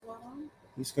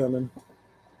He's coming.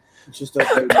 He's just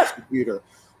updating his computer.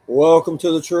 Welcome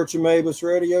to the Church of Mavis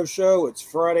radio show. It's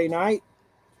Friday night,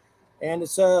 and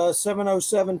it's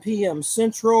 7:07 p.m.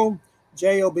 Central.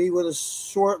 Jay will be with us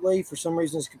shortly. For some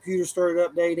reason, his computer started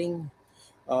updating.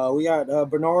 We got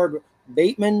Bernard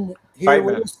Bateman here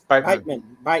with Beitman. us. Beitman.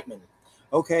 Bateman.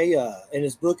 Okay, and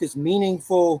his book is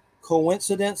Meaningful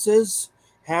Coincidences: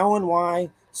 How and Why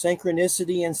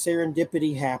Synchronicity and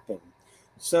Serendipity Happen.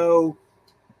 So,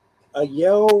 a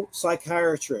Yale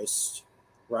psychiatrist,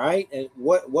 right? And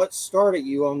what started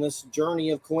you on this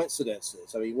journey of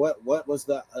coincidences? I mean, what was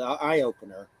the eye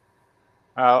opener?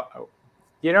 Uh,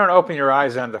 you don't open your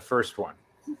eyes on the first one.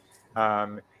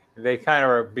 They kind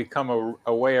of become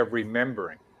a way of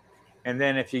remembering. And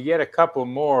then if you get a couple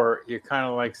more, you kind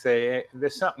of like say, hey,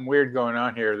 there's something weird going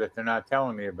on here that they're not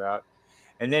telling me about.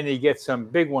 And then you get some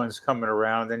big ones coming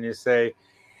around and you say,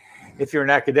 if you're an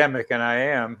academic, and I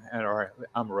am, or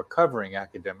I'm a recovering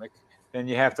academic, then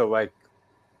you have to like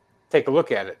take a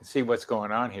look at it and see what's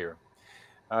going on here.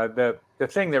 The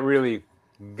thing that really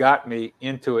got me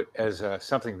into it as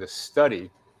something to study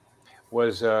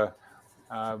was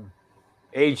um,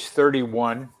 age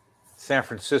 31, San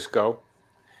Francisco,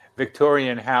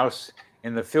 Victorian house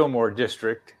in the Fillmore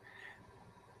district,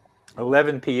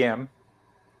 11 p.m.,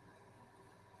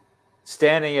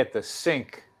 standing at the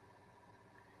sink,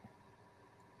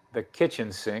 the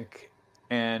kitchen sink,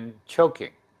 and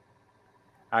choking.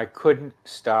 I couldn't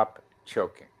stop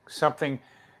choking. Something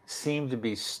seemed to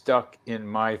be stuck in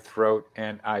my throat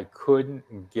and I couldn't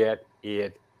get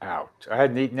it out. I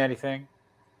hadn't eaten anything.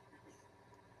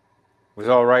 It was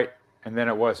all right, and then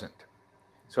it wasn't.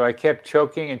 So I kept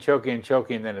choking and choking and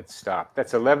choking, and then it stopped.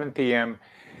 That's 11 p.m.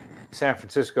 San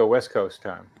Francisco West Coast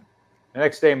time. The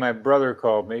next day, my brother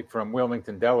called me from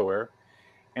Wilmington, Delaware,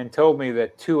 and told me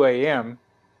that 2 a.m.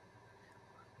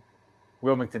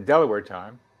 Wilmington, Delaware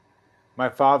time, my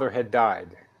father had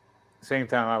died. Same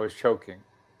time I was choking.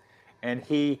 And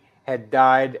he had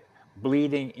died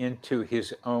bleeding into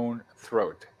his own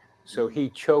throat. So he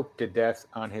choked to death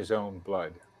on his own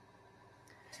blood.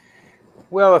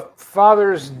 Well, a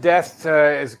father's death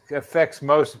affects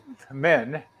most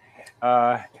men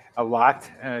a lot.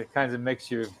 It kind of makes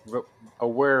you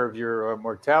aware of your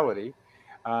mortality.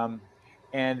 Um,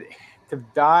 and to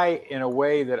die in a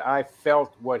way that I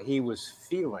felt what he was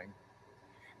feeling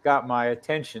got my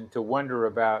attention to wonder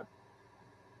about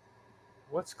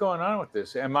what's going on with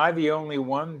this. Am I the only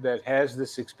one that has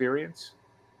this experience?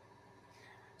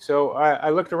 So I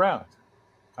looked around.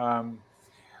 Um,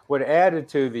 what added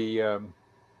to the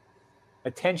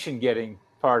attention getting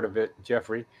part of it,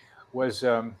 Jeffrey, was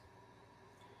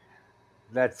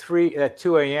that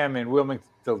 2 a.m. in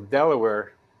Wilmington,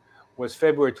 Delaware, was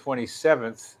February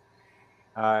 27th,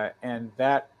 and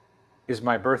that is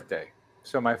my birthday.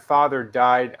 So my father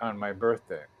died on my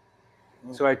birthday.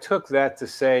 So I took that to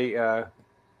say,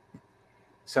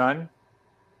 son,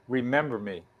 remember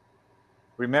me,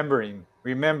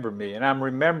 remember me, and I'm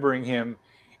remembering him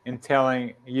in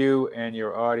telling you and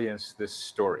your audience this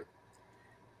story.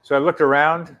 So I looked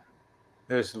around.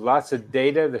 There's lots of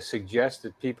data that suggests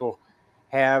that people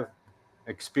have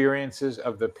experiences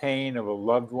of the pain of a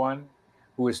loved one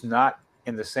who is not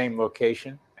in the same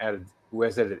location, who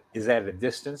is at a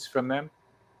distance from them.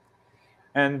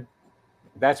 And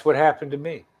that's what happened to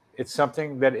me. It's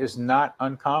something that is not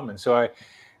uncommon. So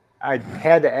I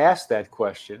had to ask that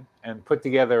question and put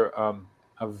together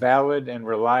a valid and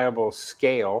reliable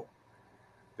scale,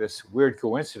 this weird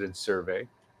coincidence survey,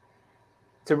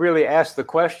 to really ask the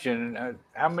question,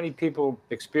 how many people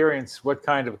experience what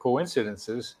kind of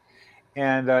coincidences?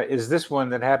 And is this one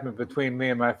that happened between me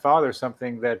and my father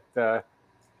something that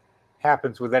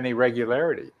happens with any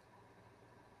regularity?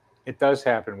 It does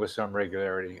happen with some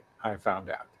regularity, I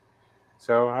found out.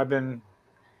 So I've been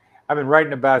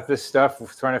writing about this stuff,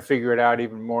 trying to figure it out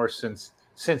even more since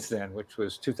then, which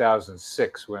was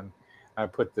 2006 when I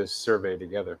put this survey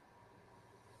together.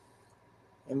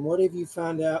 And what have you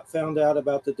found out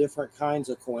about the different kinds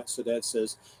of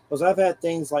coincidences? Because I've had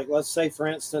things like, let's say, for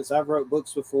instance, I've wrote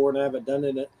books before and I haven't done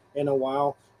it in a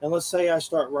while. And let's say I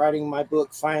start writing my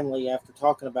book finally after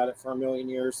talking about it for a million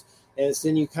years. Is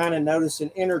then you kind of notice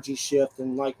an energy shift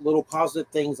and like little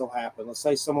positive things will happen. Let's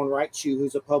say someone writes you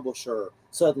who's a publisher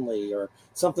suddenly or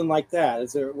something like that.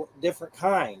 Is there different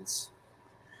kinds?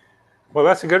 Well,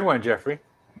 that's a good one, Jeffrey.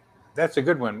 That's a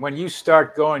good one. When you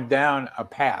start going down a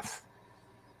path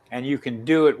and you can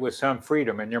do it with some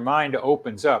freedom and your mind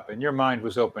opens up, and your mind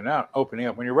was opening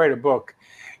up. When you write a book,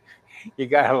 you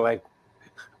got to like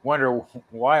wonder,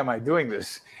 why am I doing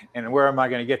this? And where am I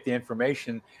going to get the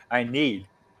information I need?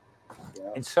 Yeah.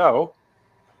 And so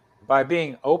by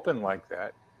being open like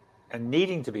that and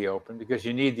needing to be open because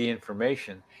you need the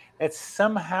information, that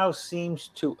somehow seems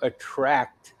to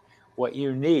attract what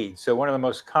you need. So one of the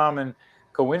most common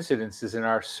coincidences in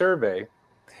our survey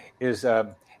is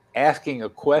asking a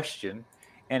question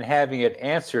and having it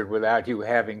answered without you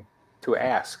having to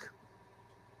ask.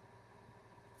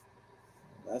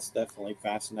 That's definitely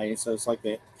fascinating. So it's like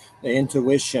the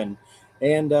intuition,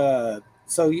 and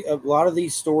so a lot of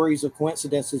these stories of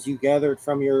coincidences you gathered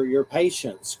from your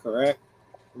patients, correct?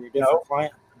 From your different No,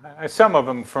 clients. some of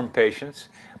them from patients,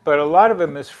 but a lot of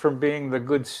them is from being the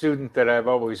good student that I've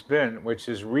always been, which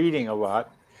is reading a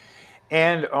lot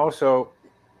and also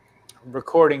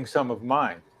recording some of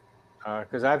mine.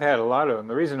 Because I've had a lot of them.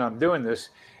 The reason I'm doing this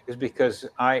is because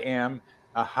I am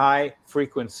a high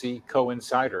frequency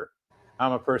coincider.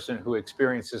 I'm a person who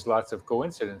experiences lots of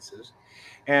coincidences.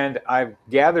 And I've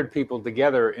gathered people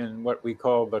together in what we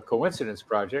call the Coincidence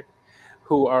Project,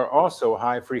 who are also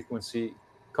high frequency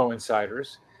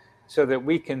coinciders, so that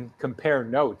we can compare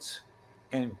notes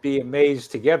and be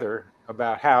amazed together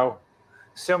about how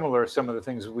similar some of the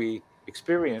things we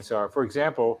experience are. For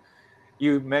example,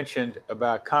 you mentioned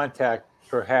about contact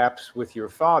perhaps with your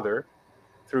father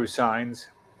through signs.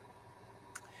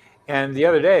 And the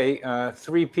other day,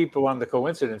 3 people on the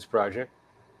Coincidence Project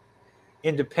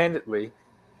independently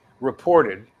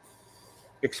reported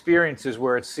experiences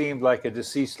where it seemed like a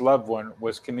deceased loved one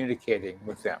was communicating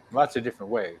with them, lots of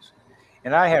different ways.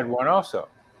 And I had one also.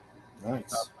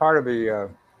 Nice. Part of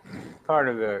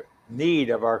the need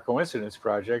of our Coincidence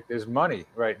Project is money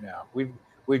right now.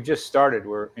 We've just started.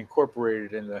 We're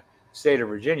incorporated in the state of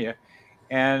Virginia,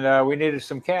 and we needed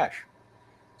some cash.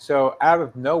 So out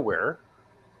of nowhere,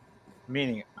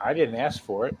 meaning I didn't ask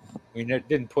for it, we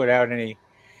didn't put out any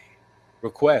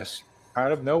requests.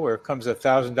 Out of nowhere comes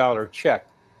 $1,000 check,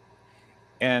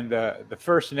 and the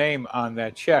first name on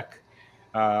that check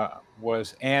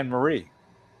was Anne Marie.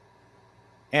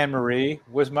 Anne Marie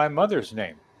was my mother's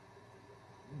name.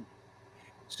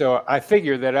 So I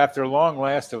figure that after a long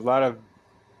last of a lot of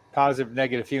positive,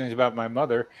 negative feelings about my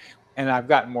mother, and I've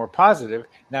gotten more positive.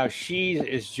 Now she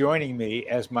is joining me,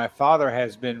 as my father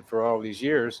has been for all these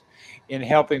years, in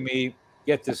helping me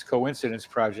get this Coincidence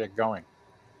Project going.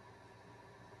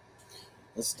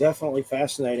 It's definitely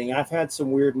fascinating. I've had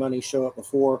some weird money show up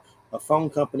before. A phone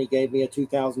company gave me a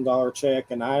 $2,000 check,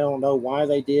 and I don't know why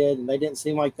they did, and they didn't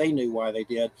seem like they knew why they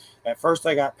did. At first,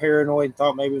 I got paranoid and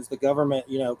thought maybe it was the government,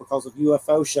 because of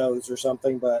UFO shows or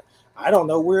something, but I don't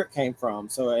know where it came from.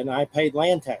 So, and I paid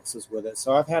land taxes with it.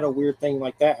 So, I've had a weird thing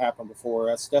like that happen before.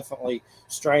 That's definitely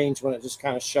strange when it just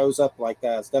kind of shows up like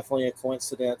that. It's definitely a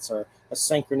coincidence or a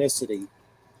synchronicity.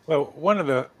 Well, one of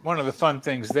the fun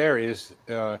things there is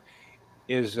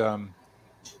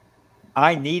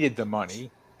I needed the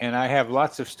money, and I have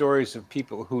lots of stories of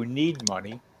people who need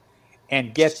money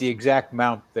and get the exact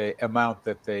amount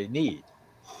that they need.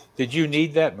 Did you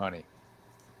need that money?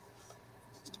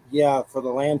 Yeah, for the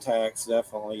land tax,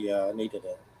 definitely needed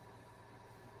it.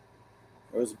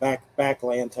 It was back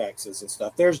land taxes and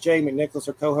stuff. There's Jay McNicholas,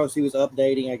 our co-host. He was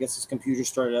updating. I guess his computer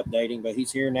started updating, but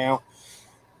he's here now.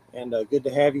 And good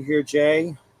to have you here,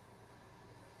 Jay.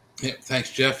 Yeah,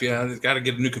 thanks, Jeff. Yeah, I've got to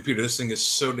get a new computer. This thing is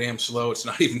so damn slow. It's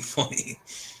not even funny.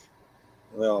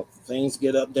 Well, things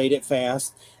get updated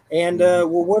fast. And well,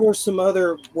 what are some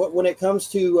other when it comes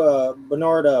to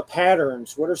Bernard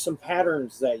patterns? What are some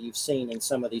patterns that you've seen in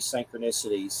some of these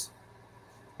synchronicities?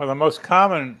 Well, the most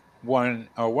common one,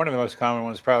 or one of the most common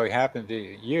ones, probably happened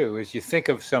to you, is you think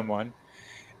of someone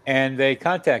and they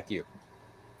contact you.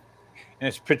 And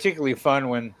it's particularly fun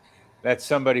when that's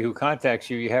somebody who contacts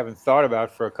you haven't thought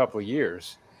about for a couple of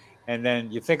years. And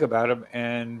then you think about them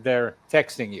and they're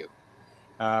texting you,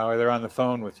 or they're on the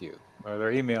phone with you, or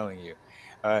they're emailing you.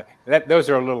 Those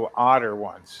are a little odder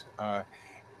ones.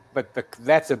 But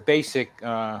that's a basic,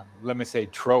 let me say,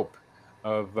 trope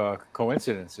of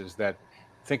coincidences, that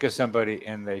think of somebody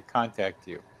and they contact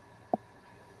you.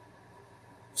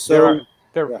 So,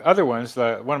 There yeah. are other ones.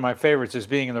 One of my favorites is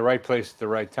being in the right place at the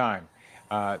right time.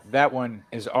 That one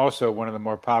is also one of the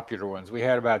more popular ones. We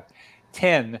had about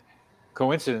 10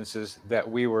 coincidences that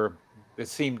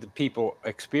seemed that people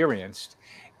experienced,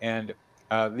 and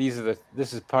these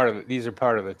are part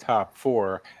of the top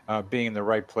 4, being in the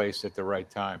right place at the right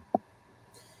time.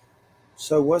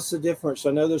 So what's the difference?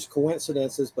 I know there's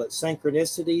coincidences, but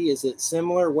synchronicity, is it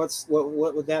similar? What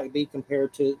would that be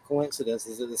compared to coincidence?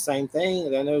 Is it the same thing?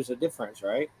 I know there's a difference,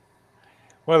 right?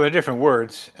 Well, they're different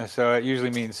words, so it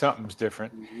usually means something's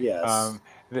different. Yes.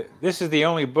 This is the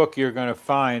only book you're going to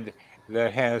find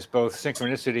that has both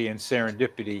synchronicity and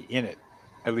serendipity in it,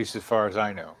 at least as far as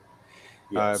I know.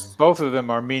 Yes. Both of them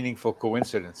are meaningful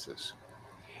coincidences.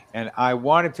 And I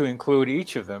wanted to include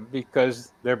each of them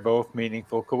because they're both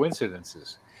meaningful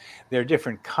coincidences. They're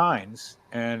different kinds,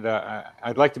 and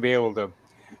I'd like to be able to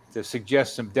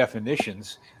suggest some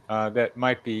definitions that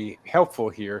might be helpful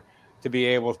here to be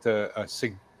able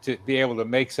to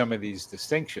make some of these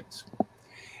distinctions.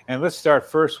 And let's start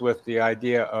first with the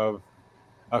idea of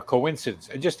a coincidence,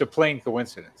 just a plain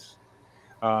coincidence.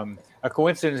 A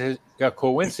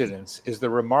coincidence is the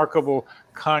remarkable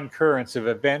concurrence of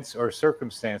events or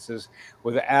circumstances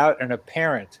without an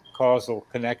apparent causal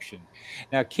connection.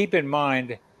 Now, keep in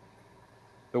mind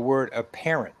the word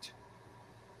apparent.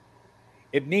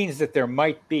 It means that there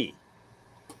might be.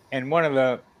 And one of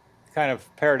the kind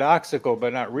of paradoxical,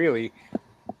 but not really,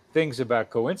 things about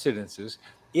coincidences,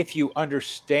 if you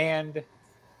understand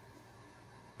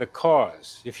the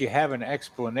cause, if you have an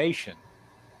explanation,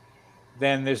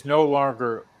 then there's no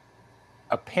longer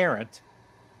apparent.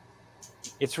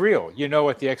 It's real. You know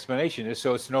what the explanation is,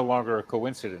 so it's no longer a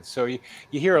coincidence. So you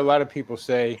hear a lot of people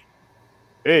say,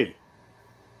 hey,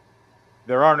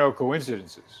 there are no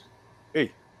coincidences.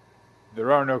 Hey,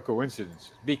 there are no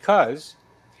coincidences. Because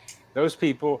those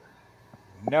people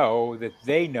know that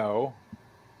they know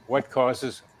what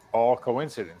causes all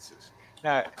coincidences.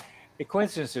 Now, the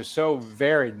coincidences are so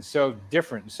varied and so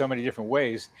different in so many different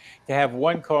ways. To have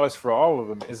one cause for all of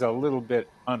them is a little bit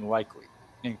unlikely.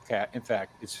 In fact,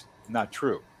 it's not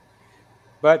true.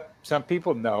 But some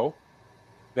people know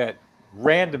that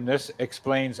randomness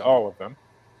explains all of them,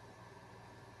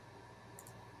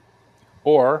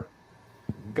 or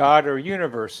God or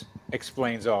universe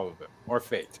explains all of them, or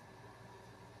fate.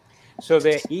 So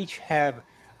they each have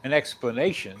an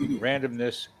explanation,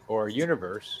 randomness or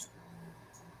universe.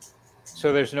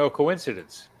 So there's no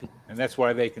coincidence. And that's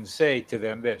why they can say to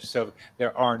them this. So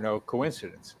there are no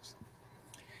coincidences.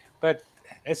 But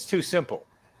it's too simple.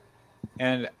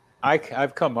 And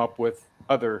I've come up with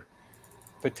other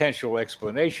potential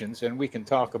explanations, and we can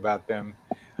talk about them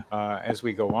as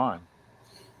we go on.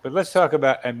 But let's talk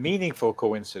about a meaningful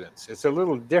coincidence. It's a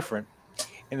little different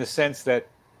in the sense that,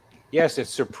 yes, it's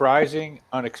surprising,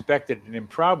 unexpected, and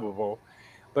improbable,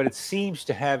 but it seems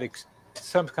to have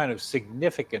some kind of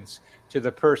significance to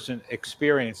the person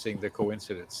experiencing the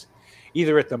coincidence,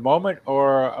 either at the moment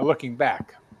or looking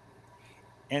back.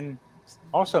 And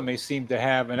also may seem to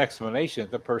have an explanation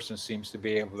that the person seems to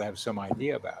be able to have some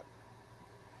idea about.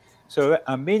 So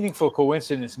a meaningful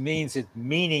coincidence means it's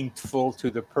meaningful to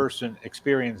the person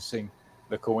experiencing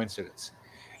the coincidence.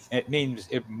 It means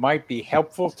it might be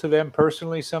helpful to them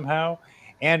personally somehow,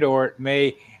 and or it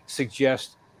may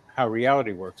suggest how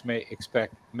reality works, may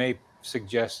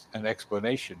suggest an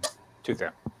explanation to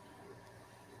them.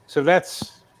 So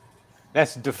that's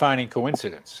defining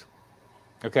coincidence.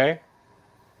 Okay?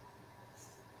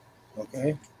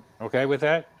 Okay. Okay with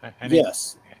that?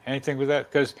 Yes. Anything with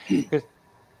that? Because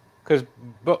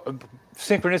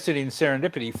synchronicity and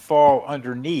serendipity fall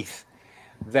underneath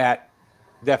that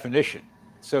definition.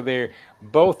 So they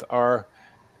both are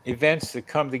events that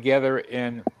come together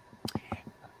in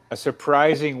a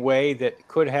surprising way that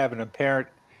could have an apparent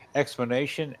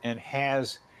explanation and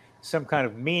has some kind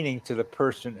of meaning to the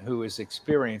person who is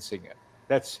experiencing it.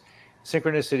 That's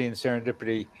synchronicity and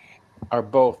serendipity are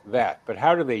both that. But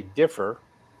how do they differ?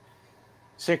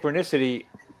 Synchronicity,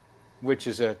 which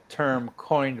is a term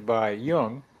coined by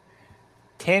Jung,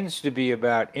 tends to be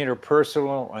about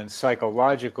interpersonal and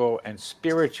psychological and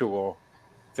spiritual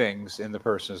things in the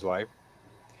person's life,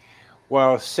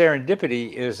 while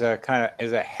serendipity is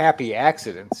a happy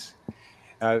accidents.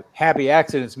 Happy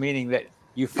accidents meaning that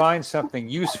you find something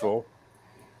useful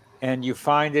and you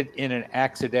find it in an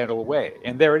accidental way,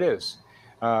 and there it is.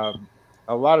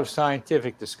 A lot of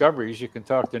scientific discoveries, you can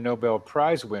talk to Nobel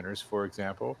Prize winners, for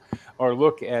example, or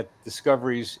look at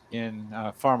discoveries in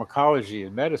pharmacology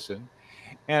and medicine.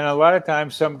 And a lot of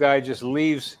times some guy just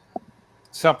leaves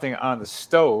something on the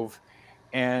stove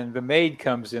and the maid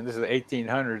comes in. This is the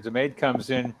 1800s. The maid comes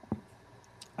in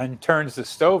and turns the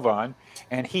stove on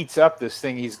and heats up this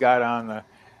thing he's got on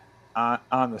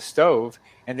the stove.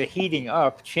 And the heating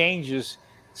up changes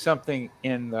something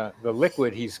in the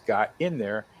liquid he's got in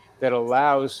there that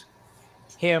allows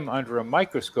him under a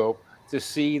microscope to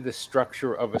see the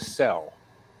structure of a cell.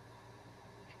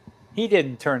 He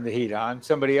didn't turn the heat on,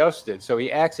 somebody else did. So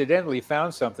he accidentally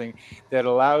found something that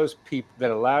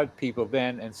allowed people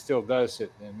then, and still does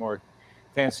it in more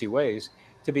fancy ways,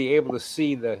 to be able to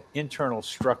see the internal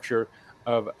structure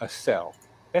of a cell.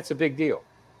 That's a big deal.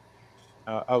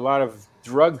 A lot of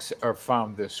drugs are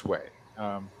found this way.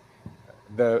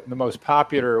 The most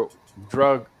popular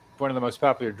drug, one of the most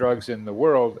popular drugs in the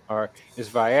world is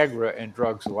Viagra and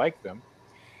drugs like them.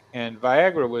 And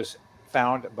Viagra was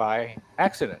found by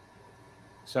accident.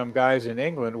 Some guys in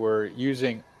England were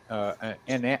using a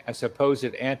supposed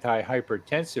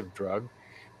antihypertensive drug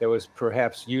that was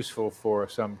perhaps useful for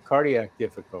some cardiac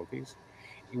difficulties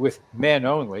with men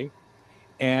only,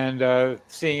 and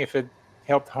seeing if it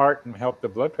helped heart and helped the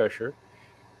blood pressure.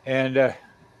 And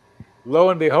lo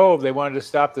and behold, they wanted to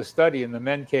stop the study, and the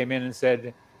men came in and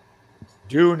said,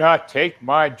 "Do not take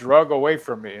my drug away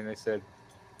from me." And they said,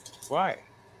 "Why?"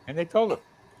 And they told them,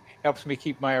 "Helps me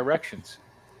keep my erections."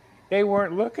 They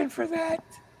weren't looking for that.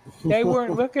 They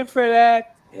weren't looking for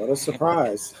that. What a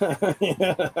surprise.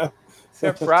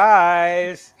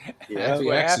 Surprise. Yeah. That's Happy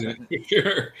what accident. happened.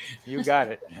 Sure. You got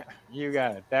it. You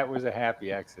got it. That was a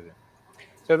happy accident.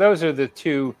 So those are the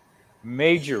two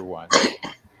major ones.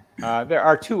 There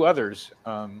are two others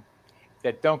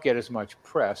that don't get as much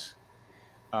press.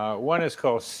 One is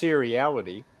called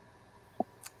seriality.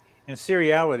 And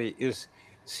seriality is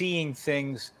seeing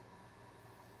things,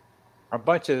 a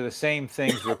bunch of the same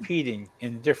things repeating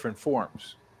in different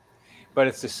forms. But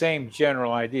it's the same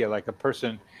general idea. Like a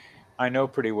person I know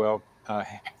pretty well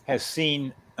has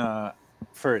seen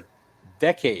for a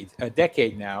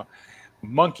decade now,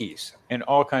 monkeys in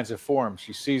all kinds of forms.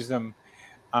 She sees them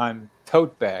on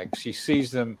tote bags. She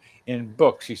sees them in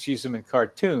books. She sees them in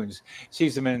cartoons.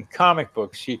 Sees them in comic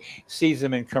books. She sees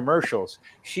them in commercials.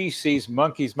 She sees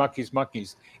monkeys, monkeys,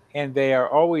 monkeys. And they are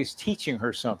always teaching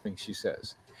her something, she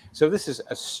says. So this is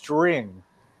a string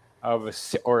of a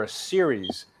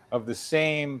series of the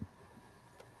same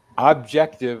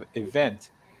objective event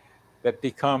that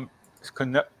become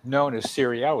known as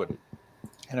seriality.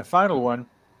 And a final one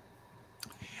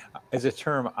is a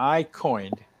term I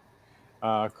coined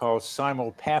called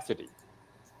simulpathity.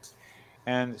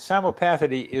 And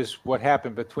simulpathity is what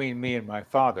happened between me and my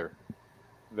father,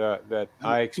 that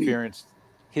I experienced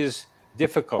his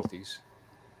difficulties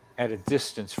at a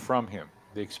distance from him,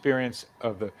 the experience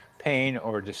of the pain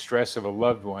or distress of a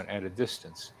loved one at a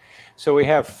distance. So we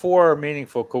have four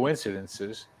meaningful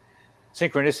coincidences: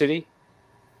 synchronicity,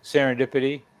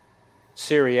 serendipity,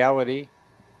 seriality,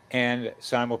 and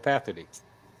simulpathity.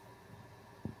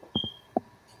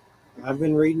 I've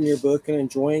been reading your book and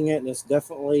enjoying it, and it's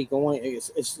definitely going.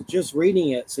 It's just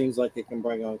reading it seems like it can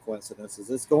bring on coincidences.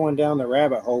 It's going down the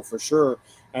rabbit hole for sure.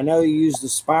 I know you used the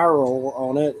spiral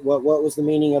on it. What was the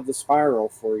meaning of the spiral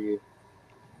for you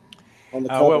on the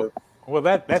cover? Well,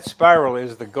 that spiral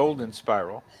is the golden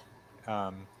spiral,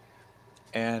 and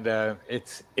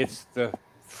it's the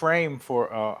frame for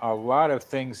a lot of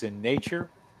things in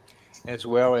nature, as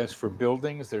well as for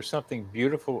buildings. There's something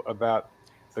beautiful about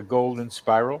the golden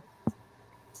spiral.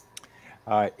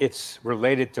 It's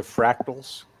related to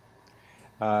fractals,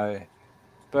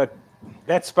 but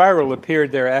that spiral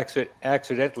appeared there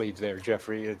accidentally. There,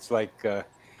 Jeffrey. It's like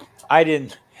I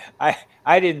didn't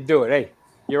do it. Hey,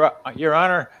 Your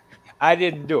Honor, I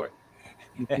didn't do it.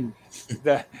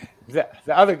 the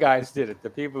other guys did it. The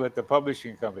people at the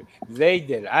publishing company, they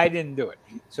did it. I didn't do it.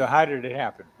 So how did it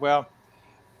happen? Well,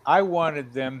 I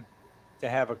wanted them to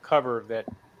have a cover that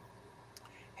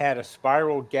had a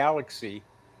spiral galaxy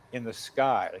in the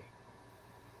sky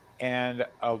and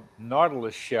a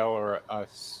nautilus shell or a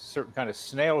certain kind of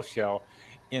snail shell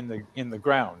in the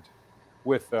ground,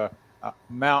 with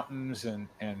mountains and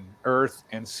earth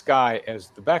and sky as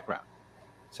the background.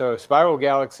 So a spiral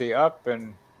galaxy up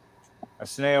and a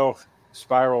snail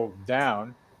spiral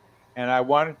down, and I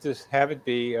wanted to have it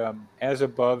be as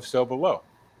above, so below.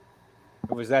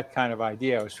 It was that kind of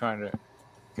idea I was trying to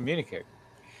communicate.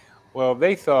 Well,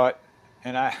 they thought,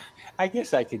 and I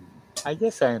guess I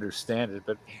understand it,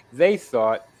 but they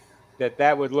thought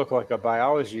that would look like a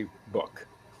biology book.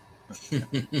 So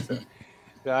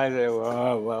I said,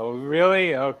 well,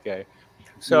 really? Okay.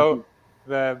 So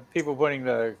the people putting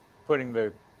the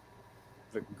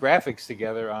graphics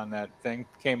together on that thing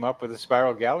came up with a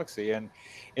spiral galaxy, and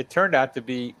it turned out to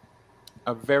be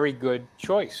a very good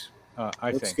choice.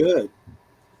 I think. Looks good.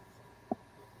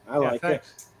 I like it.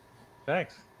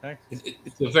 Thanks.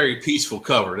 It's a very peaceful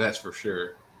cover, that's for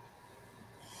sure.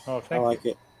 Oh, I thank like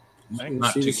you. it. Thank you.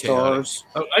 Not See too the stars.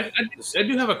 I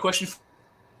do have a question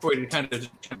for you to kind of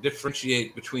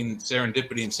differentiate between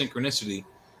serendipity and synchronicity.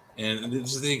 And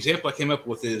this is the example I came up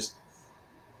with is,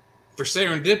 for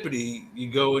serendipity,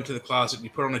 you go into the closet, you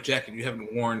put on a jacket you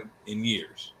haven't worn in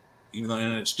years, even though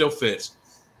and it still fits.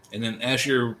 And then as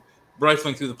you're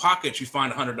rifling through the pockets, you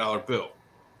find a $100 bill.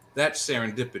 That's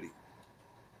serendipity.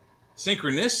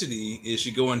 Synchronicity is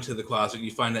you go into the closet,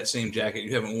 you find that same jacket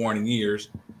you haven't worn in years,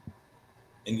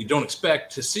 and you don't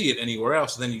expect to see it anywhere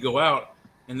else. And then you go out,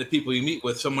 and the people you meet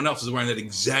with, someone else is wearing that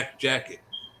exact jacket.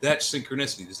 That's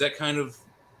synchronicity. Does that kind of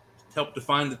help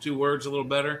define the two words a little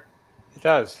better? It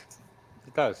does.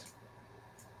 It does.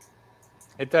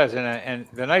 It does. And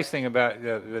the nice thing about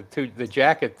the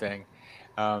jacket thing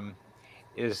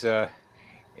is it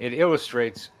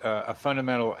illustrates a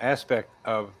fundamental aspect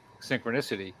of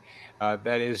synchronicity.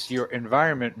 That is, your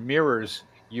environment mirrors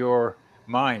your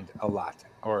mind a lot,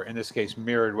 or in this case,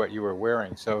 mirrored what you were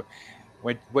wearing. So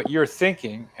what you're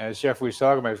thinking, as Jeff was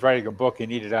talking about, is writing a book. He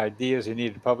needed ideas, he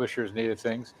needed publishers, needed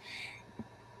things.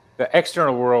 The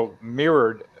external world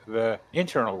mirrored the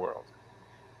internal world.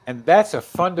 And that's a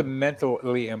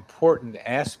fundamentally important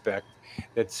aspect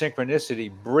that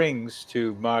synchronicity brings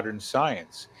to modern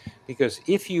science. Because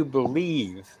if you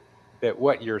believe that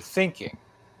what you're thinking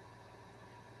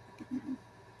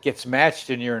gets matched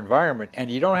in your environment,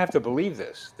 and you don't have to believe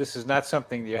this. This is not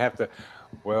something you have to,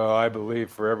 well, I believe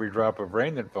for every drop of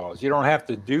rain that falls. You don't have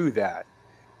to do that.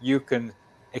 You can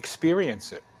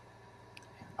experience it.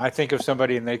 I think of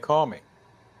somebody and they call me.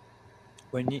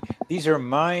 These are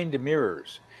mind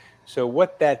mirrors. So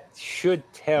what that should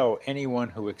tell anyone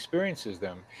who experiences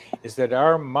them is that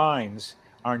our minds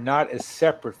are not as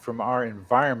separate from our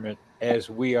environment as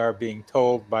we are being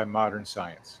told by modern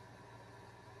science.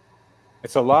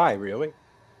 It's a lie, really.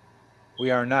 We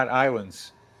are not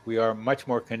islands. We are much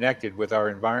more connected with our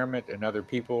environment and other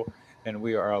people than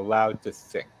we are allowed to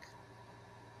think.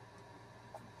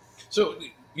 So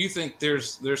you think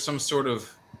there's some sort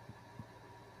of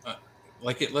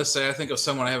let's say I think of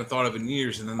someone I haven't thought of in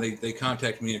years, and then they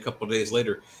contact me a couple of days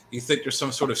later. You think there's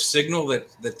some sort of signal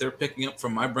that they're picking up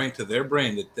from my brain to their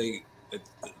brain that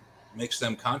makes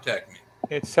them contact me?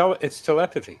 It's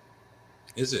telepathy.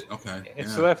 Is it? Okay.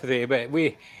 It's telepathy, but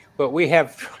we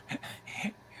have.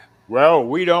 Well,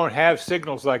 we don't have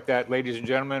signals like that, ladies and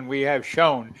gentlemen. We have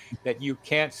shown that you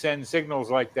can't send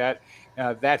signals like that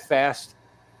fast.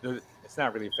 It's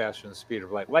not really faster than the speed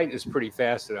of light. Light is pretty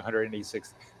fast at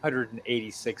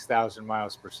 186,000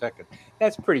 miles per second.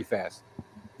 That's pretty fast.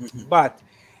 Mm-hmm. But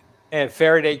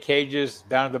Faraday cages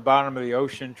down at the bottom of the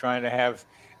ocean trying to have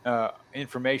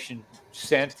information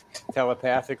sent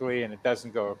telepathically, and it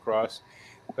doesn't go across.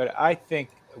 But I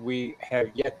think we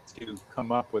have yet to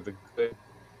come up with a good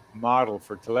model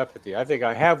for telepathy. I think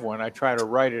I have one. I try to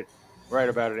write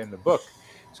about it in the book.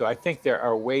 So I think there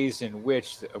are ways in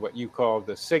which what you call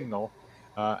the signal,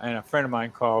 and a friend of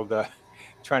mine called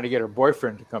trying to get her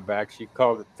boyfriend to come back. She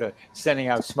called it sending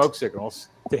out smoke signals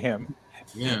to him,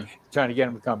 trying to get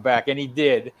him to come back, and he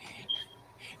did.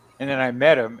 And then I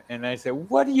met him, and I said,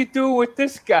 "What do you do with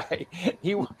this guy?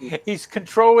 He's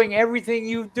controlling everything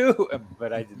you do."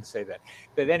 But I didn't say that.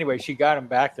 But anyway, she got him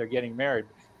back. They're getting married.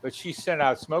 But she sent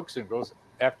out smoke signals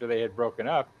after they had broken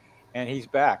up, and he's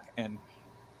back. And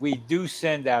we do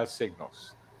send out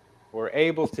signals. We're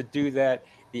able to do that.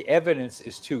 The evidence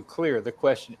is too clear. The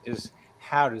question is,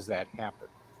 how does that happen?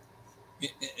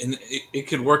 And it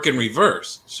could work in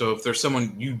reverse. So if there's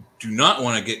someone you do not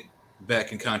want to get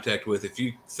back in contact with, if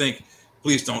you think,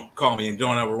 please don't call me and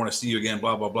don't ever want to see you again,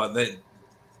 blah, blah, blah, you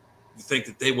think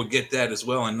that they would get that as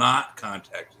well and not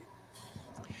contact you?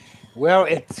 Well,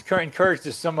 it's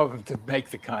encourages some of them to make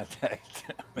the contact.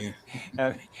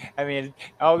 I mean,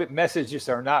 all the messages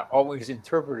are not always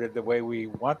interpreted the way we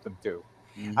want them to.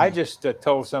 Mm-hmm. I just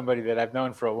told somebody that I've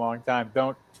known for a long time,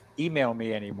 don't email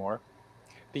me anymore,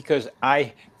 because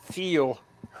I feel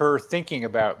her thinking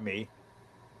about me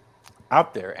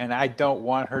out there, and I don't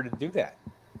want her to do that.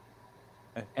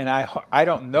 And I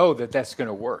don't know that that's going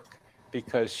to work,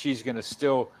 because she's going to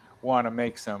still want to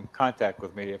make some contact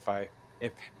with me if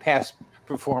past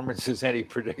performance is any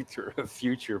predictor of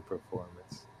future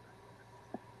performance.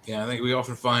 Yeah, I think we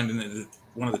often find in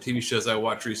one of the TV shows I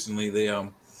watched recently,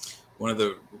 one of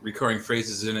the recurring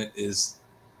phrases in it is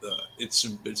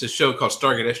it's a show called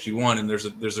Stargate SG-1, and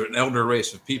there's an elder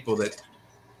race of people that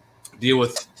deal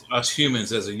with us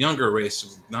humans as a younger race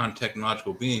of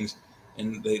non-technological beings,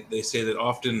 and they say that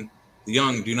often the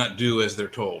young do not do as they're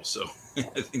told. So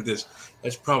I think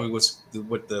that's probably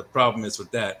what the problem is with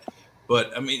that.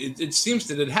 But I mean, it seems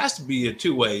that it has to be a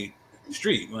two-way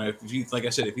street. Like I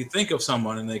said, if you think of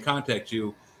someone and they contact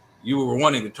you, you were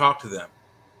wanting to talk to them.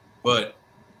 But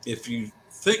if you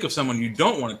think of someone you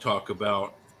don't want to talk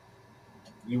about,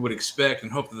 you would expect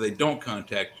and hope that they don't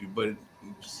contact you. But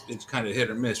it's kind of hit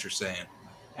or miss, you're saying.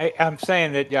 I'm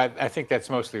saying that, yeah, I think that's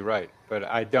mostly right. But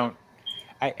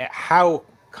how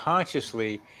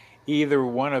consciously either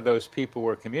one of those people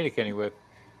we're communicating with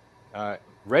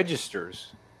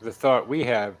registers the thought we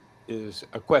have is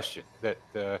a question that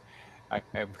I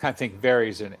kind of think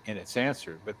varies in its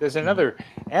answer. But there's another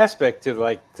aspect to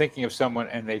like thinking of someone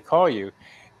and they call you.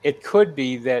 It could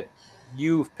be that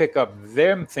you pick up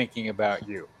them thinking about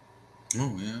you.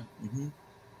 Oh yeah. Mm-hmm.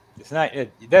 It's not.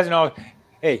 It doesn't all.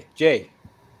 Hey Jay,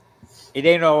 it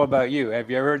ain't all about you. Have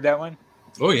you ever heard that one?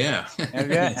 Oh yeah. Have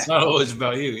you? It's not always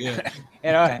about you.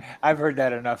 Yeah. I've heard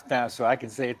that enough now, so I can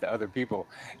say it to other people.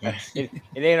 It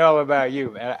ain't all about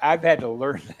you. And I've had to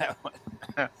learn that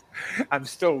one. I'm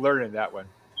still learning that one.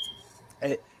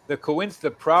 The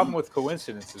problem with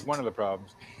coincidences, one of the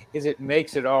problems, is it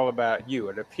makes it all about you.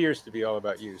 It appears to be all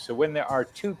about you. So when there are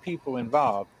two people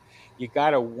involved, you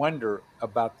got to wonder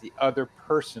about the other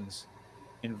person's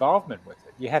involvement with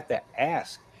it. You have to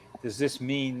ask, does this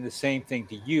mean the same thing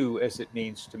to you as it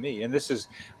means to me? And this is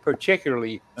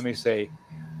particularly, let me say,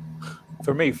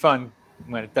 for me, fun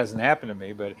when it doesn't happen to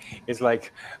me, but it's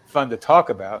like fun to talk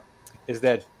about, is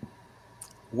that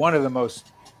one of the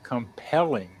most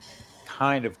compelling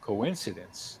kind of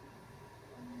coincidence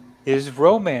is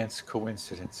romance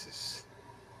coincidences.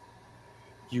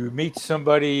 You meet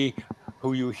somebody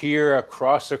who you hear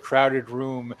across a crowded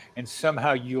room, and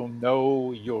somehow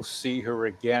you'll see her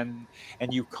again,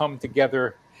 and you come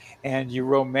together and you're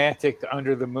romantic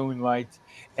under the moonlight,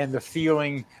 and the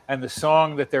feeling and the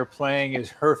song that they're playing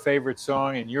is her favorite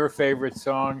song and your favorite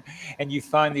song, and you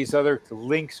find these other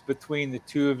links between the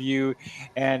two of you.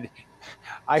 And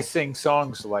I sing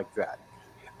songs like that.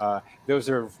 Those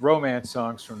are romance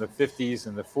songs from the 50s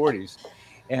and the 40s.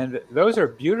 And those are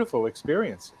beautiful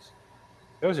experiences.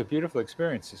 Those are beautiful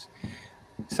experiences.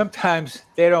 Sometimes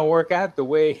they don't work out the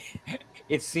way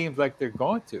it seems like they're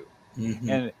going to. Mm-hmm.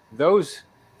 And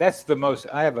that's the most.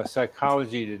 I have a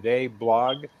Psychology Today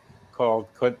blog called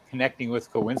Connecting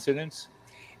with Coincidence.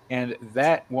 And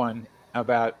that one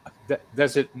about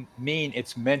does it mean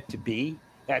it's meant to be?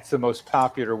 That's the most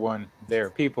popular one there.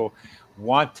 People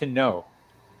want to know,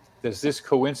 does this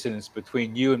coincidence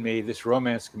between you and me, this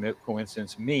romance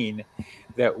coincidence, mean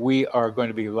that we are going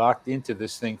to be locked into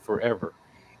this thing forever?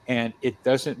 And it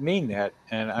doesn't mean that.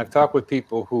 And I've talked with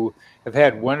people who have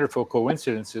had wonderful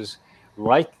coincidences,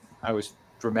 like I was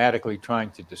dramatically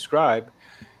trying to describe,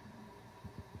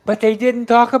 but they didn't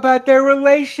talk about their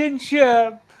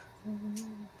relationship.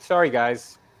 Sorry,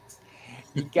 guys.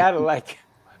 You gotta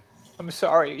I'm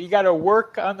sorry. You gotta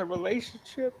work on the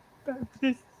relationship.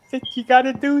 You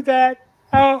gotta do that.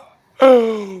 Oh.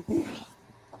 Yeah,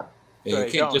 you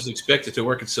Sorry, can't don't. just expect it to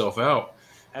work itself out.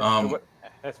 That's Um, what.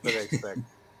 That's what they expect.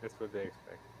 That's what they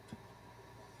expect.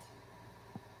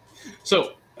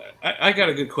 so I got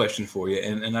a good question for you,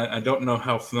 and I don't know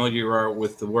how familiar you are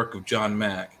with the work of John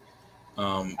Mack.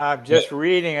 I'm But just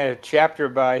reading a chapter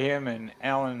by him and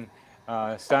Alan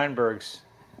Steinberg's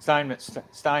Steinberg,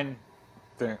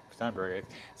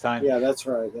 Yeah, that's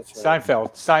right. That's right.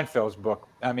 Seinfeld's book.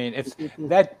 I mean, it's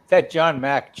that John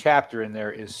Mack chapter in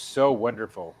there is so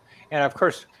wonderful, and I've, of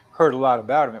course, heard a lot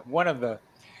about him. One of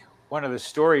the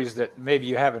stories that maybe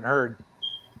you haven't heard,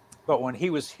 but when he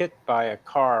was hit by a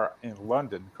car in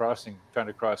London, trying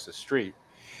to cross the street,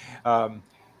 um,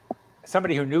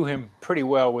 somebody who knew him pretty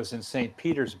well was in St.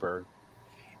 Petersburg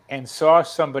and saw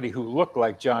somebody who looked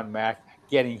like John Mack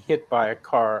getting hit by a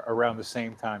car around the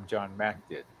same time John Mack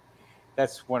did.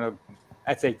 That's one of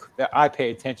I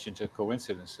pay attention to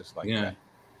coincidences like yeah, that.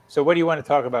 So, what do you want to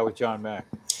talk about with John Mack?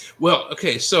 well,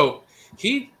 okay, so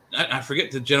I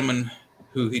forget the gentleman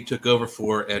who he took over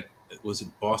for at, was it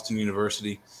Boston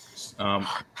University?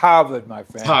 Harvard, my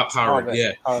friend. Howard,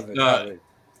 yeah. Harvard.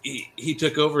 He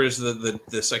took over as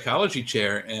the psychology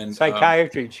chair and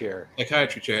Psychiatry chair.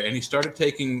 and he started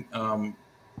taking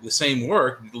the same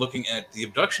work, looking at the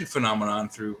abduction phenomenon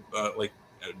through like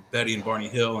Betty and Barney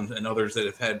Hill and others that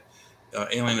have had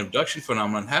alien abduction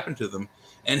phenomenon happen to them.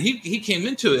 And he came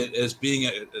into it as being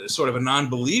a sort of a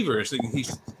non-believer. So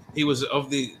he was of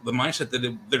the mindset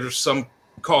that there's some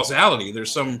causality,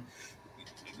 there's some,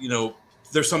 you know,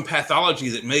 there's some pathology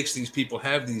that makes these people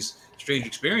have these strange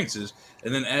experiences.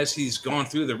 And then as he's gone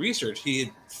through the research, he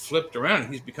had flipped around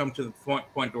and he's become to the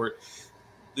point where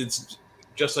it's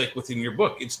just like within your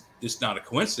book. It's not a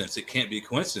coincidence. It can't be a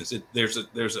coincidence. There's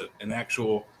an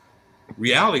actual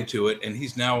reality to it. And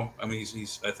he's now, I mean,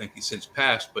 he's I think he's since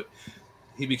passed, but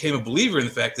he became a believer in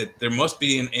the fact that there must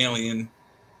be an alien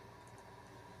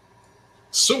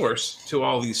source to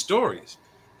all these stories.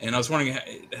 And I was wondering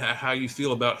how you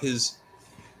feel about his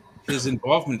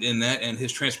involvement in that and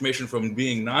his transformation from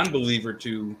being non-believer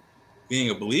to being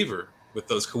a believer with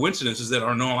those coincidences that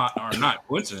are not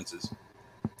coincidences.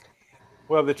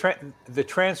 Well, the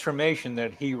transformation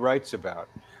that he writes about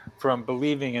from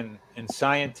believing in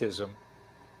scientism,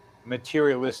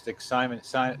 materialistic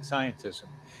scientism,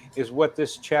 is what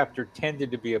this chapter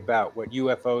tended to be about, what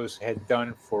UFOs had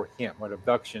done for him, what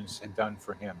abductions had done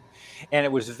for him. And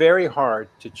it was very hard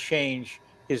to change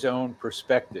his own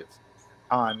perspective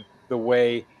on the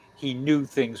way he knew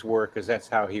things were, because that's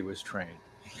how he was trained.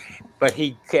 But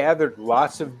he gathered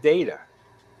lots of data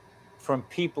from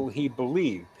people he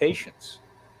believed, patients.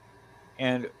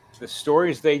 And the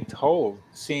stories they told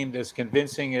seemed as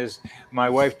convincing as my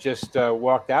wife just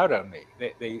walked out on me.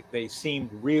 They seemed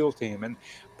real to him. And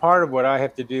part of what I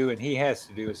have to do, and he has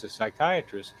to do as a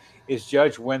psychiatrist, is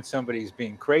judge when somebody's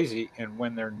being crazy and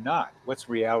when they're not. What's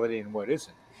reality and what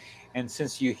isn't? And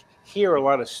since you hear a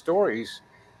lot of stories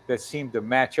that seem to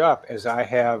match up, as I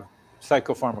have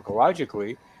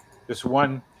psychopharmacologically, this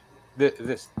one,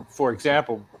 this, for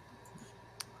example,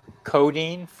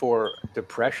 codeine for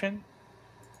depression.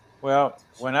 Well,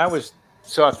 when I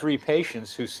saw 3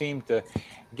 patients who seemed to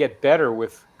get better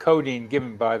with codeine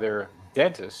given by their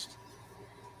dentist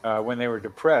when they were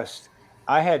depressed,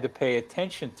 I had to pay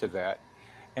attention to that,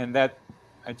 and that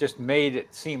I just made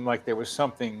it seem like there was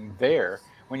something there.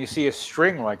 When you see a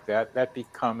string like that, that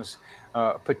becomes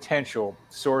a potential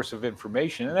source of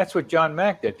information, and that's what John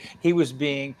Mack did. He was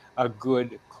being a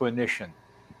good clinician.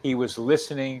 He was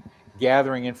listening,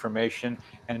 gathering information,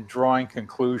 and drawing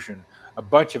conclusion. A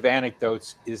bunch of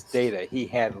anecdotes is data. He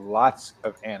had lots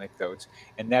of anecdotes,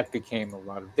 and that became a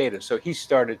lot of data. So he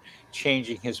started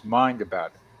changing his mind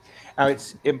about it. Now,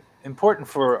 it's important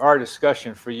for our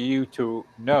discussion for you to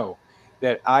know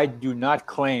that I do not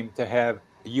claim to have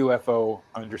UFO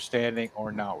understanding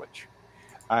or knowledge.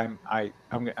 I've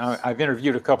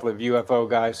interviewed a couple of UFO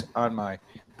guys on my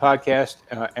podcast.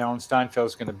 Alan Steinfeld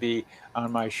is going to be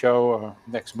on my show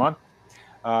next month.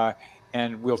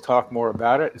 And we'll talk more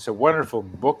about it. It's a wonderful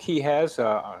book he has,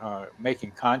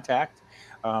 Making Contact,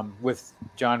 with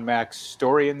John Mack's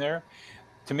story in there.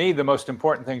 To me, the most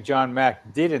important thing John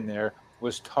Mack did in there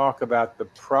was talk about the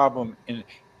problem in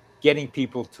getting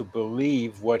people to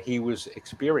believe what he was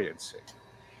experiencing.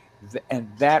 And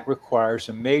that requires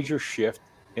a major shift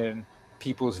in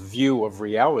people's view of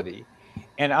reality.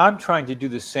 And I'm trying to do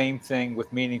the same thing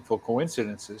with meaningful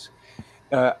coincidences.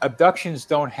 Abductions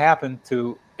don't happen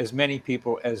to as many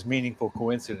people as meaningful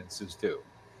coincidences do.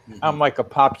 Mm-hmm. I'm like a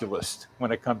populist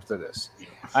when it comes to this.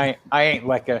 I ain't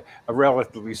like a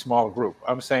relatively small group.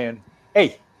 I'm saying,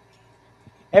 hey,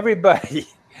 everybody,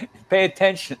 pay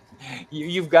attention.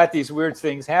 You've got these weird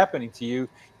things happening to you.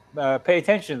 Pay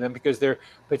attention to them because they're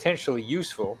potentially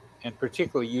useful, and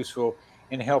particularly useful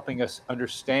in helping us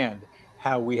understand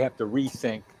how we have to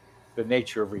rethink the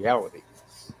nature of reality.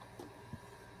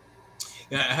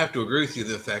 Yeah, I have to agree with you,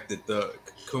 the fact that the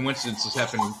coincidences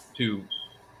happen to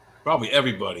probably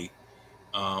everybody,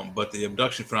 but the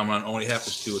abduction phenomenon only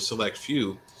happens to a select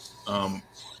few.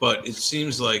 But it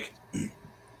seems like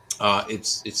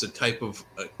it's a type of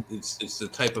it's the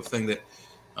type of thing that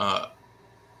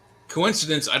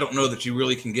coincidence. I don't know that you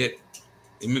really can get.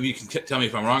 And maybe you can tell me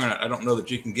if I'm wrong or not. I don't know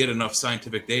that you can get enough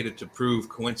scientific data to prove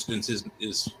coincidence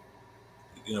is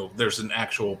there's an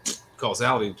actual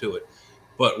causality to it.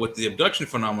 But with the abduction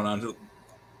phenomenon,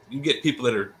 you get people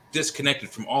that are disconnected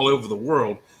from all over the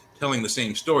world telling the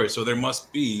same story. So there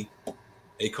must be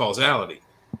a causality.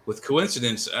 With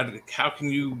coincidence, how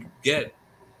can you get,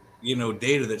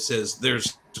 data that says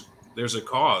there's a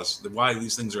cause, why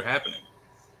these things are happening?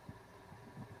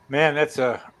 Man, that's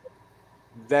a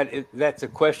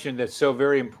question that's so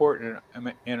very important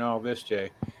in all this,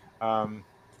 Jay.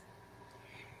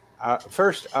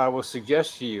 First, I will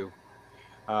suggest to you,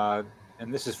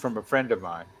 and this is from a friend of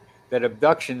mine, that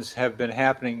abductions have been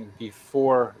happening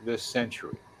before this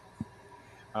century.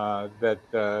 That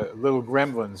little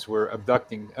gremlins were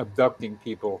abducting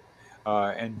people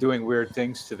and doing weird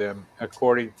things to them,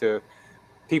 according to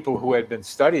people who had been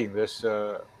studying this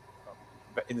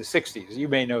in the 60s. You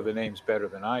may know the names better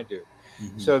than I do.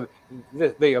 Mm-hmm. So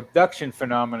the abduction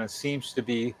phenomenon seems to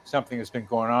be something that's been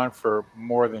going on for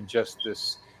more than just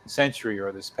this century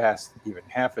or this past even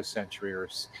half a century or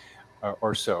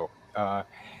so.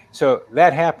 So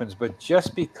that happens, but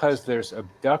just because there's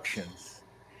abductions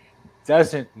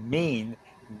doesn't mean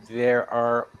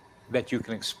that you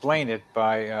can explain it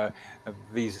by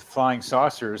these flying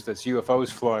saucers, that's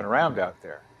UFOs flying around out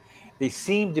there. They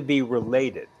seem to be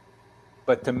related,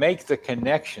 but to make the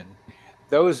connection,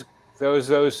 those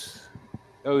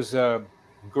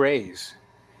grays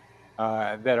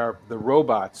that are the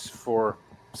robots for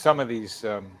some of these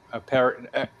apparent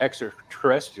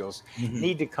extraterrestrials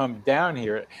need to come down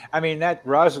here. I mean,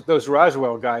 those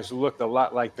Roswell guys looked a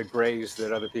lot like the grays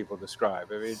that other people describe.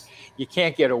 I mean, you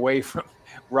can't get away from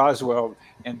Roswell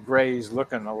and grays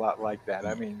looking a lot like that.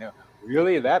 I mean,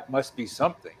 really, that must be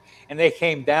something. And they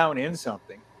came down in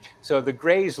something. So the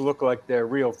grays look like they're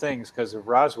real things because of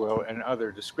Roswell and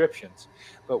other descriptions.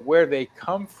 But where they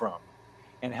come from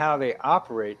and how they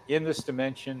operate in this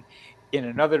dimension in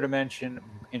another dimension,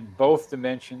 in both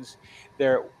dimensions.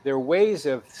 They're ways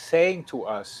of saying to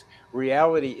us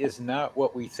reality is not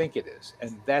what we think it is.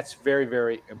 And that's very,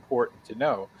 very important to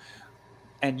know.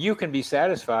 And you can be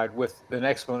satisfied with an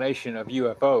explanation of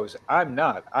UFOs. I'm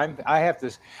not. I have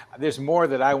this. There's more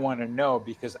that I want to know,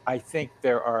 because I think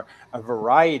there are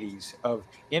varieties of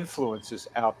influences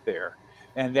out there,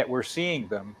 and that we're seeing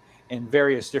them in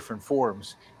various different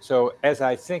forms. So as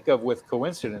I think of with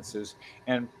coincidences,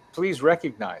 and please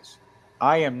recognize,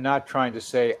 I am not trying to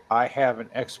say I have an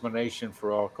explanation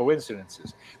for all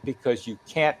coincidences, because you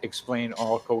can't explain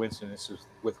all coincidences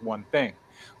with one thing.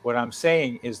 What I'm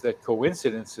saying is that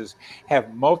coincidences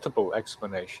have multiple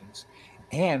explanations.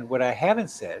 And what I haven't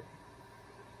said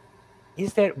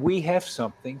is that we have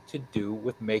something to do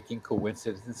with making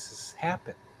coincidences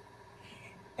happen.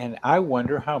 And I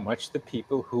wonder how much the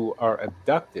people who are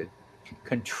abducted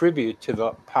contribute to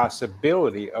the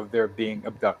possibility of their being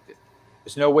abducted.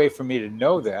 There's no way for me to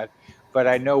know that, but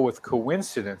I know with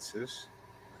coincidences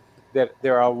that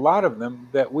there are a lot of them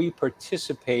that we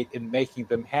participate in making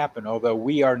them happen, although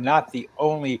we are not the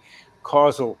only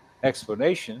causal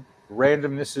explanation.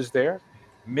 Randomness is there,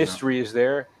 mystery is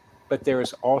there, but there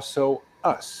is also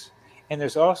us. And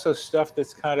there's also stuff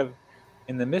that's kind of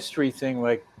in the mystery thing,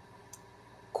 like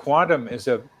quantum is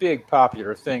a big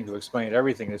popular thing to explain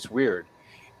everything that's weird.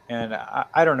 And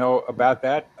I don't know about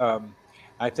that.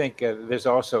 I think there's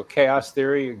also chaos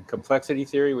theory and complexity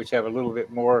theory, which have a little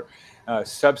bit more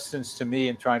substance to me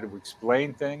in trying to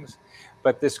explain things.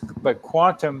 But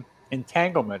quantum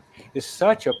entanglement is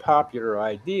such a popular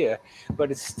idea, but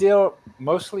it's still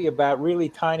mostly about really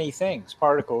tiny things,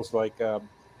 particles like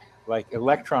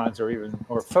electrons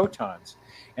or photons.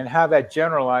 And how that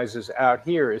generalizes out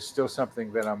here is still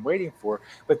something that I'm waiting for.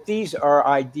 But these are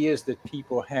ideas that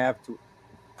people have to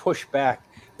push back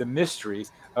the mystery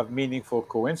of meaningful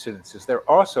coincidences. There are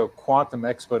also quantum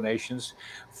explanations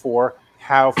for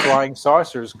how flying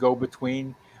saucers go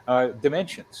between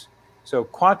dimensions. So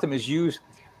quantum is used.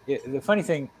 The funny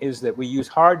thing is that we use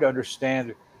hard to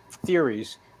understand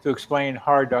theories to explain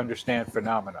hard to understand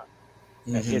phenomena.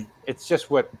 And it's just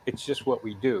what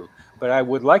we do. But I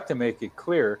would like to make it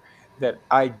clear that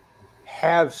I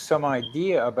have some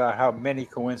idea about how many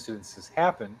coincidences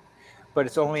happen, but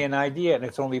it's only an idea and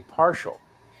it's only partial.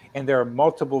 And there are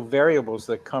multiple variables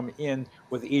that come in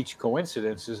with each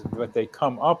coincidence, but they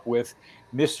come up with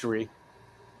mystery,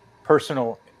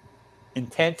 personal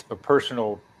intent, or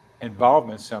personal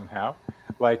involvement somehow,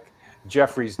 like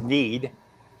Jeffrey's need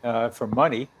for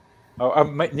money,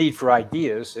 need for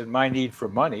ideas, and my need for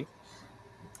money.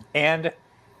 And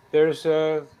there's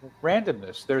a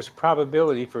randomness. There's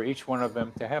probability for each one of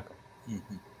them to happen.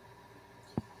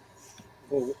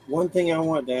 Well, one thing I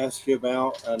wanted to ask you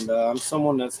about, and I'm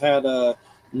someone that's had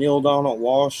Neil Donald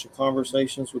Walsh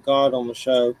Conversations with God on the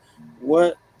show.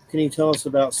 What can you tell us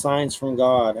about signs from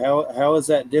God? How is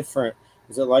that different?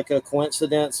 Is it like a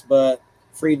coincidence, but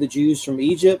free the Jews from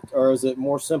Egypt, or is it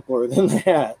more simpler than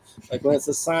that? Like when it's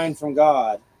a sign from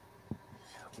God.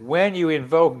 When you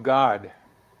invoke God,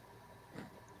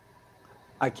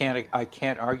 I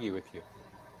can't argue with you.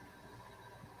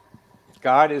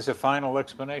 God is a final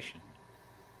explanation,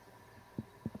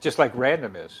 just like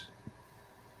random is.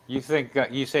 You think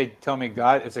you say, tell me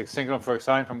God, it's a signal for a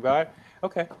sign from God.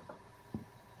 Okay,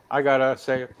 I gotta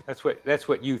say that's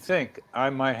what you think. I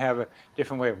might have a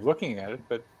different way of looking at it,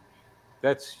 but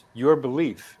that's your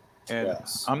belief. And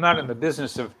Yes. I'm not in the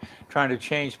business of trying to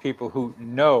change people who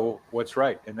know what's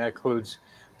right, and that includes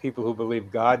people who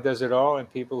believe God does it all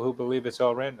and people who believe it's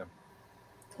all random.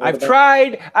 I've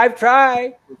tried.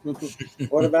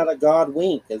 What about a God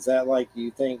wink? Is that like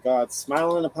you think God's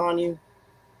smiling upon you,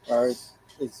 or is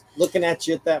looking at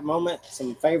you at that moment?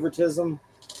 Some favoritism,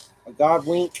 a God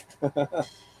wink.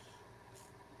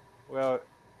 Well,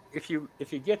 if you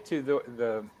get to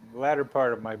the latter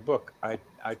part of my book, I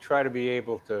try to be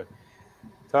able to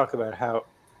talk about how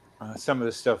some of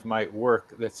this stuff might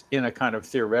work. That's in a kind of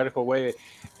theoretical way.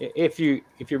 If you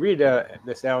read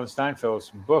this Alan Steinfeld's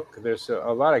book, there's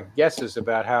a lot of guesses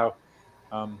about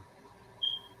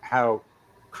how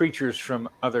creatures from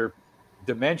other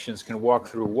dimensions can walk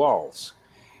through walls,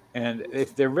 and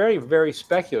if they're very, very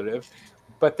speculative,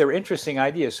 but they're interesting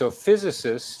ideas. So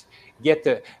physicists get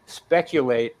to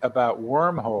speculate about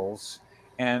wormholes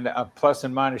and a plus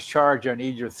and minus charge on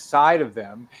either side of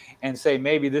them, and say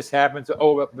maybe this happens.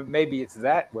 Oh, but maybe it's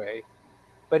that way.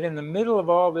 But in the middle of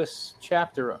all this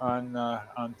chapter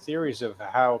on theories of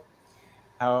how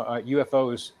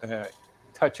UFOs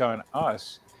touch on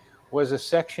us, was a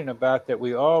section about that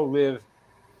we all live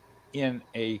in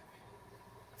a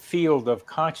field of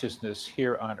consciousness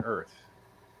here on Earth.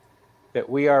 that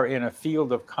we are in a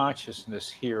field of consciousness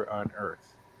here on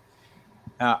Earth.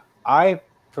 Now, I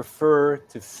prefer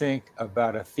to think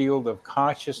about a field of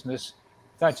consciousness.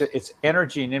 It's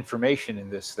energy and information in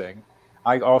this thing.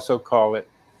 I also call it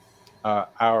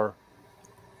our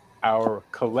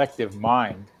collective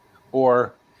mind,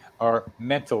 or our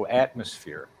mental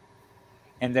atmosphere,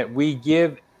 and that we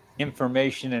give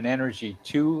information and energy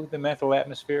to the mental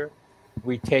atmosphere.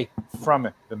 We take from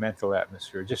it the mental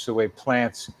atmosphere, just the way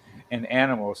plants and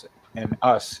animals and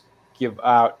us give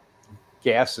out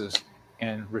gases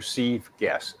and receive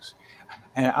gases.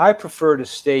 And I prefer to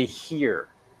stay here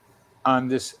on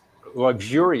this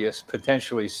luxurious,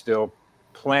 potentially still,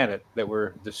 planet that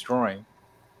we're destroying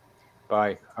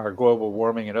by our global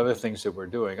warming and other things that we're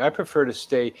doing. I prefer to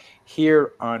stay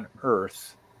here on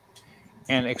Earth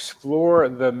and explore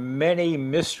the many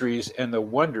mysteries and the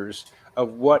wonders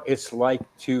of what it's like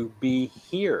to be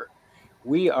here.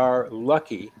 We are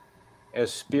lucky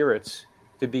as spirits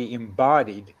to be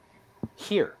embodied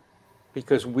here,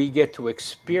 because we get to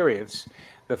experience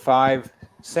the five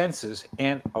senses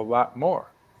and a lot more.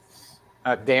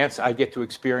 Dance, I get to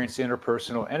experience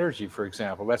interpersonal energy, for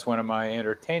example. That's one of my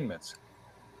entertainments.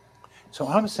 So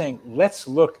I'm saying, let's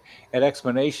look at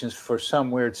explanations for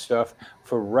some weird stuff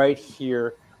for right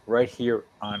here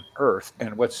on Earth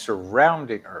and what's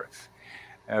surrounding Earth.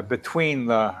 Between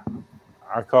I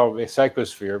call it the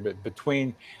psychosphere, but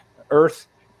between Earth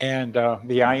and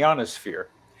the ionosphere,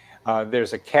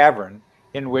 there's a cavern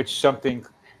in which something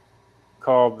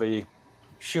called the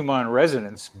Schumann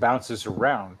resonance bounces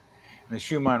around. And the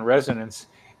Schumann resonance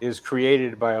is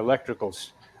created by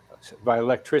electricity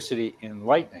and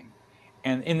lightning.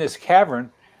 And in this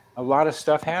cavern, a lot of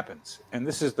stuff happens. And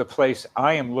this is the place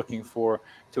I am looking for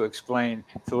to explain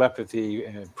telepathy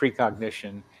and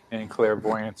precognition and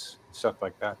clairvoyance, stuff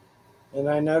like that. And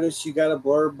I noticed you got a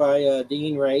blurb by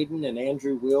Dean Radin and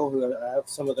Andrew Will, who I have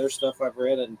some of their stuff I've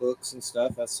read in books and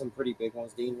stuff. That's some pretty big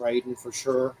ones. Dean Radin for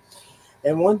sure.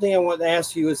 And one thing I want to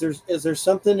ask you is there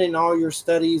something in all your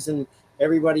studies and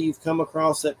everybody you've come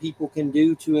across that people can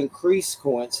do to increase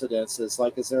coincidences?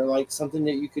 Like, is there like something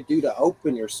that you could do to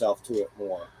open yourself to it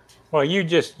more? Well,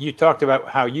 you talked about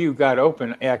how you got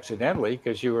open accidentally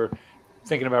because you were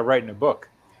thinking about writing a book.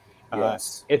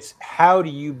 Yes. It's how do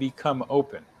you become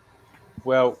open?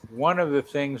 Well, one of the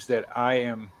things that I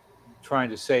am trying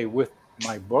to say with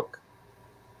my book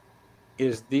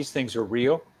is these things are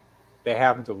real. They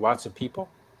happen to lots of people.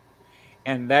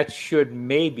 And that should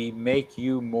maybe make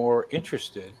you more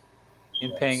interested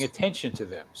in paying attention to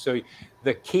them. So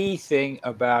the key thing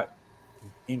about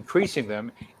increasing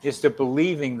them is to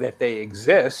believing that they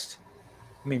exist.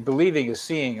 I mean, believing is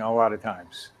seeing a lot of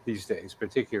times these days,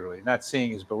 particularly. Not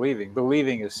seeing is believing.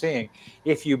 Believing is seeing.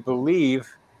 If you believe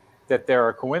that there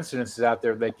are coincidences out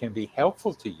there that can be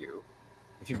helpful to you,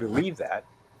 if you believe that,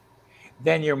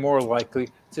 then you're more likely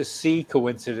to see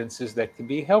coincidences that can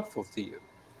be helpful to you.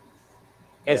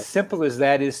 As simple as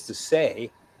that is to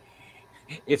say,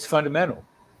 it's fundamental.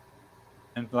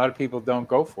 And a lot of people don't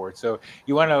go for it. So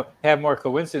you want to have more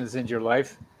coincidences in your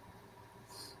life,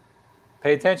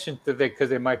 pay attention to them because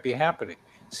they might be happening.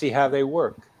 See how they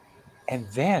work. And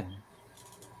then,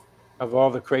 of all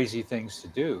the crazy things to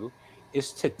do,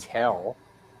 is to tell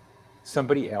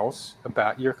somebody else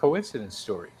about your coincidence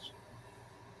stories.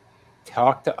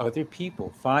 Talk to other people.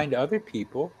 Find other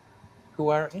people who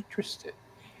are interested.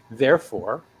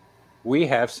 Therefore, we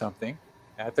have something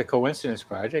at the Coincidence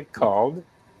Project called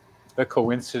the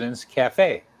Coincidence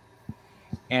Cafe.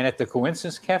 And at the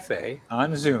Coincidence Cafe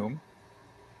on Zoom,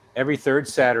 every third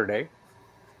Saturday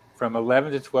from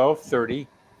 11 to 12:30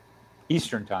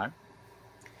 Eastern Time,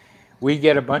 we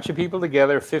get a bunch of people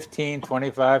together, 15,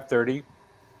 25, 30,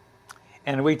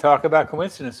 and we talk about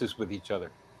coincidences with each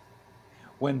other.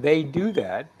 When they do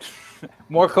that,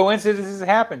 more coincidences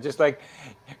happen. Just like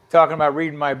talking about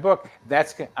reading my book,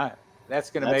 that's going to make.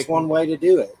 That's one way to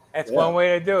do it. That's one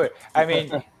way to do it. I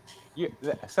mean,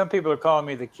 some people are calling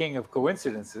me the king of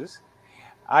coincidences.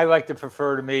 I like to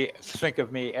think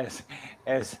of me as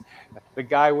the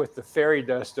guy with the fairy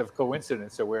dust of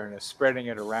coincidence awareness, spreading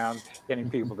it around,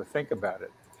 getting people to think about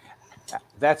it.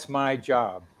 That's my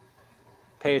job.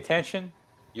 Pay attention,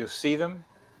 you'll see them,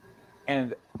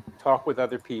 and talk with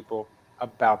other people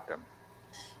about them.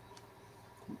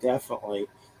 Definitely.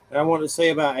 And I want to say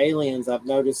about aliens, I've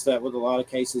noticed that with a lot of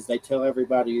cases, they tell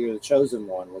everybody you're the chosen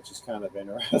one, which is kind of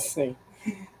interesting.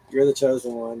 You're the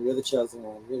chosen one. You're the chosen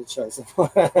one. You're the chosen one.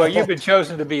 Well, you've been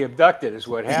chosen to be abducted, is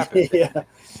what happened. Yeah.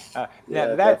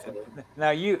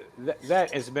 That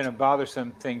has been a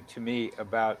bothersome thing to me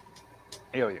about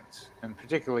aliens, and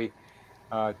particularly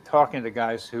talking to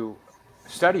guys who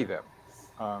study them.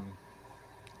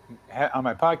 on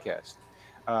my podcast.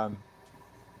 And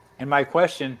my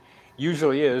question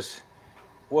usually is,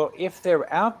 well, if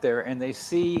they're out there and they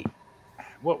see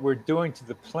what we're doing to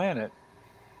the planet,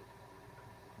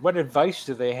 what advice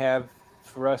do they have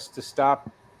for us to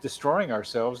stop destroying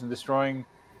ourselves and destroying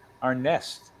our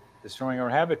nest, destroying our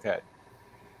habitat?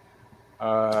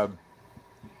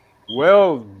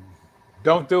 Well,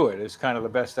 don't do it. It's kind of the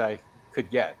best I could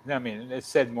get. I mean, it's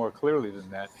said more clearly than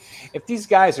that. If these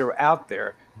guys are out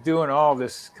there doing all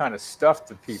this kind of stuff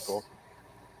to people,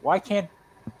 why can't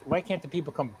the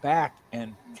people come back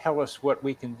and tell us what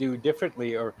we can do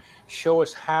differently, or show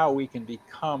us how we can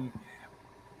become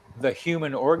the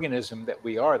human organism that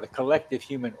we are, the collective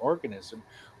human organism,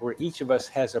 where each of us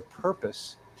has a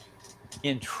purpose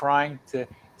in trying to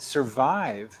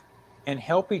survive and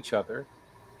help each other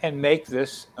and make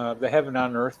this the heaven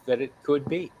on earth that it could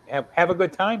be. Have a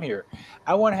good time here.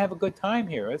 I want to have a good time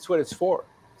here. That's what it's for.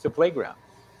 It's a playground.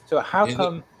 So how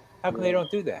come they don't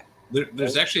do that?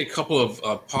 There's actually a couple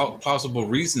of possible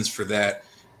reasons for that.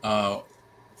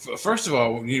 First of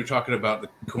all, when you're talking about the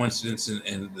coincidence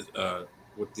and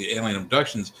with the alien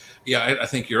abductions, yeah, I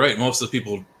think you're right. Most of the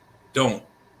people don't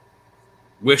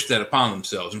wish that upon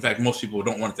themselves. In fact, most people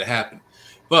don't want it to happen.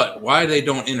 But why they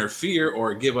don't interfere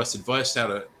or give us advice how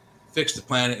to fix the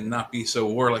planet and not be so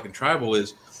warlike and tribal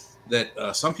is that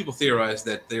some people theorize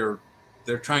that they're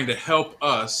trying to help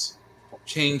us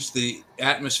change the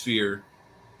atmosphere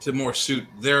to more suit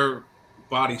their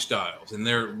body styles and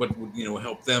what would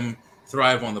help them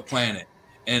thrive on the planet.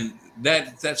 And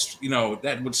that's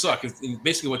that would suck.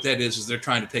 Basically what that is they're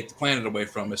trying to take the planet away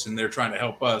from us, and they're trying to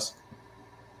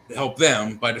help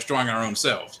them by destroying our own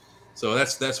selves. So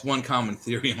that's one common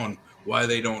theory on why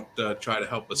they don't try to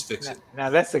help us fix it. Now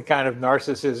that's the kind of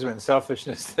narcissism and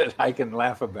selfishness that I can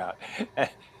laugh about.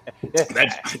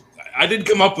 I didn't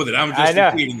come up with it. I'm just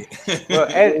repeating it.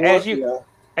 Well,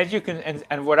 as you can,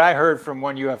 and what I heard from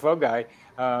one UFO guy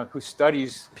who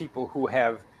studies people who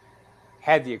have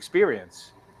had the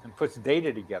experience and puts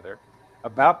data together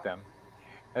about them,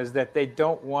 is that they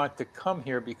don't want to come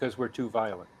here because we're too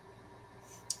violent.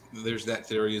 There's that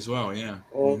theory as well, yeah.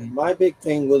 Well, my big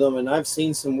thing with them, and I've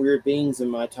seen some weird beings in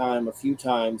my time a few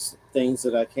times, things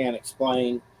that I can't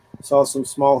explain. Saw some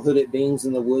small hooded beings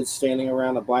in the woods standing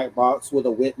around a black box with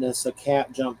a witness. A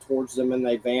cat jumped towards them and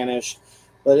they vanished.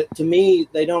 But to me,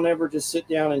 they don't ever just sit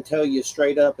down and tell you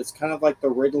straight up. It's kind of like the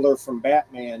Riddler from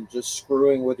Batman just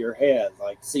screwing with your head.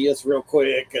 Like, see us real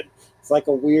quick. And it's like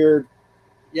a weird,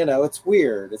 it's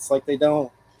weird. It's like they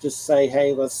don't just say,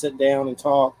 hey, let's sit down and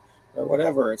talk or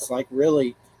whatever. It's like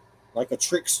really like a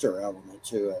trickster element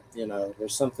to it.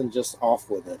 There's something just off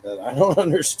with it that I don't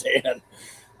understand.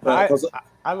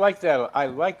 I like that. I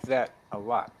like that a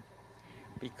lot,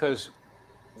 because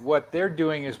what they're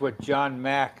doing is what John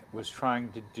Mack was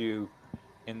trying to do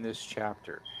in this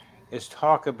chapter, is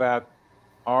talk about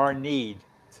our need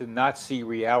to not see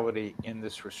reality in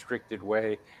this restricted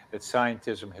way that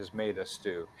scientism has made us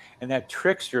do. And that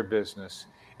trickster business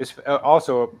is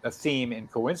also a theme in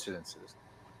coincidences.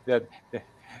 That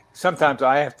sometimes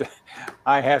I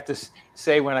have to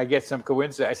say, when I get some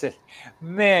coincidence, I say,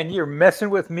 man, you're messing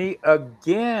with me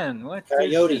again. What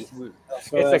coyote?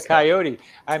 It's a coyote.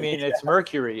 I mean, it's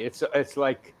Mercury. It's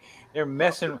like they're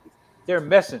messing,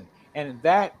 and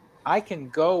that I can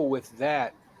go with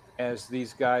that as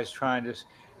these guys trying to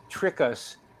trick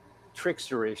us,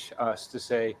 tricksterish us to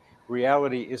say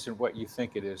reality isn't what you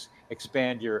think it is.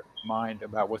 Expand your mind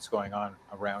about what's going on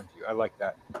around you. I like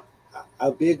that.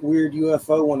 A big weird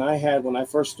UFO when I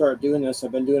first started doing this,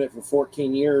 I've been doing it for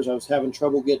 14 years. I was having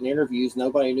trouble getting interviews.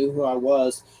 Nobody knew who I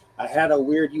was. I had a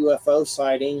weird UFO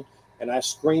sighting, and I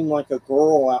screamed like a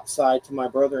girl outside to my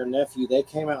brother and nephew. They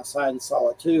came outside and saw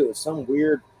it too. It was some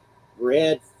weird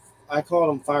red, I called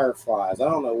them fireflies. I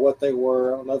don't know what they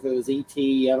were. I don't know if it was ET.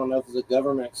 I don't know if it was a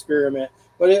government experiment,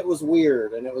 but it was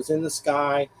weird, and it was in the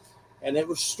sky, and it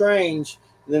was strange.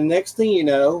 The next thing you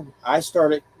know, I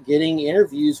started getting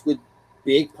interviews with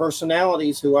big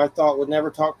personalities who I thought would never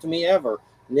talk to me ever.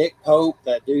 Nick Pope,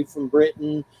 that dude from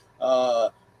Britain,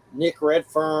 Nick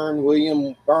Redfern,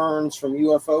 William Burns from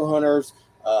UFO Hunters,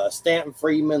 Stanton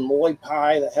Friedman, Lloyd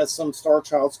Pye that has some Star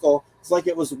Child skull. It's like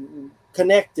it was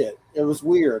connected. It was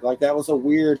weird. Like that was a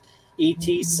weird ET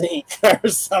sync or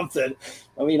something.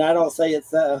 I mean, I don't say it's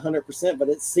that 100%, but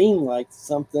it seemed like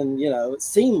something, it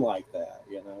seemed like that,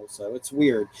 so it's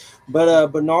weird. But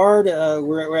Bernard,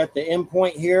 we're at the end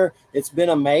point here. It's been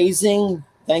amazing.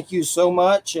 Thank you so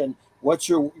much. And what's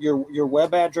your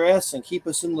web address, and keep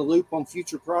us in the loop on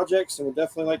future projects. And we'd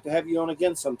definitely like to have you on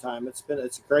again sometime. It's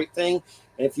a great thing.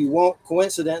 And if you want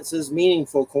coincidences,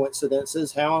 meaningful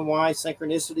coincidences, how and why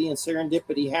synchronicity and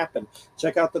serendipity happen,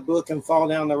 check out the book and fall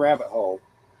down the rabbit hole.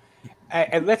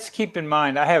 And let's keep in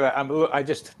mind, I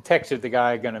just texted the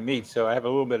guy I'm going to meet, so I have a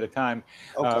little bit of time.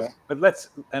 Okay. But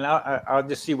I'll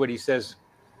just see what he says,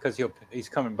 because he's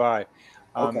coming by.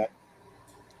 Okay.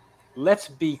 Let's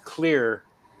be clear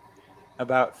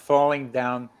about falling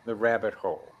down the rabbit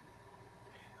hole.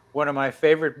 One of my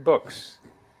favorite books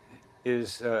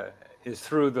is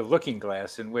Through the Looking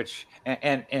Glass, in which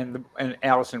and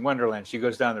Alice in Wonderland, she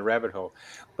goes down the rabbit hole.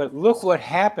 But look what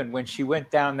happened when she went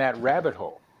down that rabbit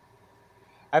hole.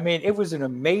 I mean, it was an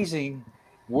amazing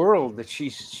world that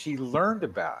she learned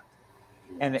about.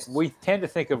 And we tend to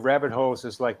think of rabbit holes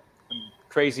as like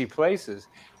crazy places.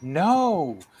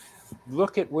 No,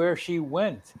 look at where she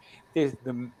went. There's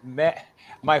a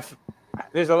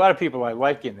lot of people I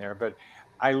like in there, but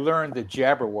I learned the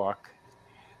Jabberwock.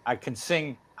 I can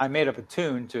sing. I made up a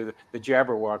tune to the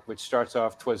Jabberwock, which starts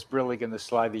off, "'Twas brillig in the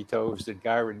slithy toves that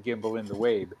gyre and gimble in the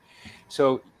wabe."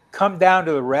 So come down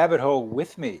to the rabbit hole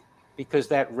with me, because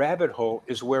that rabbit hole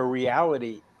is where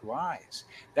reality lies.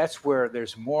 That's where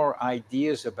there's more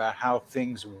ideas about how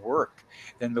things work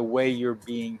than the way you're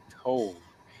being told.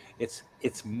 It's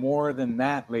more than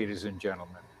that, ladies and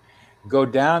gentlemen. Go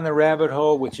down the rabbit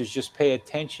hole, which is just pay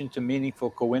attention to meaningful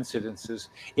coincidences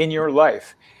in your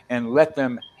life and let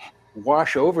them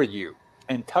wash over you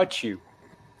and touch you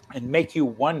and make you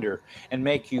wonder and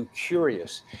make you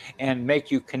curious and make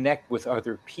you connect with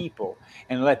other people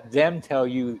and let them tell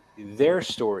you their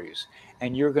stories.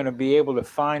 And you're going to be able to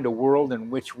find a world in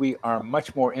which we are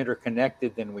much more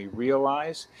interconnected than we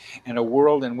realize, and a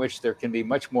world in which there can be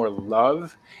much more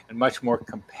love and much more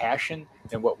compassion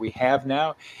than what we have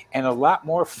now, and a lot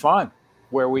more fun,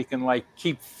 where we can like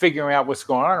keep figuring out what's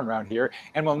going on around here,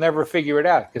 and we'll never figure it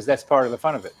out, because that's part of the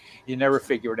fun of it. You never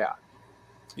figure it out.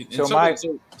 So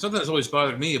something that's always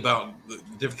bothered me about the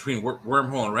difference between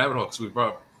wormhole and rabbit hole, because we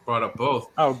brought up both.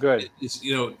 Oh, good. It's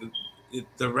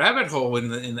the rabbit hole in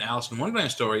the Alice in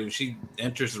Wonderland story. She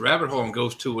enters the rabbit hole and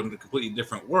goes to a completely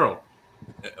different world.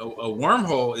 A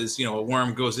wormhole is, a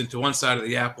worm goes into one side of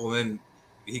the apple, and then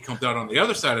he comes out on the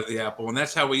other side of the apple, and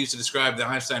that's how we used to describe the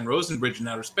Einstein-Rosen bridge in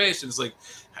outer space. And it's like,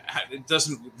 it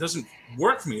doesn't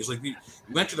work for me. It's like you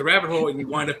enter the rabbit hole and you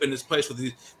wind up in this place with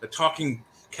the talking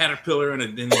caterpillar and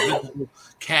an invisible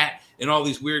cat and all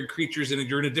these weird creatures, and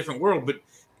you're in a different world. But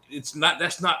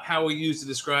that's not how we use to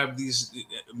describe these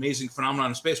amazing phenomena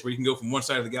in space, where you can go from one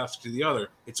side of the galaxy to the other.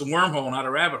 It's a wormhole, not a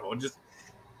rabbit hole. Just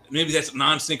maybe that's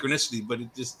non-synchronicity, but it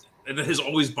has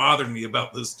always bothered me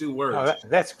about those two words. Oh,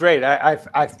 that's great. I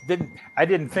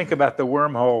didn't think about the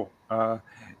wormhole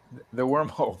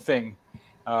thing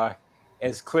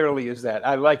as clearly as that.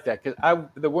 I like that, because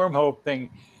the wormhole thing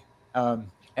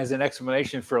as an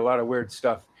explanation for a lot of weird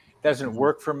stuff doesn't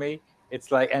work for me. It's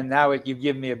like, and now you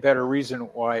give me a better reason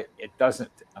why it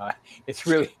doesn't. It's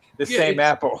really the same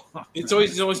apple. It's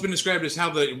always been described as how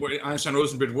the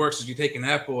Einstein-Rosen bridge works. Is you take an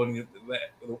apple and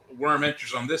the worm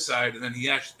enters on this side, and then he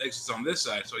actually exits on this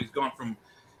side. So he's gone from,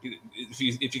 if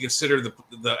you consider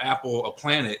the apple a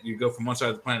planet, you go from one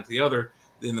side of the planet to the other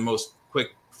in the most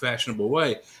quick, fashionable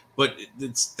way. But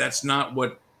that's not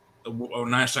what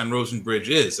an Einstein-Rosen bridge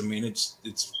is. I mean, it's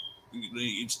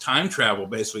time travel,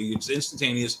 basically. It's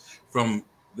instantaneous from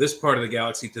this part of the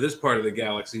galaxy to this part of the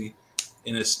galaxy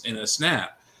in a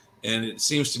snap. And it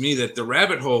seems to me that the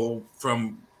rabbit hole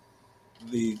from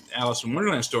the Alice in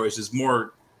Wonderland stories is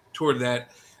more toward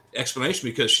that explanation,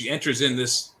 because she enters in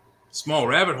this small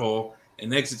rabbit hole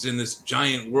and exits in this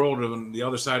giant world on the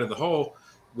other side of the hole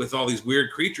with all these weird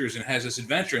creatures, and has this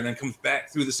adventure, and then comes back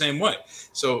through the same way.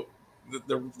 So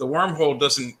the wormhole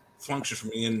doesn't function for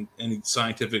me in any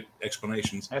scientific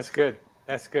explanations. That's good.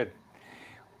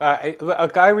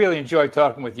 Look, I really enjoyed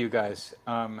talking with you guys.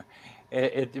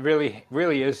 It really,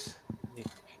 really is.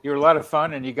 You're a lot of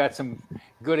fun, and you got some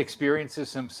good experiences,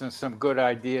 some good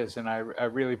ideas, and I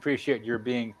really appreciate your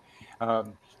being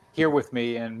here with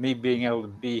me, and me being able to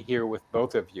be here with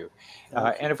both of you.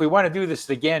 And if we want to do this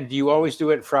again, do you always do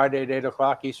it Friday at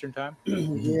 8:00 Eastern time?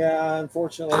 Yeah,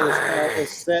 unfortunately,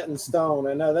 it's set in stone.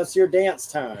 I know that's your dance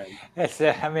time.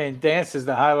 Dance is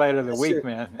the highlight of the week,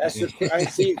 man. I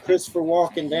see Christopher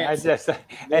Walken dancing.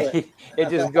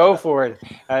 Just go for it.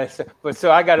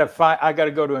 So I got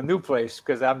to go to a new place,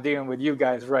 because I'm dealing with you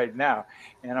guys right now,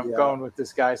 and I'm going with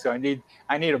this guy. So I need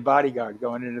a bodyguard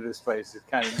going into this place. It's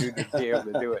kind of new to be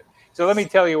able to do it. So let me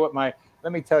tell you what my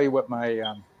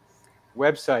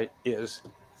website is.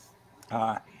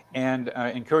 and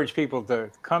encourage people to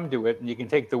come to it. And you can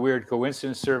take the Weird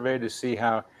Coincidence Survey to see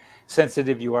how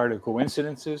sensitive you are to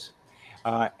coincidences.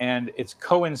 And it's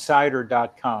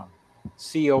coincider.com,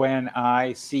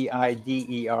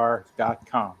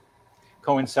 CONICIDER.com,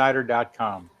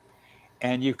 coincider.com.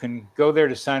 And you can go there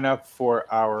to sign up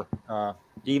for our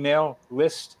email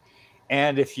list.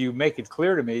 And if you make it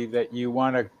clear to me that you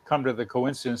want to come to the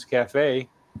Coincidence Cafe,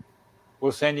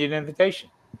 we'll send you an invitation.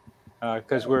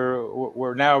 Because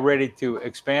we're now ready to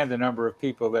expand the number of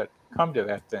people that come to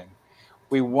that thing.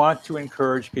 We want to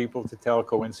encourage people to tell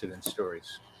coincidence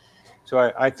stories.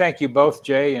 So I thank you both,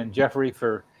 Jay and Jeffrey,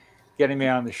 for getting me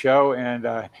on the show.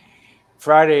 And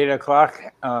Friday, 8 o'clock,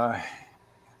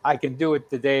 I can do it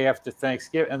the day after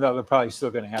Thanksgiving, and they're probably still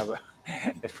going to have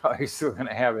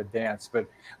a dance. But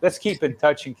let's keep in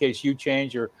touch in case you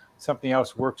change or something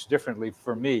else works differently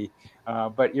for me.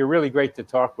 But you're really great to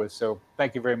talk with. So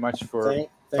thank you very much for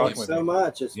thanks so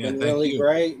much. It's been really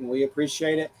great, and we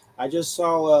appreciate it. I just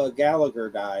saw Gallagher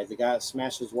die, the guy that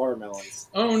smashes watermelons.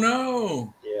 Oh,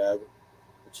 no. Yeah.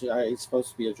 He's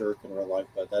supposed to be a jerk in real life,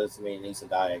 but that doesn't mean he's a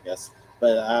die, I guess.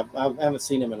 But I haven't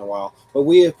seen him in a while. But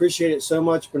we appreciate it so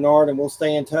much, Bernard, and we'll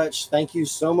stay in touch. Thank you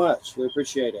so much. We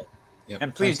appreciate it. Yep.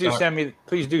 And please do send me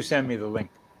the link.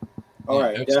 All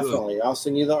right, absolutely. Definitely. I'll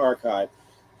send you the archive.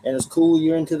 And it's cool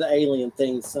you're into the alien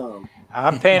thing some.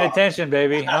 I'm paying attention,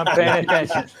 baby. I'm paying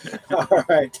attention. All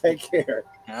right, take care.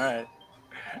 All right.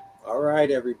 All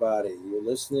right, everybody. You're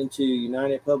listening to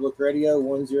United Public Radio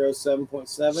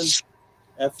 107.7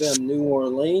 FM New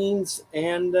Orleans.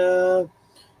 And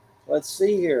let's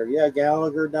see here. Yeah,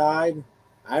 Gallagher died.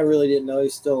 I really didn't know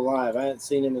he's still alive. I hadn't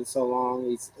seen him in so long.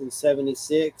 He's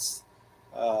 76.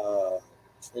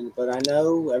 But I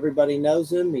know everybody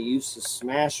knows him. He used to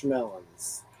smash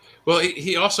melons. Well,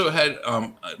 he also had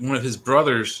one of his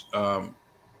brothers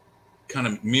kind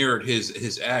of mirrored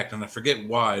his act, and I forget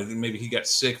why. Maybe he got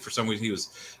sick for some reason. He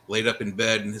was laid up in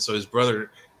bed, and so his brother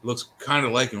looks kind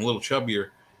of like him, a little chubbier,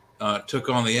 took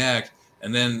on the act.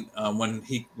 And then when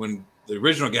the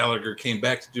original Gallagher came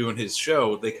back to doing his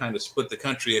show, they kind of split the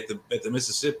country at the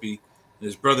Mississippi. And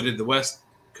his brother did the West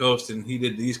Coast, and he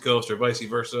did the East Coast, or vice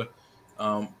versa.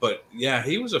 But yeah,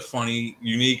 he was a funny,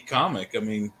 unique comic. I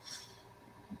mean,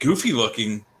 goofy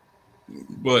looking,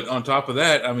 but on top of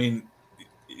that, I mean,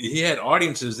 he had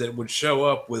audiences that would show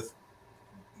up with,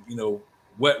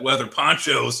 wet weather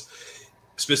ponchos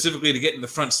specifically to get in the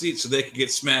front seat so they could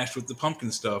get smashed with the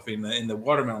pumpkin stuff and the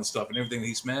watermelon stuff and everything that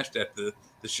he smashed at the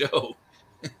show.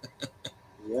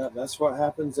 Yeah, that's what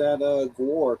happens at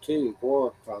Gore too.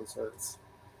 Gore concerts.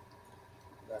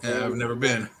 Yeah, I've never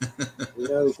been. You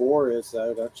know who Gore is,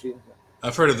 though, don't you?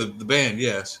 I've heard of the band,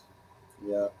 yes.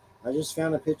 Yeah. I just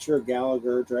found a picture of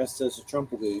Gallagher dressed as a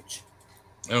Trumplegooch.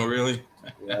 Oh, really?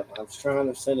 Yeah, I was trying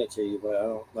to send it to you, but I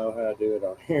don't know how to do it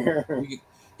on here.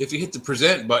 If you hit the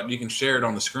present button, you can share it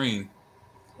on the screen.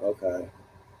 Okay.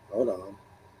 Hold on.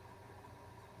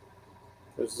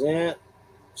 Present,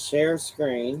 share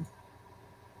screen,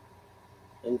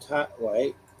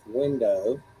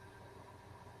 window.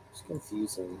 It's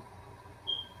confusing.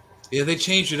 Yeah, they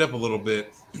changed it up a little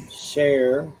bit.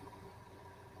 Share.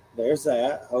 There's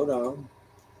that. Hold on.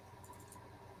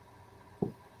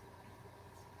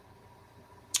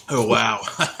 Oh, wow.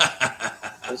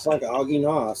 It's like Augie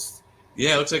Nost.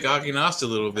 Yeah, it looks like Augie Nost a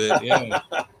little bit. Yeah.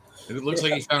 It looks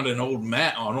like he found an old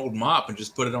mop and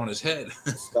just put it on his head.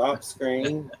 Stop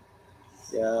screen.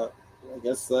 Yeah. I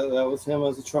guess that was him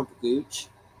as a Trumplegooch.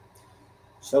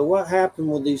 So what happened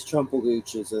with these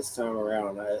Trumplegooches this time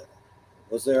around?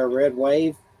 Was there a red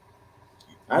wave?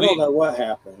 I don't know what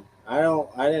happened. I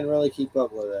didn't really keep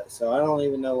up with it, so I don't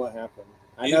even know what happened.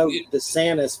 I know the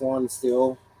DeSantis one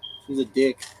still. He's a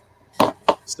dick.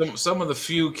 Some of the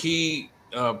few key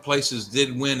places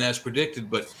did win as predicted,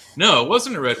 but no, it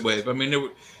wasn't a red wave. I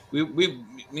mean,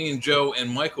 me and Joe and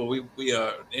Michael, we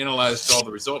analyzed all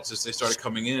the results as they started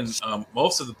coming in.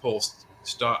 Most of the polls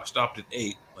stopped at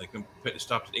 8. Like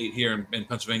stopped at 8 here in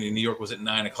Pennsylvania. New York was at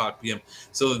 9:00 p.m.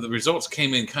 So the results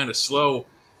came in kind of slow.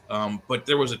 But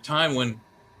there was a time when,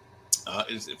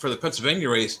 for the Pennsylvania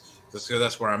race,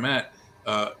 that's where I'm at,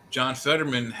 John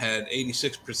Fetterman had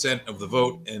 86% of the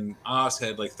vote, and Oz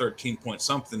had like 13 point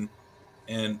something.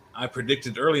 And I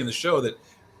predicted early in the show that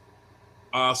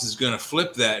Oz is going to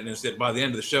flip that, and that by the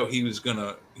end of the show he was going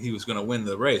to win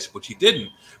the race, which he didn't.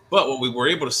 But what we were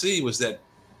able to see was that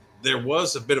there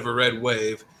was a bit of a red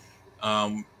wave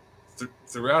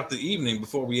throughout the evening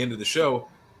before we ended the show.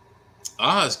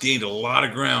 Oz gained a lot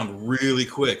of ground really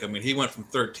quick. I mean, he went from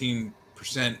 13%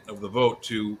 of the vote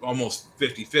to almost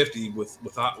 50-50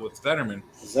 with Fetterman.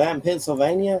 Is that in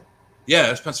Pennsylvania? Yeah,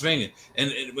 that's Pennsylvania.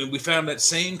 And we found that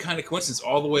same kind of coincidence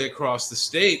all the way across the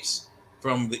states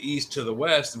from the east to the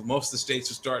west. Most of the states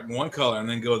would start in one color and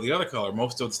then go the other color.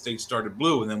 Most of the states started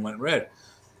blue and then went red.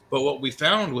 But what we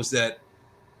found was that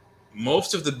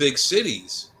most of the big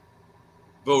cities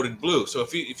voted blue. So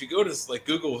if you go to like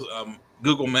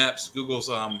Google Maps, Google's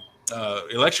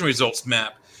election results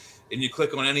map, and you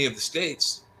click on any of the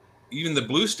states, even the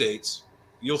blue states,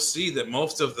 you'll see that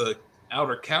most of the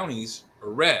outer counties are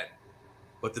red,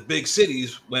 but the big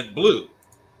cities went blue.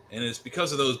 And it's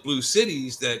because of those blue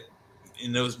cities that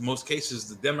in those most cases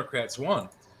the Democrats won.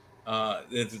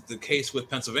 The case with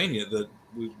Pennsylvania,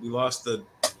 we lost the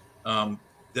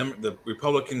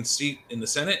Republican seat in the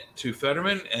Senate to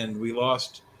Fetterman, and we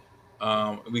lost.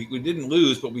 We didn't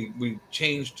lose, but we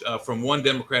changed from one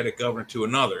Democratic governor to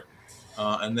another.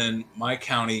 And then my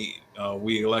county,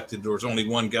 we elected. There was only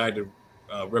one guy to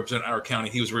represent our county.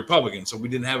 He was a Republican, so we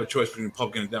didn't have a choice between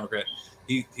Republican and Democrat.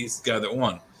 He's the guy that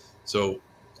won. So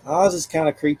Oz is kind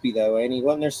of creepy though, ain't he?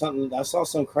 Wasn't there something? I saw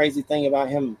some crazy thing about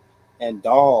him and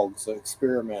dogs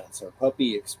experiments or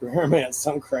puppy experiments.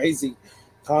 Some crazy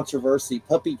controversy,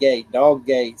 Puppygate,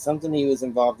 Doggate, something he was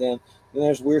involved in. Then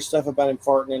there's weird stuff about him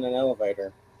farting in an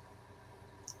elevator.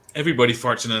 Everybody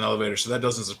farts in an elevator, so that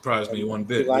doesn't surprise me one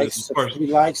bit. He likes to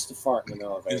fart in an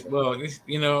elevator.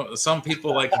 Well, some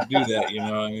people like to do that.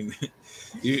 I mean,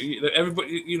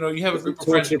 everybody, you have a group of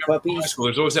friends in high school.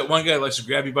 There's always that one guy that likes to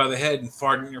grab you by the head and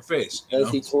fart in your face. Does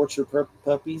he torture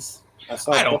puppies?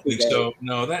 I don't think so.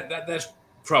 No, that's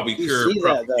probably pure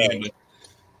propaganda.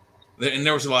 And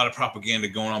there was a lot of propaganda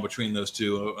going on between those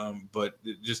two. But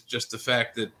just the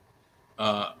fact that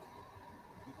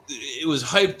it was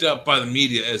hyped up by the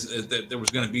media as that there was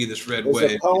going to be this red wave.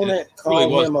 His opponent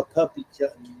called him a puppy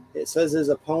killer. It says his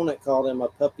opponent called him a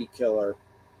puppy killer.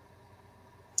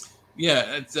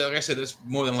 Yeah, like I said, that's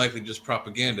more than likely just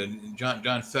propaganda.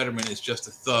 John Fetterman is just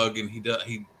a thug, and he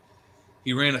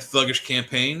ran a thuggish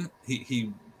campaign.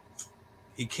 He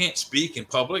can't speak in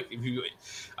public.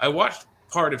 I watched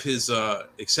part of his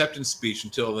acceptance speech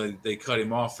until they cut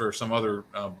him off for some other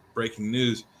breaking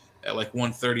news at like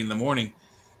 1:30 in the morning.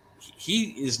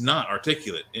 He is not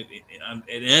articulate in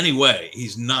any way.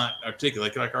 He's not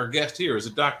articulate. Like our guest here is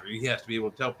a doctor. He has to be able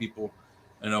to tell people,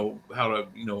 how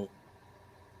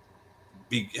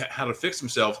to fix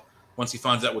himself once he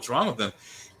finds out what's wrong with them.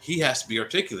 He has to be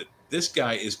articulate. This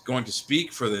guy is going to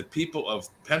speak for the people of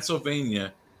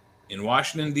Pennsylvania in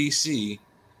Washington, D.C.,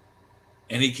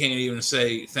 and he can't even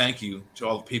say thank you to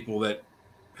all the people that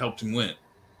helped him win.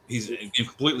 He's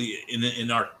completely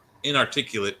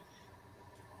inarticulate.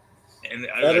 And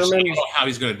I don't know how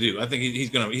he's going to do. I think he's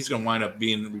going to wind up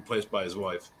being replaced by his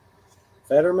wife.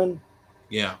 Fetterman?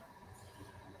 Yeah.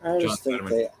 I just think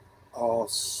they all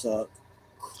suck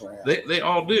crap. They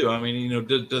all do. I mean,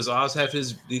 does Oz have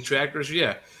his detractors?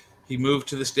 Yeah. He moved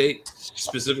to the state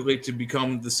specifically to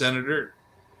become the senator.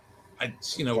 I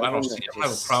don't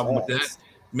have a problem with that.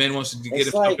 Man wants to get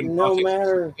him up in no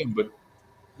matter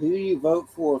who you vote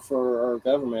for our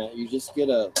government, you just get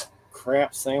a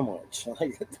crap sandwich.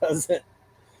 Like it doesn't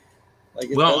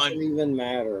even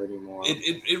matter anymore.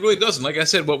 It really doesn't. Like I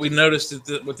said, what we noticed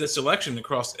with this election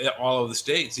across all of the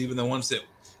states, even the ones that,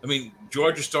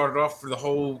 Georgia started off for the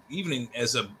whole evening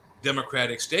as a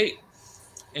Democratic state,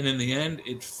 and in the end,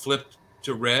 it flipped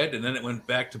to red, and then it went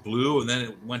back to blue, and then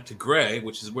it went to gray,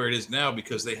 which is where it is now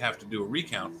because they have to do a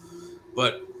recount.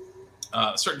 But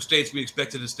certain states we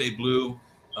expected to stay blue.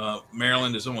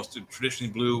 Maryland is almost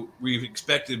traditionally blue. We've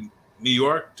expected New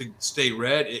York to stay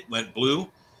red. It went blue.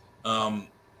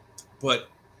 But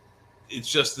it's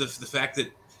just the fact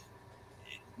that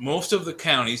most of the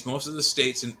counties, most of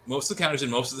the counties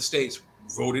in most of the states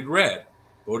voted red,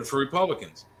 voted for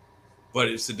Republicans. But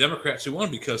it's the Democrats who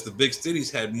won because the big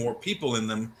cities had more people in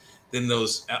them than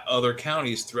those other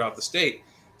counties throughout the state.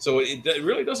 So it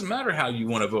really doesn't matter how you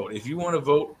want to vote. If you want to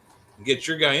vote and get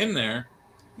your guy in there,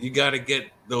 you got to get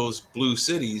those blue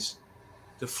cities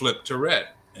to flip to red.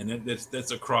 And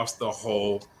that's across the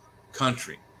whole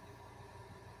country.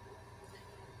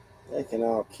 They can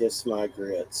all kiss my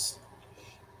grits.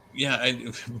 Yeah,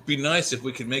 it would be nice if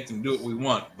we could make them do what we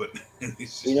want. But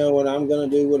you know what I'm going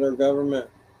to do with our government?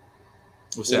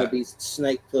 What's that? Be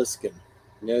Snake Plissken.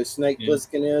 You know who Snake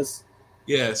Plissken is?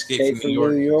 Yeah, Escape from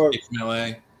New York. Escape from LA.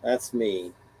 That's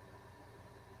me.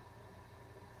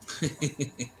 You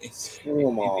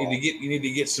need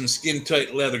to get some skin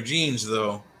tight leather jeans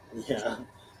though. Yeah,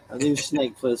 I do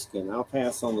Snake Plissken. I'll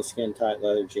pass on the skin tight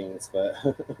leather jeans, but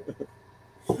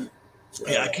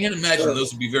yeah, I can't imagine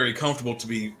those would be very comfortable to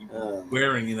be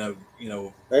wearing.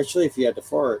 Especially if you had to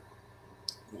fart.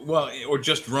 Well, or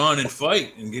just run and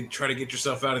fight and try to get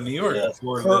yourself out of New York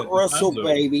before Kurt the Russell, time's over.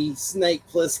 baby. Snake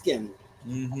Plissken.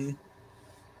 Mm-hmm.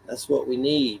 That's what we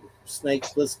need. Snake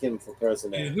Plissken for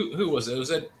president. And who was it? Was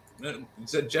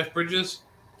that Jeff Bridges?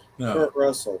 No, Kurt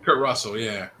Russell. Kurt Russell.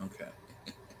 Yeah. Okay.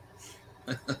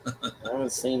 I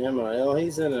haven't seen him. Well,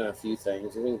 he's in a few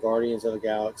things. He's in Guardians of the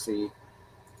Galaxy.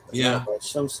 Yeah.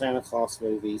 Some Santa Claus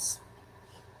movies.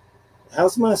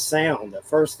 How's my sound? At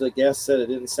first, the guest said it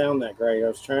didn't sound that great. I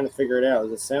was trying to figure it out.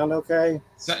 Does it sound okay?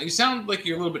 You sound like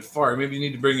you're a little bit far. Maybe you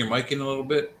need to bring your mic in a little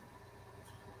bit.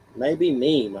 Maybe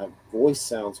me. My voice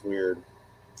sounds weird.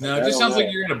 No, it just sounds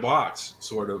like you're in a box,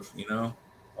 sort of. You know,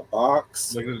 a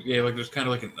box. Like there's kind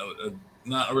of like a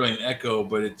not really an echo,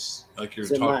 but it's like you're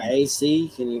talking. My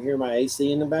AC? Can you hear my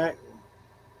AC in the back?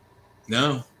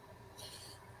 No.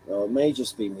 Well, it may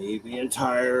just be me being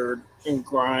tired and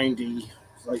grindy,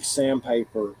 like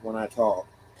sandpaper when I talk.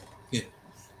 Yeah.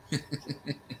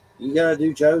 You gotta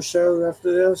do Joe's show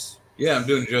after this? Yeah, I'm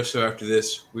doing Joe's show after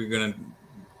this. We're gonna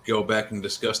go back and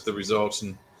discuss the results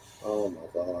and. Oh my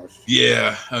gosh.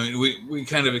 Yeah, I mean, we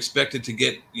kind of expected to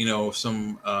get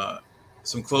some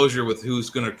closure with who's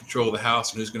going to control the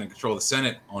House and who's going to control the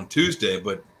Senate on Tuesday,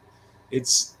 but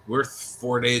we're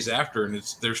 4 days after, and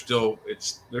they're still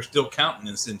counting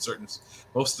in certain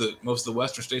most of the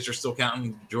Western states are still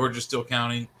counting. Georgia's still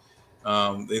counting.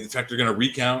 In fact, they're going to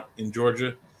recount in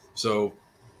Georgia, so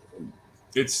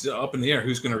it's up in the air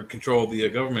who's going to control the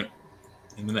government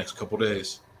in the next couple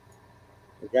days.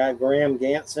 We got Graham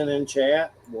Ganson in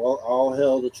chat. Well, all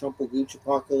hail the Trumple Gooch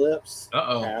apocalypse.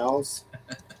 Uh-oh. Pals.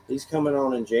 He's coming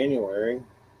on in January.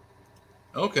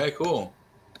 Okay, cool.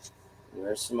 And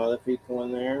there's some other people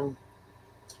in there.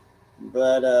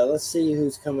 But let's see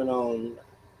who's coming on.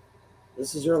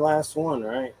 This is your last one,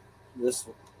 right? This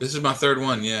is my third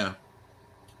one, yeah.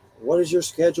 What is your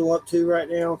schedule up to right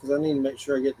now? Because I need to make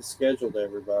sure I get the schedule to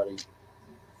everybody.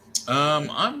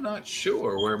 I'm not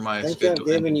sure where my schedule. I think I've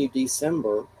given you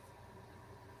December.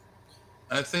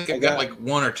 I think I got like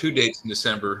 1 or 2 dates in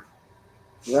December.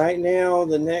 Right now,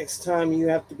 the next time you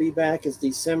have to be back is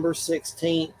December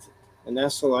 16th, and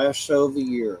that's the last show of the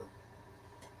year.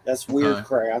 That's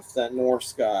Weirdcraft, that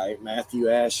Norse guy, Matthew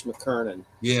Ash McKernan.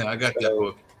 Yeah, I got that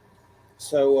book.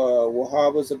 So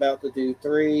Wahaba's about to do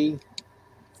 3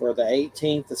 for the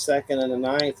 18th, the 2nd, and the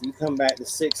 9th. You come back the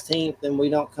 16th, then we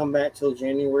don't come back till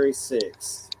January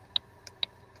 6th.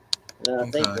 And I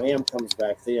think Wham comes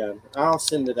back then. I'll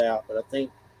send it out, but I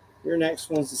think your next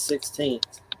one's the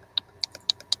 16th.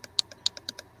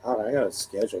 Oh, I gotta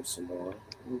schedule some more.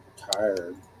 I'm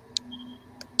tired.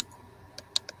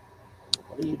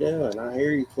 What are you doing? I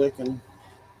hear you clicking.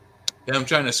 Yeah, I'm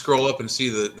trying to scroll up and see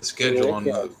the schedule on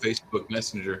Facebook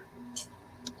Messenger.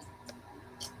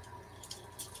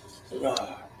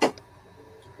 Well,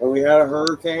 we had a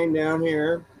hurricane down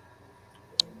here.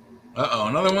 Uh-oh,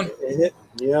 another one? It hit,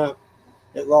 yeah.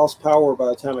 It lost power by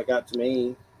the time it got to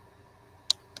me.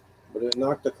 But it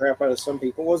knocked the crap out of some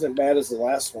people. It wasn't bad as the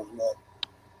last one, but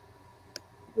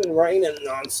it's been raining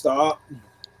nonstop.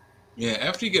 Yeah,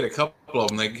 after you get a couple of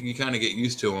them, you kind of get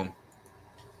used to them.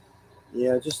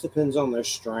 Yeah, it just depends on their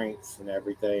strength and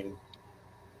everything.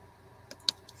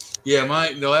 Yeah,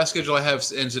 the last schedule I have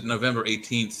ends at November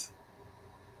 18th.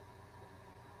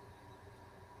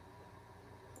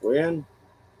 When?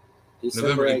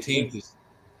 November 18th.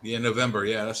 November.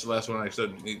 Yeah, that's the last one I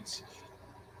said.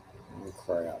 Oh,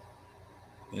 crap.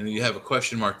 And you have a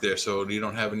question mark there, so you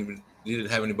didn't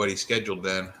have anybody scheduled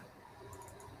then.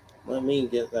 Let me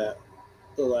get the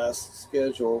last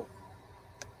schedule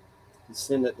and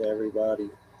send it to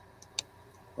everybody.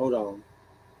 Hold on.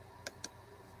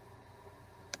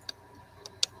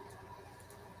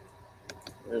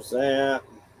 There's that.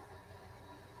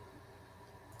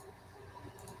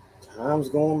 Time's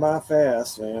going by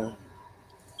fast, man.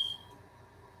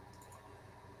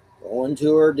 Going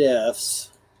to our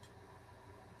deaths.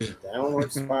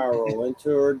 Downward spiral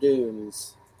into our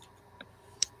dooms.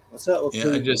 What's up with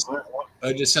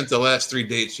I just sent the last 3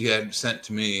 dates you had sent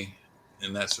to me,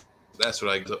 and that's what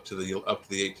I got up to the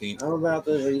 18th. How about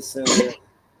the resend?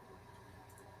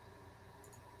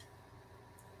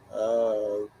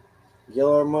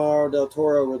 Guillermo del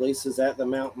Toro releases At the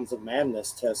Mountains of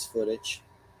Madness test footage.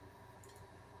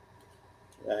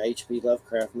 The H.P.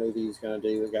 Lovecraft movie he's going to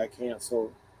do. It got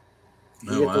canceled.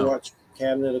 You get to watch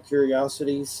Cabinet of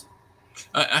Curiosities?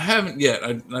 I haven't yet.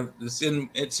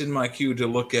 It's in my queue to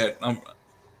look at.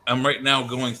 I'm right now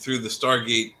going through the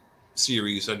Stargate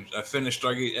series. I finished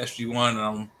Stargate SG-1, and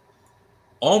I'm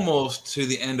almost to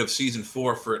the end of season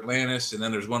 4 for Atlantis, and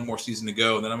then there's one more season to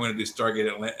go, and then I'm going to do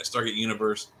Stargate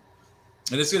Universe.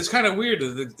 And it's kind of weird.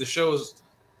 The shows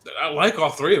I like all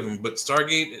three of them, but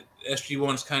Stargate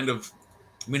SG-1's kind of.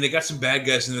 I mean, they got some bad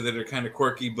guys in there that are kind of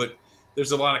quirky, but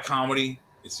there's a lot of comedy.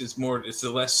 It's the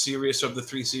less serious of the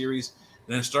three series.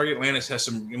 And then Stargate Atlantis has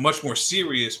some much more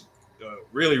serious,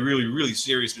 really, really, really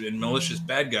serious and malicious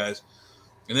bad guys.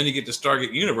 And then you get to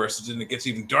Stargate Universe, and it gets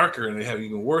even darker, and they have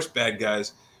even worse bad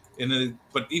guys.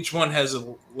 But each one has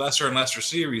a lesser and lesser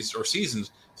series or seasons.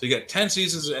 So you got 10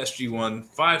 seasons of SG-1,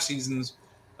 5 seasons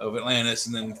of Atlantis,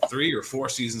 and then 3 or 4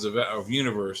 seasons of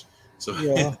Universe. So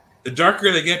Yeah. the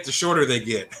darker they get, the shorter they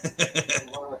get.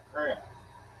 A lot of crap.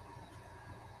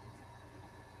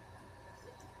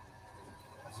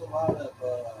 That's a lot of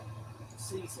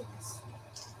seasons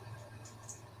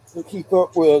to keep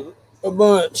up with a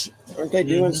bunch. Aren't they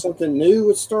doing something new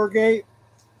with Stargate?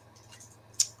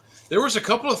 There was a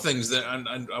couple of things that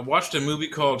I watched a movie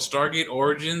called Stargate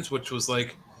Origins, which was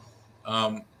like,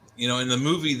 in the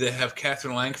movie they have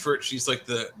Catherine Langford. She's like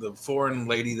the foreign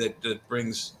lady that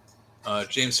brings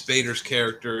James Spader's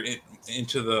character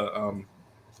into the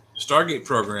Stargate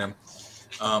program.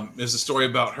 There's a story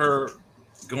about her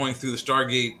going through the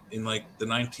Stargate in like the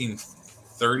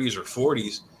 1930s or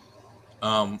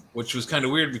 40s, which was kind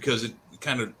of weird because it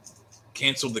kind of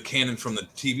canceled the canon from the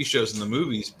TV shows and the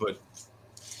movies, but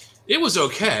it was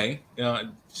okay.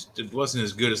 It wasn't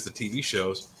as good as the TV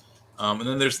shows. And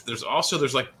then there's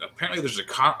apparently there's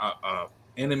a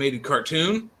animated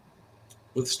cartoon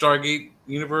with Stargate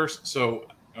universe. So,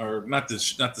 or not the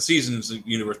seasons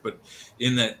universe, but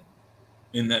in that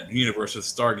universe with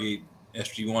Stargate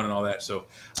SG-1 and all that. So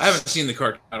I haven't seen the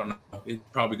cartoon. I don't know. It's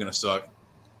probably going to suck.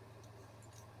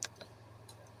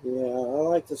 Yeah, I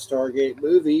like the Stargate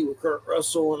movie with Kurt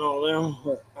Russell and all them,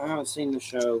 but I haven't seen the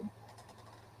show.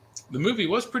 The movie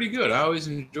was pretty good. I always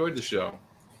enjoyed the show.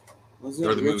 Was it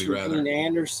Or the movie, Richard rather. Dean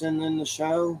Anderson in the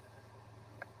show?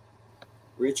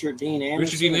 Richard Dean Anderson.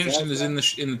 Richard Dean Anderson is in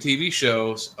the TV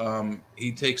shows.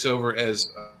 He takes over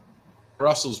as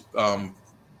Russell's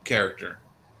character.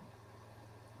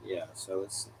 Yeah, so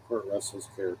it's Kurt Russell's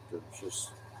character,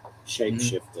 just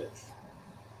shapeshifted.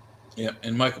 Yeah,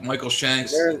 and Michael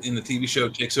Shanks in the TV show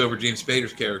takes over James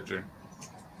Spader's character.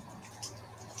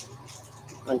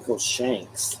 Michael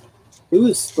Shanks. Who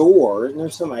is Thor? Isn't there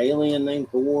some alien named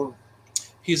Thor?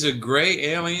 He's a gray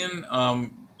alien.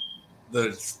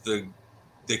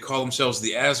 They call themselves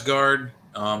the Asgard.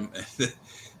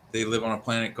 They live on a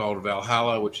planet called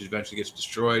Valhalla, which eventually gets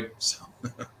destroyed. So,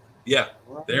 yeah,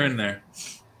 they're in there.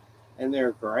 And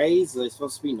they're Greys? Are they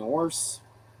supposed to be Norse?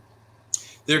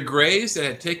 They're Greys that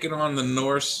had taken on the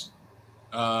Norse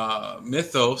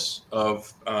mythos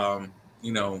of,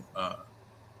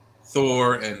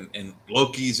 Thor and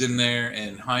Loki's in there,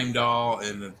 and Heimdall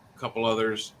and a couple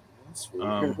others. That's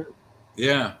weird.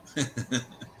 Yeah.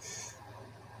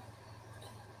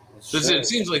 So it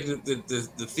seems like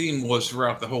the theme was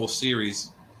throughout the whole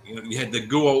series. You had the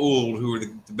Goa'uld, who were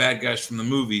the bad guys from the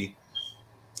movie.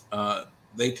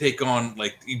 They take on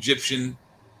like Egyptian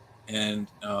and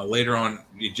later on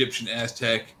Egyptian,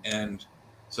 Aztec, and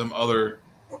some other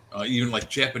even like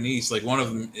Japanese. Like one of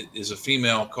them is a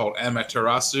female called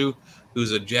Amaterasu,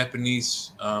 who's a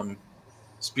Japanese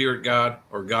spirit god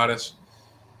or goddess.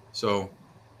 So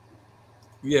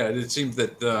yeah, it seems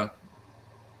that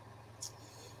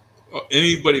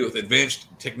anybody with advanced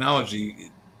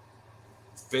technology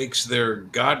fakes their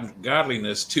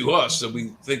godliness to us, so we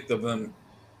think of them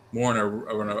more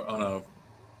on a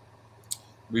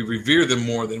we revere them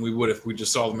more than we would if we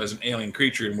just saw them as an alien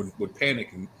creature and would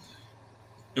panic. And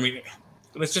I mean,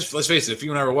 let's face it, if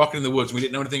you and I were walking in the woods and we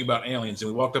didn't know anything about aliens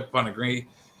and we walked up upon a gray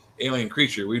alien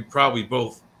creature, we'd probably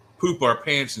both poop our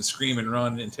pants and scream and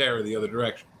run in terror the other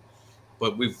direction.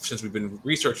 But since we've been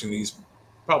researching these,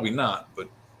 probably not, but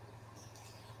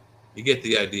you get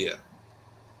the idea.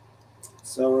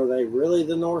 So are they really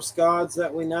the Norse gods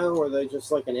that we know, or are they just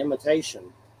like an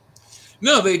imitation?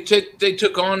 No, they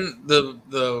took on the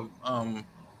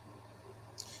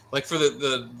like for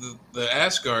the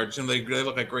Asgards, and they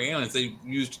look like gray aliens. They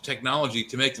used technology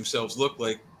to make themselves look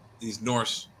like these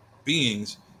Norse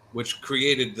beings, which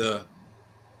created the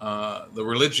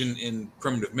religion in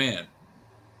primitive man.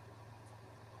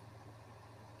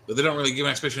 But they don't really give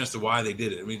an explanation as to why they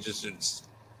did it. I mean, it's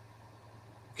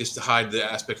just to hide the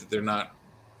aspect that they're not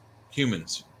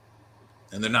humans,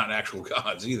 and they're not actual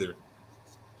gods either.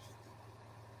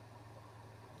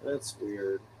 That's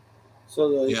weird. So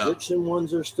the Egyptian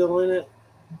ones are still in it?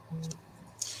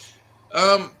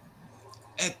 At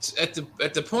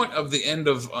the point of the end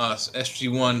of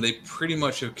SG-1, they pretty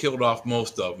much have killed off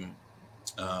most of them.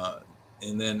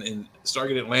 And then in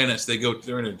Stargate Atlantis,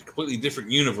 they're in a completely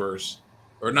different universe,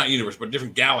 or not universe, but a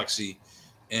different galaxy.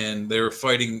 and they were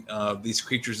fighting these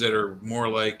creatures that are more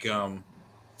like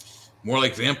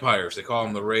vampires. They call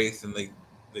them the Wraith, and they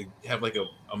have like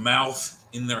a mouth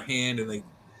in their hand, and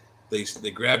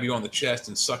they grab you on the chest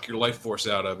and suck your life force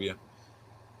out of you.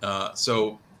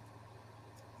 So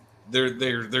they're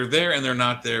there and they're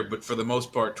not there, but for the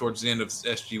most part, towards the end of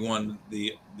SG-1,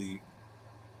 the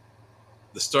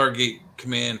Stargate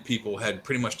Command people had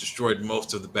pretty much destroyed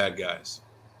most of the bad guys.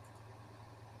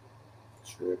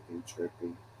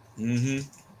 Trippy. Mm-hmm.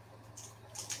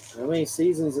 How many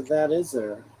seasons of that is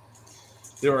there?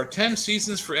 There are 10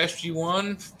 seasons for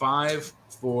SG-1, 5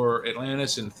 for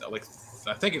Atlantis, and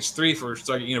I think it's 3 for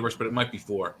Stargate Universe, but it might be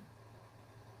 4.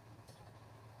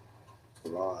 A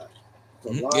lot.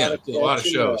 It's a lot of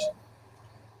shows.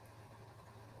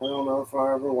 I don't know if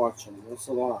I ever watch them. It's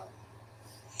a lot.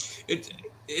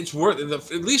 It's worth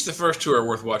at least the first 2 are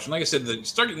worth watching. Like I said, the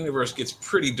Stargate Universe gets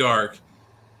pretty dark,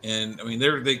 and I mean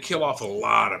they kill off a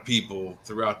lot of people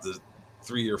throughout the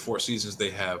 3 or 4 seasons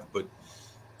they have. But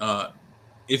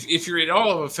if you're at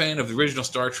all of a fan of the original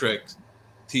Star Trek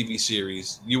TV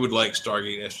series, you would like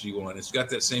Stargate SG-1. It's got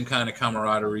that same kind of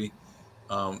camaraderie.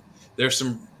 There's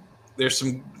some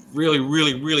really,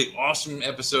 really, really awesome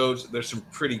episodes. There's some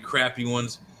pretty crappy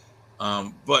ones.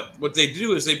 But what they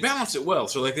do is they balance it well.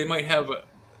 So like they might have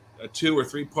a 2 or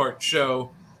 3 part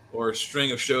show or a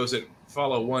string of shows that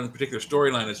follow one particular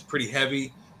storyline that's pretty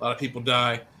heavy. A lot of people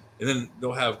die. And then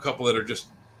they'll have a couple that are just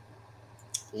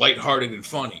lighthearted and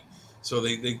funny. So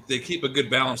they keep a good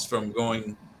balance from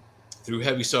going through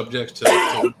heavy subjects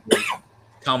to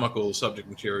comical subject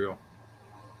material.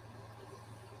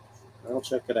 I'll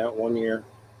check it out 1 year.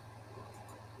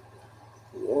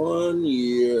 1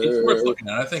 year. It's worth looking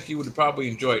at. I think you would probably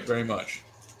enjoy it very much.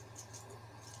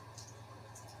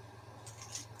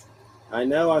 I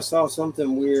know I saw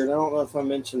something weird. I don't know if I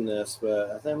mentioned this,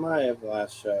 but I think I might have the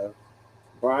last show.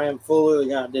 Brian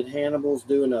Fuller did Hannibal's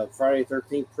doing a Friday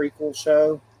 13th prequel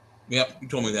show. Yep, you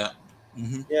told me that.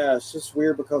 Mm-hmm. Yeah, it's just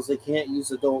weird because they can't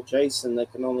use adult Jason. They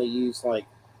can only use like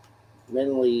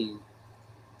mentally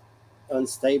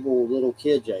unstable little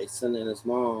kid Jason and his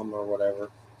mom or whatever.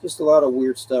 Just a lot of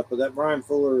weird stuff. But that Brian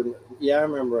Fuller, yeah, I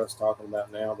remember us talking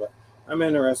about now. But I'm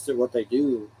interested what they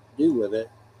do with it.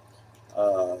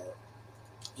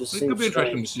 Just it could be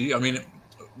interesting to see. I mean,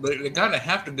 they kind of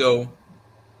have to go.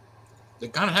 They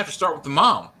kind of have to start with the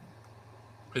mom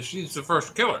because she's the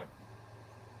first killer.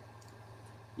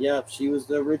 Yeah, she was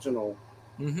the original.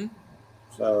 Mm-hmm.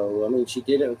 So I mean, she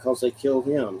did it because they killed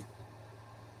him.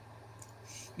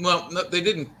 Well, no, they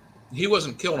didn't. He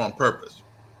wasn't killed on purpose.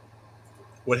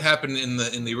 What happened in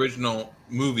the original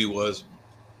movie was,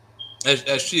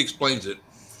 as she explains it,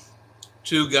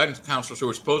 2 guidance counselors who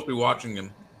were supposed to be watching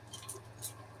him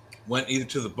went either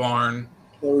to the barn,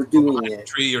 they were doing a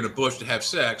tree, or in a bush to have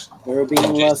sex. They were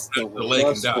being lustful. The lake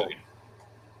and died.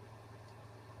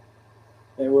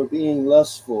 They were being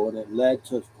lustful, and it led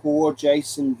to poor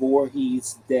Jason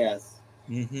Voorhees' death.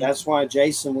 Mm-hmm. That's why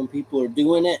Jason, when people are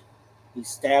doing it, he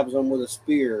stabs them with a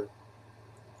spear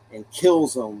and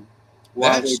kills them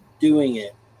while they're doing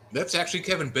it. That's actually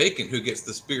Kevin Bacon who gets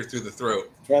the spear through the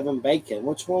throat. Kevin Bacon.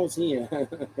 Which one was he in?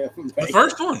 Kevin Bacon. The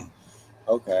first one.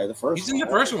 Okay, the first one. He's in the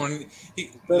first one.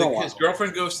 His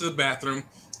girlfriend goes to the bathroom,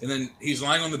 and then he's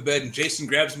lying on the bed, and Jason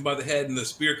grabs him by the head, and the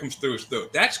spear comes through his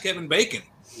throat. That's Kevin Bacon.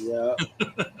 Yeah.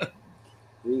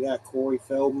 We got Corey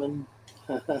Feldman.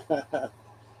 Was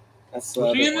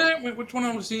he in that? Which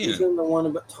one was he in? He's in the one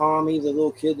about Tommy, the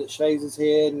little kid that shaves his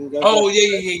head and goes. Oh,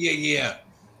 yeah.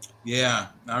 Yeah,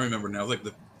 I remember now. It was like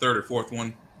the 3rd or 4th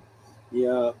one.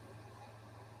 Yeah.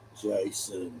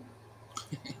 Jason.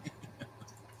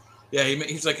 Yeah,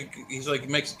 he's trying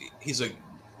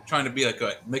to be like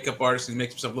a makeup artist. He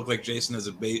makes himself look like Jason as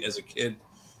a kid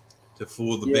to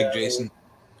fool the big Jason.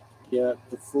 Yeah,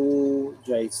 to fool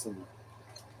Jason.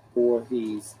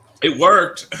 Voorhees. It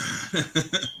worked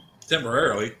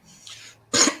temporarily.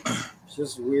 It's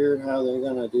just weird how they're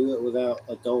gonna do it without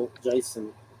adult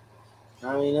Jason.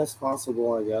 I mean, that's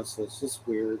possible, I guess. It's just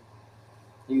weird.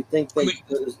 You think they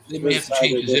may have to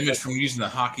change his image from using the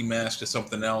hockey mask to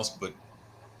something else, but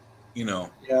you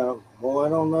know. Yeah, well, I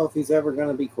don't know if he's ever going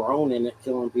to be grown in it,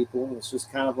 killing people. It's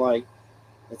just kind of like,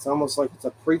 it's almost like it's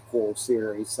a prequel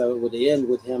series. So it would end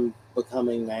with him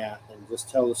becoming that and just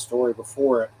tell the story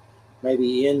before it.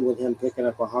 Maybe end with him picking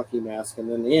up a hockey mask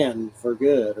and then end for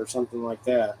good or something like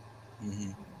that.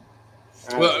 Mm-hmm.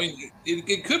 Well, I mean,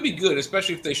 it could be good,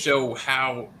 especially if they show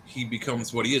how he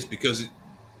becomes what he is, because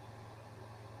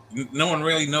no one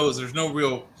really knows. There's no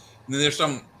real.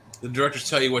 The directors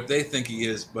tell you what they think he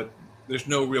is, but there's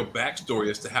no real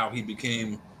backstory as to how he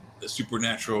became a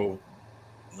supernatural,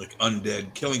 like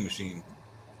undead killing machine.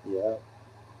 Yeah.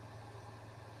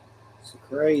 It's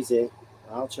crazy.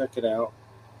 I'll check it out.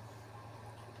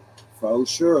 For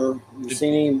sure. You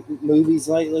seen any movies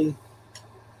lately?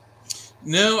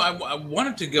 No, I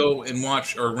wanted to go and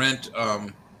watch or rent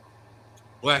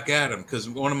Black Adam because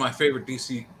one of my favorite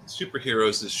DC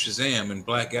superheroes is Shazam, and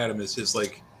Black Adam is his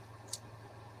like,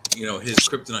 his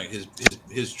kryptonite,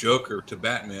 his Joker to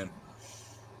Batman.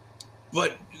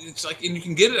 But it's like, and you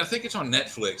can get it. I think it's on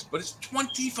Netflix, but it's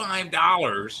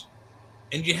 $25,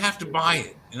 and you have to buy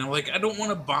it. And I'm like, I don't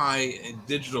want to buy a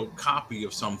digital copy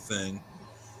of something,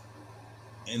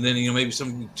 and then maybe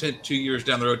 2 years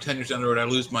down the road, 10 years down the road, I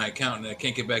lose my account and I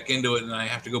can't get back into it, and I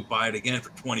have to go buy it again for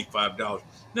 $25.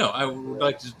 No, I would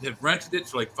like to have rented it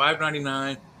for like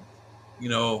 $5.99,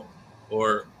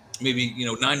 or maybe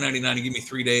 $9.99 to give me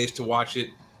 3 days to watch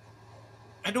it.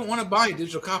 I don't want to buy a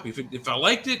digital copy. If I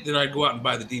liked it, then I'd go out and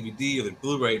buy the DVD or the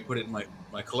Blu-ray and put it in my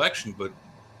collection. But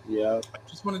Yeah. I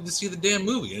just wanted to see the damn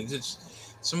movie. And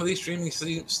it's some of these streaming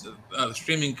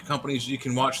companies, you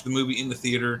can watch the movie in the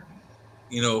theater,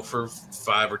 for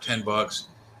 $5 or $10,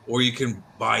 or you can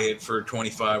buy it for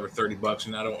 $25 or $30.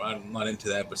 And I'm not into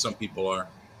that, but some people are.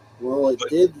 Well,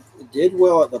 it did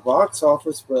well at the box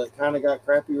office, but it kind of got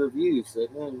crappy reviews,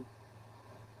 didn't it?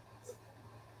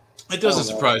 It doesn't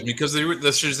surprise me because the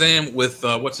Shazam with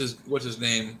what's his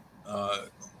name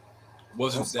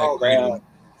wasn't that great.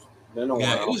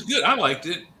 Yeah, it was good. I liked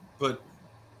it, but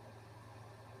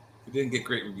it didn't get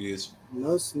great reviews.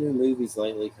 Most new movies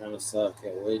lately kind of suck.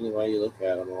 Any way you look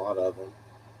at them, a lot of them.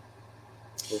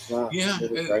 It's not. Yeah,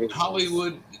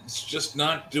 Hollywood. It's just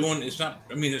not doing. It's not.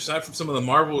 I mean, aside from some of the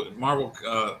Marvel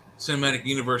cinematic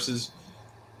universes,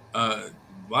 a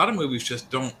lot of movies just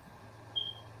don't.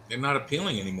 They're not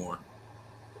appealing anymore.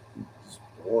 It's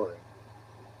boring.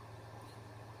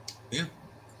 Yeah,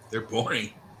 they're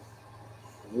boring.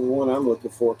 The one I'm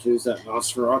looking forward to is that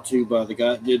Nosferatu by the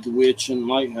guy that did The Witch and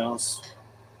Lighthouse.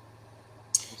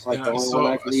 It's like the only one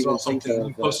I can even think of.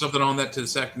 You posted something on that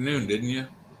this afternoon, didn't you?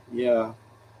 Yeah.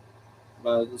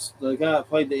 But the guy that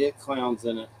played the It Clowns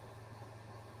in it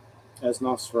as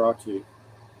Nosferatu.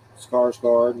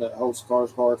 Skarsgård, that whole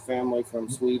Skarsgård family from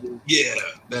Sweden. Yeah,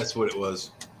 that's what it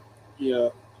was. Yeah.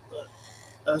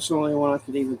 That's the only one I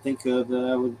could even think of that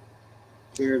I would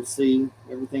care to see.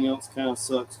 Everything else kind of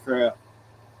sucks crap.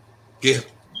 Yeah.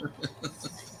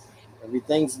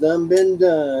 Everything's been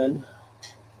done.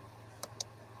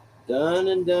 Done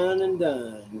and done and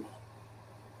done.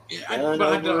 Yeah, I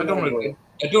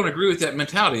don't agree with that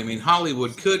mentality. I mean,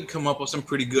 Hollywood could come up with some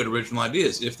pretty good original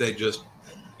ideas if they just,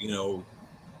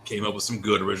 came up with some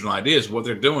good original ideas. What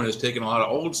they're doing is taking a lot of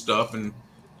old stuff and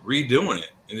redoing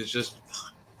it, and it's just,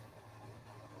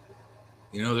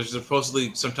 there's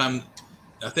supposedly sometime.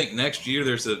 I think next year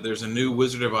there's a new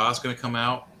Wizard of Oz going to come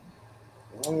out.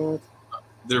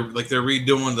 They're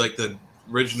redoing like the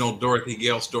original Dorothy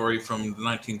Gale story from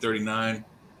 1939,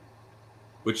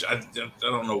 which I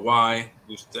don't know why.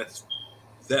 That's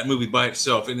that movie by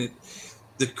itself. And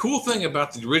the cool thing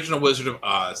about the original Wizard of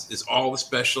Oz is all the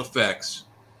special effects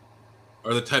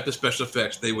are the type of special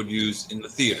effects they would use in the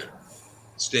theater,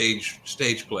 stage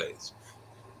plays.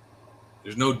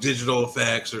 There's no digital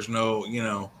effects. There's no,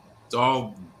 it's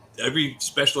all, every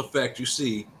special effect you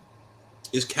see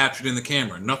is captured in the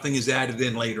camera. Nothing is added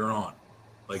in later on,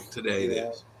 like today it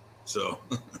is. So,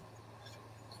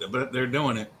 but they're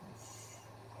doing it.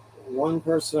 One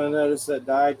person I noticed that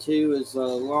died too is a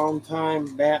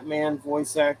longtime Batman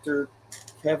voice actor,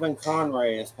 Kevin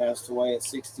Conroy, has passed away at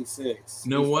 66.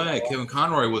 No way. Kevin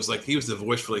Conroy was he was the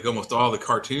voice for almost all the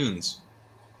cartoons.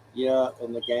 Yeah,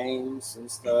 and the games and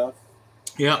stuff.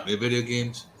 Yeah, the video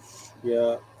games.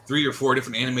 Yeah. 3 or 4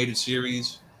 different animated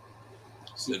series.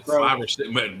 5 or 6,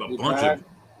 a bunch of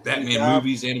Batman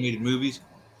movies, animated movies.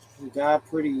 He died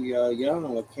pretty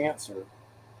young with cancer.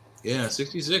 Yeah,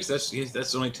 66.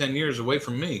 That's only 10 years away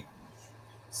from me.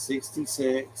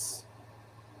 66.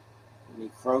 And he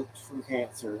croaked from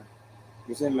cancer.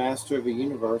 He was in Master of the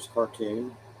Universe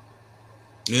cartoon.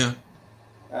 Yeah.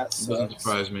 That sucks. Doesn't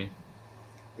surprise me.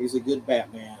 He's a good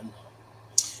Batman.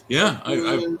 Yeah,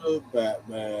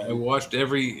 Batman. I watched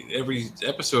every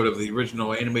episode of the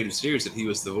original animated series that he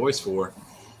was the voice for.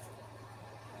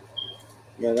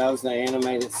 Yeah, that was the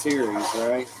animated series,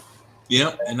 right?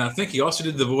 Yeah, and I think he also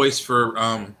did the voice for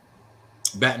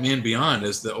Batman Beyond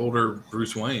as the older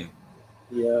Bruce Wayne.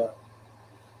 Yeah.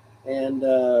 And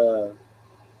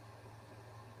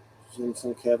in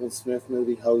some Kevin Smith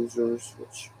movie, Hosers,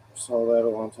 which I saw that a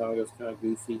long time ago. It's kind of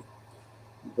goofy.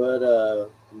 But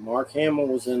Mark Hamill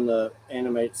was in the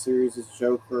animated series as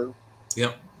Joker.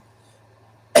 Yep.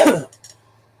 Yeah,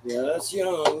 that's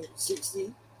young.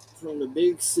 60 from the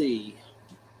Big C.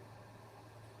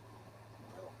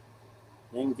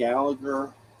 Then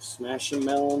Gallagher, Smashing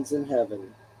Melons in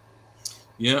Heaven.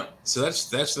 Yeah, so that's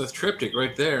the triptych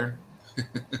right there.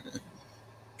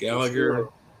 Gallagher,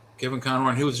 Sure. Kevin Conroy,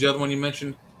 and who was the other one you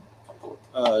mentioned?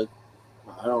 I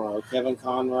don't know, Kevin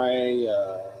Conroy,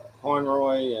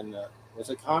 and was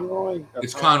it Conroy? Or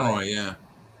It's Conroy, yeah.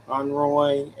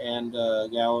 Conroy and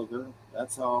Gallagher.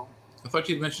 That's all. I thought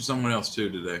you'd mentioned someone else too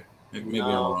today. Maybe I'm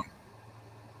No. wrong.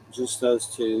 Just those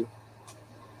two.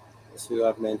 That's who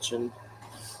I've mentioned.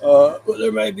 But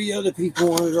there may be other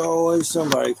people. There's always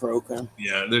somebody croaking.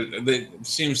 Yeah, it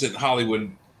seems that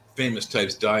Hollywood famous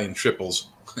types die in triples.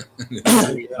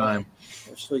 Time.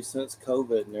 Especially since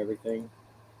COVID and everything.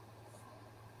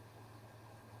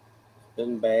 It's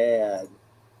been bad.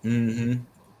 Mm-hmm.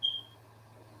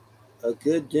 A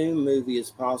good Doom movie is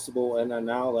possible, and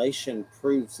Annihilation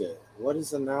proves it. What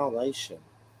is Annihilation?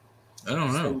 I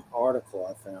don't know. Some article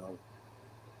I found.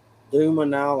 Doom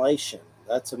Annihilation.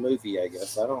 That's a movie, I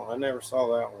guess. I never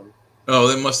saw that one. Oh,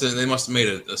 they must have made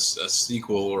a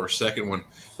sequel or a second one.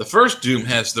 The first Doom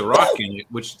has The Rock in it,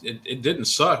 which it didn't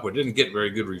suck, but it didn't get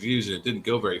very good reviews, and it didn't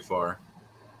go very far.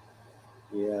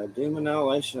 Yeah, Doom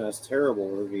Annihilation has terrible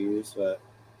reviews, but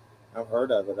I've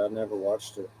heard of it. I've never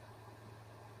watched it.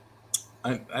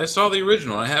 I saw the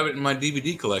original. I have it in my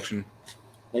DVD collection.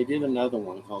 They did another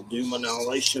one called Doom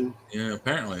Annihilation. Yeah,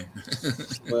 apparently.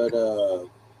 But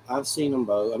I've seen them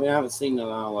both. I mean, I haven't seen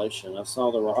Annihilation. I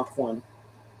saw the Rock one.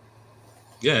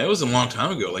 Yeah, it was a long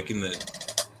time ago, like in the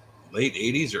late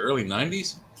 80s or early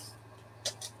 90s.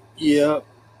 Yep,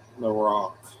 The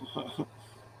Rock.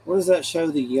 What does that show,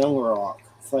 The Young Rock?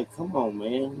 It's like, come on, man.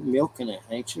 You're milking it,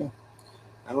 ain't you?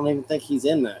 I don't even think he's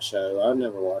in that show. I've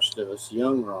never watched it. It's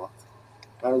Young Rock.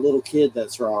 About a little kid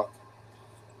that's Rock.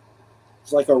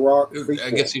 It's like a Rock prequel.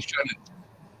 I guess he's trying to.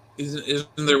 Isn't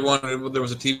there one? There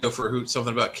was a TV show for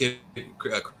something about kid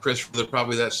Chris.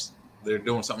 Probably they're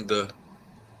doing something to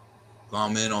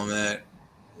glom in on that.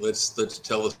 Let's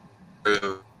tell the story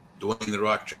of Dwayne the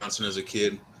Rock Johnson as a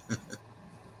kid.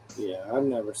 Yeah, I've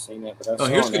never seen it, but I saw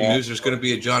here's good that. news. There's going to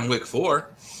be a John Wick 4.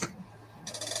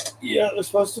 Yeah, there's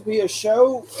supposed to be a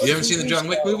show. You haven't seen the John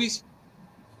Wick movies?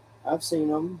 I've seen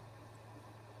them.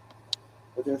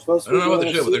 But they're supposed to I don't know about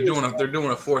the show, but they're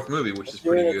doing a fourth movie, which is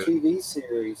pretty good. They're doing a TV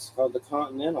series called The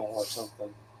Continental or something.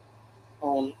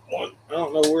 I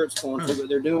don't know where it's going to, but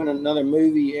they're doing another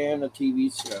movie and a TV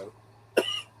show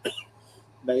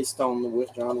based on the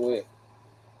John Wick.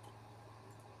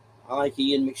 I like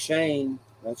Ian McShane.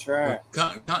 That's right.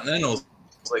 Continental's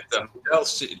like the hotel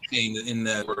chain in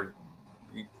that where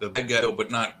the bad guy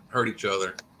but not hurt each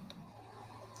other.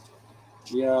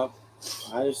 Yeah,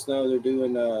 I just know they're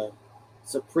doing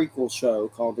it's a prequel show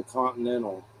called The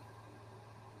Continental.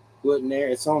 Wouldn't air.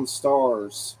 It's on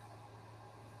Stars,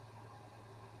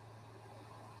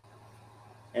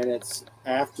 and it's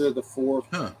after the fourth.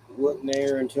 Wouldn't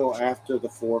air until after the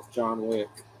fourth John Wick.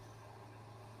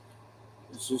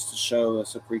 It's just a show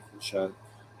that's a prequel show.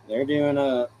 They're doing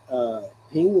a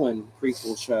Penguin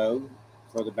prequel show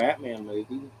for the Batman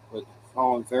movie with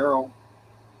Colin Farrell.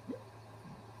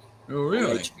 Oh,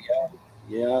 really? HBO.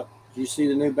 Yeah. Did you see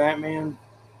the new Batman?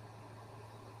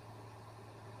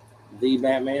 The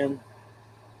Batman?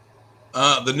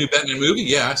 The new Batman movie?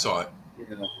 Yeah, I saw it.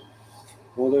 Yeah.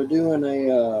 Well, they're doing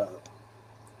a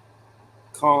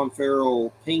Colin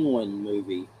Farrell Penguin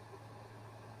movie.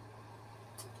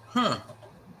 Huh.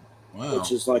 Wow.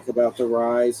 Which is like about the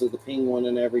rise of the Penguin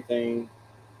and everything.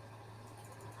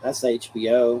 That's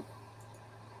HBO.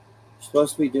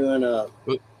 Supposed to be doing a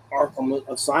Arkham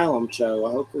Asylum show.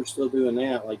 I hope they're still doing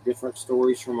that, like different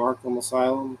stories from Arkham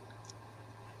Asylum.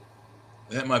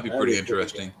 That might be pretty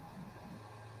interesting.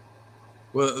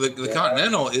 Well, the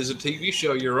Continental is a TV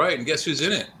show. You're right, and guess who's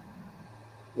in it?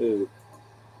 Who?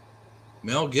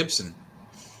 Mel Gibson.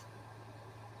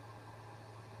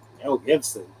 Mel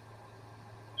Gibson.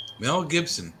 Mel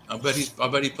Gibson. I bet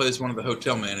he plays one of the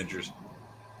hotel managers.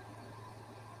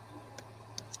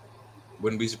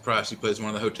 Wouldn't be surprised if he plays one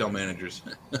of the hotel managers.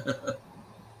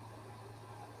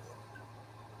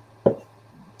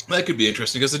 That could be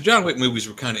interesting because the John Wick movies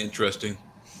were kind of interesting.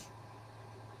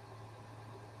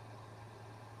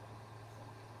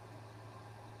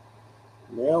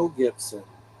 Mel Gibson.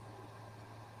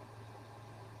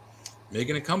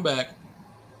 Making a comeback.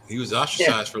 He was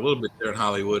ostracized for a little bit there in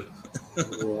Hollywood. Yeah.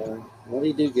 What did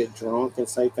he do? Get drunk and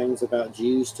say things about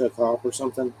Jews to a cop or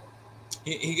something?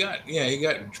 He got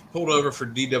pulled over for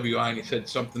DWI, and he said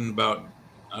something about,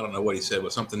 I don't know what he said,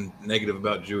 but something negative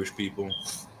about Jewish people,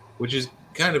 which is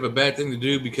kind of a bad thing to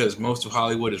do because most of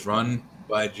Hollywood is run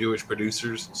by Jewish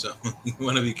producers, so you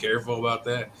want to be careful about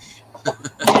that.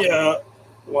 Yeah.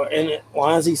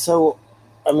 Why is he so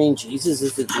I mean, Jesus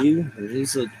is a Jew, and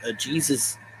he's a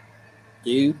Jesus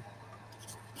dude,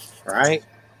 right?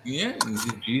 Yeah,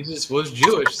 and Jesus was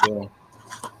Jewish, so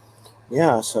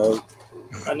Yeah. So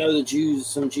I know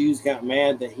some Jews got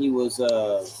mad that he was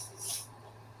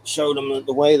showed them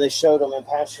the way they showed him in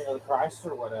Passion of the Christ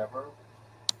or whatever.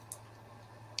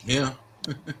 yeah.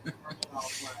 You know,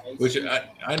 my Which AC.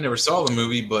 I never saw the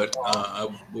movie, but I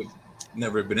would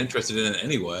never have been interested in it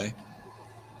anyway.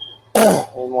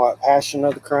 And what Passion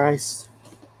of the Christ?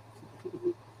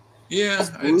 Yeah, It's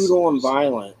brutal and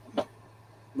violent,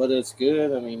 but it's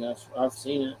good. I mean, I've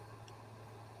seen it.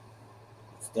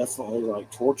 It's definitely like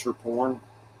torture porn.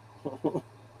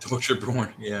 torture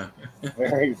porn. Yeah,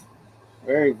 Very,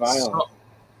 very violent.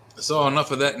 I saw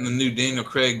enough of that in the new Daniel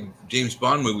Craig James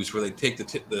Bond movies where they take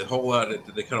the hole out,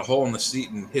 they cut a hole in the seat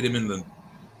and hit him in the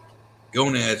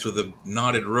gonads with a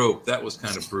knotted rope. That was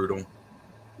kind of brutal.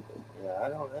 Yeah, I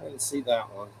didn't see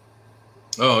that one.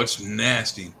 Oh, it's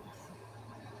nasty.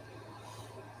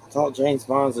 I thought James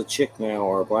Bond's a chick now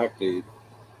or a black dude.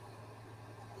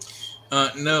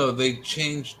 No, they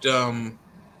changed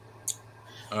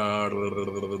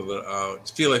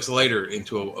Felix Leiter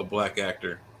into a black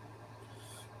actor.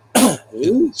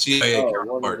 Who? CIA Oh,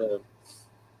 counterpart.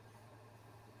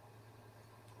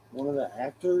 one of the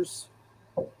actors.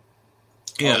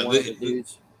 Yeah, one of the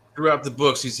dudes. Throughout the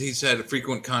books, he's had a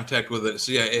frequent contact with the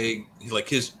CIA. Like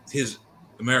his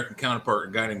American counterpart,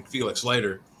 a guy named Felix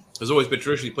Leiter, has always been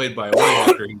traditionally played by a white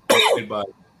actor. He's played by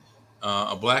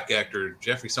a black actor,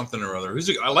 Jeffrey something or other.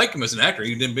 I like him as an actor.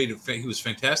 He was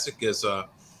fantastic as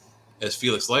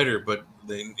Felix Leiter, but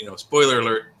spoiler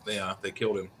alert, they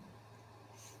killed him.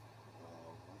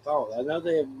 I know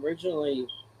they originally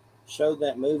showed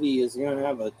that movie is going to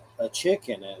have a chick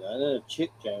in it. I know a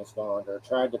chick James Bond, or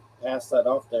tried to pass that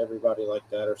off to everybody like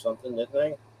that or something, didn't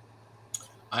they?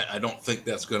 I don't think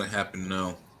that's going to happen.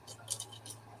 No.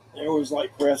 There was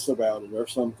like press about it or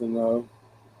something though.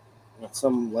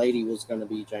 Some lady was going to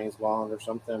be James Bond or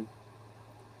something.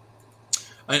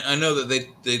 I know that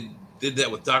they did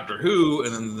that with Doctor Who,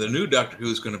 and then the new Doctor Who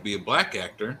is going to be a black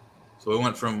actor. So it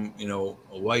went from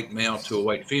a white male to a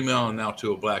white female, and now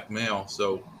to a black male.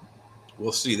 So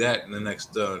we'll see that in the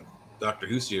next Doctor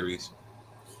Who series.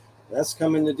 That's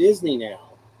coming to Disney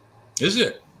now. Is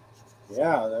it?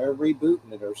 Yeah, they're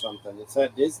rebooting it or something. It's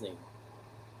at Disney.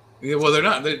 Yeah, well, they're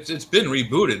not. It's been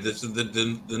rebooted.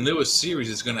 The newest series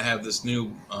is going to have this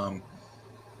new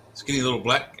skinny little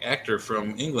black actor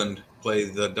from England play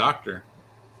the Doctor,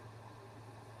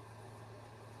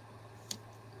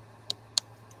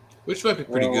 which might be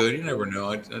pretty good. You never know.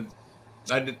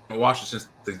 I didn't watch it since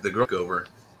the girl over.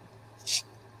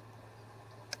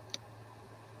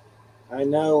 I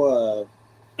know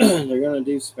they're going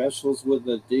to do specials with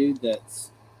the dude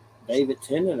that's David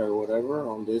Tennant or whatever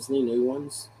on Disney, new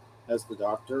ones, as the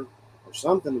Doctor or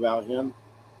something about him.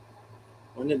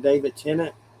 Wasn't it David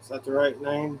Tennant? Is that the right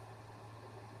name?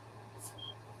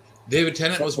 David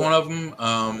Tennant was one of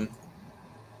them.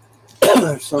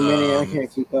 There's so many I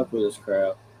can't keep up with this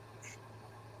crap.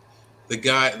 The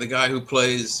guy who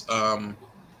plays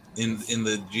in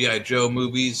the G.I. Joe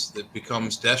movies that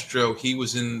becomes Destro, he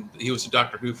was a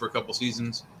Doctor Who for a couple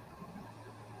seasons.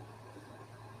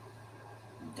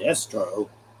 Destro?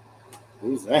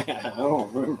 Who's that? I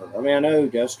don't remember. I mean, I know who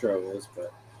Destro is,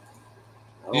 but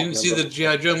you didn't see the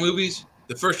G.I. Joe movies?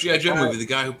 The first G.I. Joe movie, the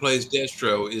guy who plays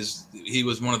Destro he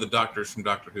was one of the doctors from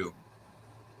Doctor Who.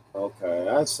 Okay,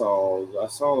 I saw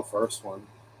the first one.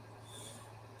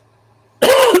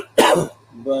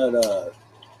 But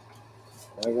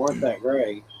they weren't that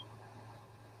great.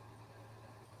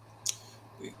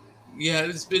 Yeah,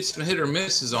 it's some hit or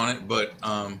misses on it, but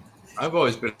I've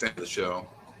always been a fan of the show.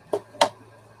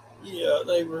 Yeah,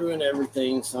 they ruin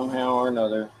everything somehow or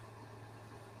another.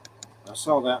 I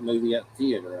saw that movie at the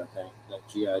theater, I think, that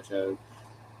G.I. Joe,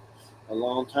 a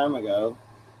long time ago.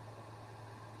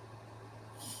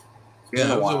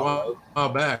 Yeah, it was a while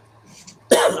back.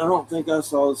 I don't think I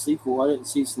saw the sequel. I didn't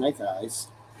see Snake Eyes.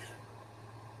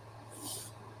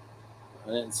 I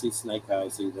didn't see Snake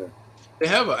Eyes either. They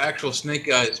have an actual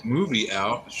Snake Eyes movie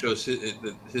out. It shows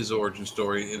his origin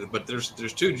story, but there's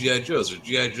two G.I. Joes. There's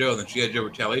G.I. Joe and then G.I. Joe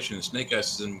Retaliation. And Snake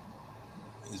Eyes is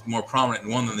more prominent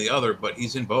in one than the other, but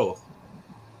he's in both.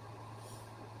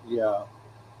 Yeah.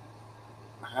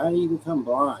 How did he become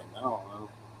blind? I don't know.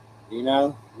 Do you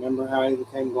know? Remember how he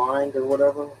became blind or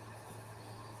whatever?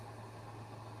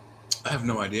 I have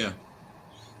no idea.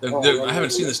 I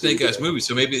haven't seen the Snake Eyes movie,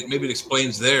 so maybe it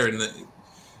explains there.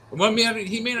 Well,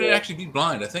 he may not actually be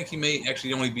blind. I think he may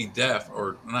actually only be deaf,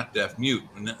 or not deaf, mute,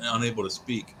 and unable to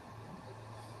speak.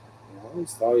 I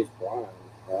always thought he was blind.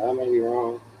 I may be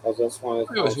wrong, because that's one.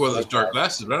 He always wore those dark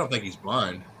glasses, but I don't think he's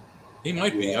blind. He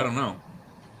might be. I don't know.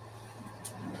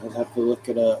 I'd have to look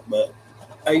it up, but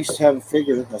I used to have a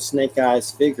figure, a Snake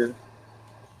Eyes figure.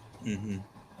 Mm-hmm.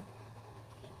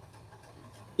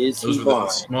 Is Those he were blind?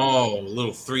 the small,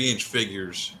 little 3-inch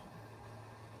figures.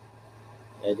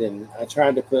 I didn't. I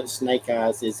tried to put Snake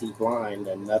Eyes, is he blind,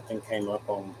 and nothing came up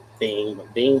on Bing,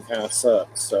 but Bing kind of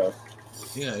sucks. So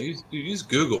Yeah, use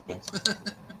Google.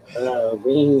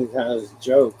 Bing kind of a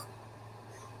joke.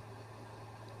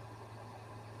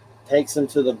 Takes him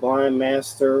to the blind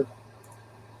master.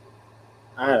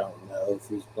 I don't know if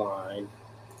he's blind.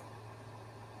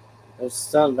 There's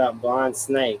something about blind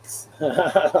snakes.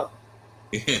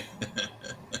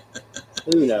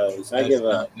 Who knows? I give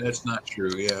up. That's not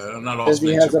true. Yeah, not all Because he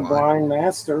snakes has are a blind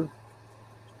master.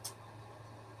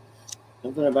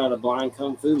 Something about a blind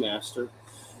kung fu master.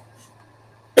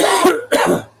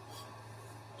 So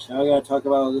I gotta talk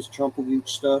about all this Trumplegooch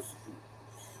stuff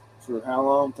for how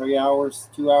long? 3 hours?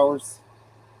 2 hours?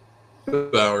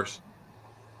 2 hours.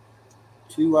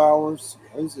 2 hours?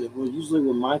 What is it? Well, usually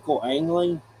with Michael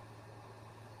Angley.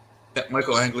 Yeah,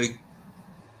 Michael Angley.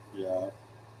 Yeah.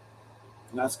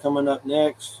 And that's coming up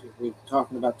next. We're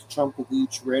talking about the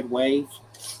Trumplegooch Red Wave,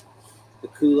 the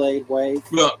Kool-Aid Wave.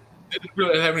 Well, it didn't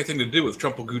really have anything to do with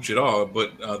Trumplegooch at all,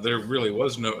 but there really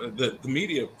was no. The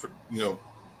media,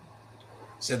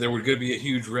 said there was going to be a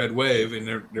huge red wave, and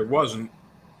there wasn't.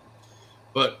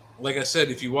 But like I said,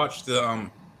 if you watch the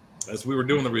as we were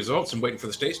doing the results and waiting for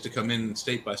the states to come in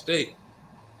state by state,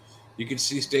 you could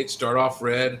see states start off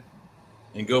red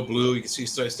and go blue. You can see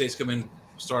states come in,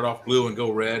 start off blue and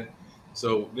go red.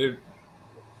 So there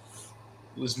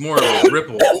was more of a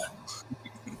ripple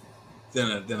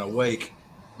than a wake.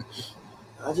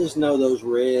 I just know those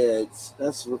reds.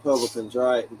 That's Republicans,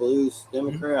 right? Blues,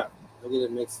 Democrat. I get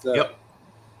it mixed up. Yep.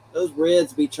 Those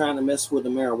reds be trying to mess with the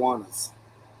marijuanas.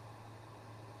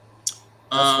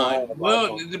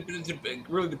 Well, it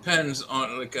really depends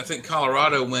on. Like, I think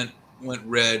Colorado went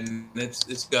red, and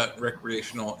it's got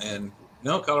recreational, and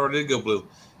no, Colorado did go blue.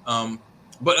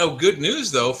 But good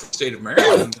news though for the state of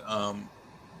Maryland,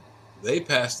 they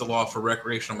passed the law for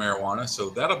recreational marijuana, so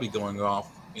that'll be going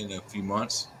off in a few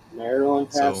months. Maryland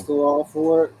passed the law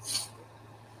for it.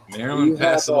 Maryland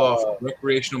passed the law for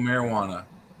recreational marijuana.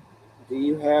 Do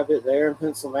you have it there in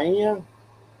Pennsylvania?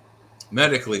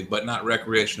 Medically, but not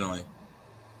recreationally.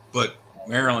 But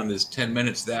Maryland is 10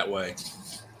 minutes that way,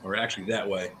 or actually that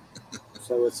way.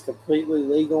 So it's completely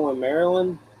legal in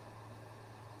Maryland?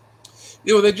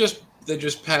 You know, they just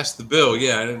passed the bill.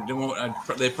 Yeah,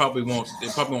 they probably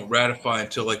won't ratify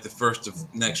until like the first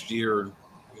of next year, or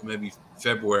maybe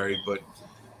February. But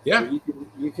yeah, so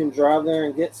you can drive there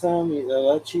and get some. They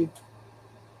let you.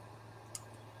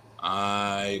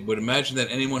 I would imagine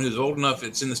that anyone who's old enough,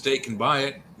 it's in the state, can buy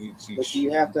it. But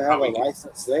you have to have a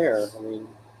license there. I mean,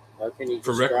 or can you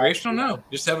for recreational? No,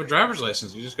 just have a driver's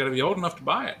license. You just got to be old enough to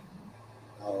buy it.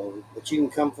 Oh, but you can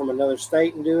come from another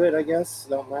state and do it. I guess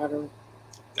don't matter.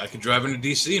 I could drive into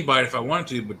DC and buy it if I wanted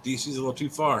to, but DC's a little too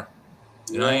far,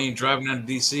 and I ain't driving down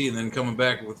to DC and then coming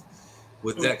back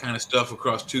with that kind of stuff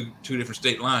across two different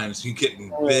state lines. You get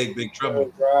in big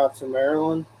trouble. Drive to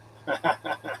Maryland.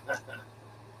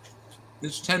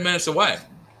 It's 10 minutes away.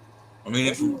 I mean,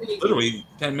 it's literally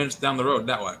 10 minutes down the road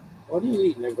that way. What are you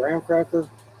eating? A graham cracker?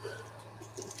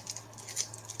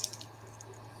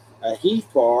 A Heath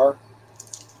bar?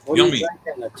 What Yummy. Are you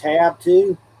drinking? A Tab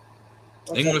too?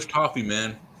 What's English toffee,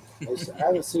 man. I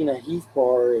haven't seen a Heath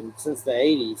bar since the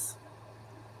 80s.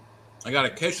 I got a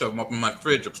case of them up in my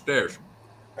fridge upstairs.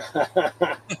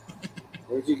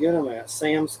 Where'd you get them at?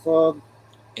 Sam's Club?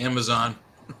 Amazon.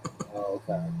 Oh,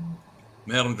 okay.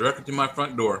 Mailed them directly to my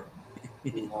front door.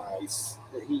 Nice.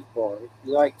 The Heath bar.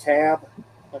 You like Tab?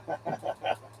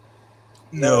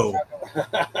 No.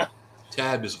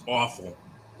 Tab is awful.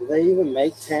 Do they even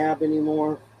make Tab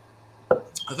anymore?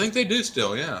 I think they do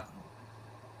still, yeah.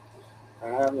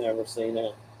 I've never seen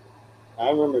it. I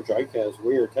remember drinking it. It's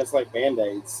weird. Tastes like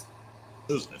Band-Aids.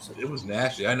 It was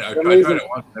nasty. I tried it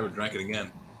once, never drank it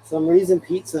again. For some reason,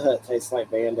 Pizza Hut tastes like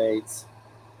Band-Aids.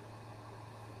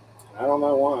 I don't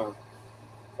know why.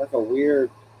 It's like a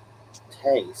weird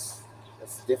taste.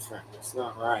 It's different. It's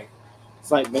not right.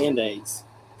 It's like Band-Aids.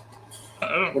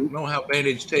 I don't know how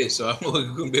Band-Aids taste, so I'm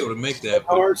not going to be able to make that.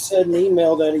 Bernard said in an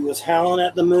email that he was howling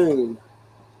at the moon.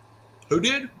 Who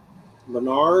did?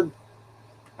 Bernard.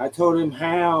 I told him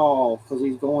howl because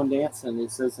he's going dancing. He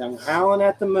says, I'm howling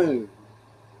at the moon.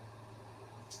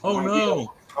 Oh,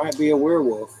 no. Might be a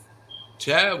werewolf.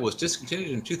 Tab was discontinued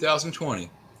in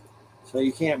 2020. So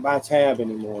you can't buy Tab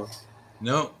anymore.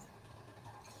 No.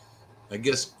 I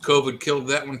guess COVID killed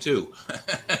that one too.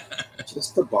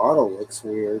 Just the bottle looks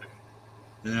weird.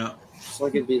 Yeah. It's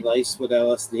like it'd be laced with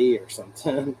LSD or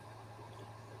something.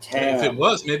 If it Tab.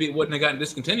 was, maybe it wouldn't have gotten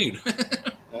discontinued.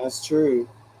 That's true.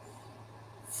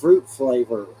 Fruit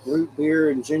flavor, root beer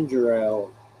and ginger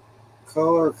ale,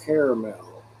 color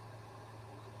caramel.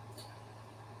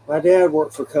 My dad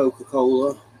worked for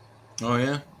Coca-Cola. Oh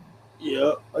yeah.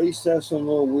 Yeah, I used to have some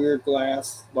little weird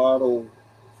glass bottle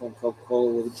from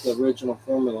Coca-Cola with the original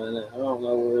formula in it. I don't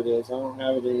know where it is. I don't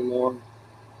have it anymore.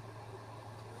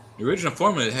 The original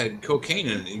formula had cocaine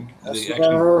in it. That's They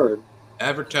what I heard.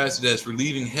 advertised it as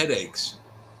relieving headaches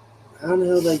How the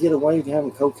hell they get away with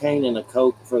having cocaine in a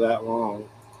Coke for that long?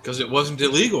 because it wasn't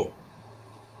illegal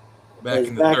back It was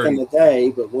in the back 30s. in the day,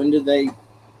 but when did they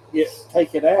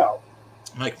take it out?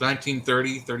 Like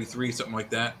 1930, 33, something like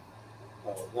that.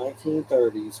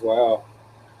 1930s. Wow.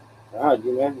 God,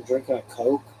 you imagine drinking a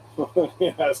Coke?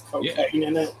 It has cocaine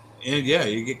in it. And yeah,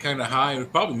 you get kind of high. It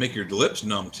would probably make your lips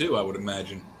numb too, I would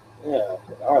imagine. Yeah.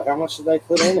 All right, how much did they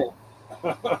put in it?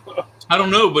 I don't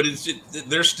know, but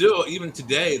they're still, even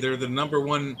today, they're the number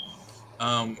one,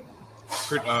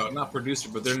 not producer,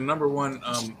 but they're the number one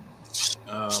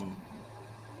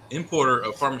importer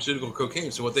of pharmaceutical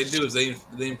cocaine. So what they do is they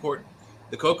import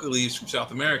the coca leaves from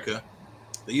South America.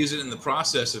 They use it in the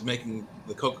process of making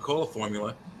the Coca-Cola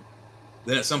formula.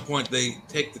 Then at some point they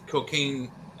take the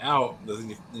cocaine out,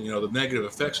 the negative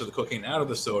effects of the cocaine out of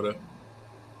the soda.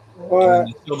 What?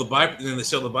 And then they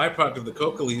sell the byproduct of the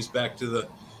coca leaves back to the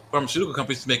pharmaceutical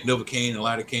companies to make Novocaine and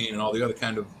lidocaine and all the other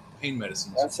kind of pain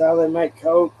medicines. That's how they make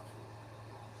Coke.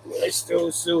 They still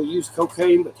use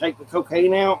cocaine, but take the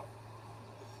cocaine out.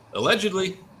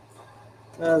 Allegedly.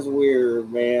 That's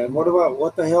weird, man.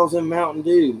 What the hell's in Mountain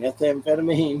Dew?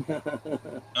 Methamphetamine.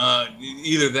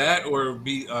 Either that or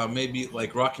be maybe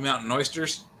like Rocky Mountain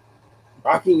oysters.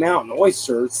 Rocky Mountain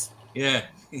oysters. Yeah,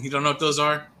 you don't know what those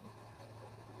are?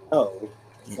 Oh,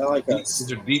 is that like a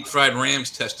These are deep fried ram's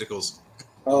testicles.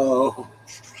 oh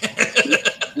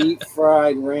deep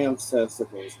fried ram's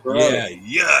testicles? Bro. Yeah,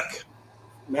 yuck.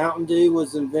 Mountain Dew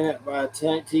was invented by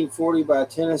 1940 by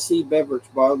Tennessee beverage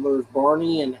bottlers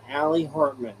Barney and Allie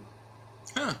Hartman.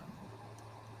 Huh.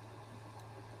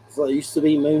 So it used to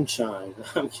be moonshine.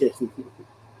 I'm kidding.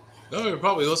 No, there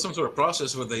probably was some sort of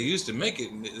process what they used to make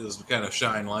it. It was kind of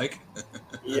shine-like.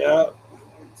 Yeah.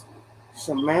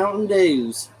 Some Mountain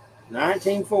Dews,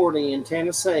 1940 in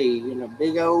Tennessee, in a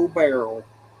big old barrel.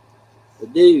 The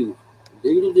Dew.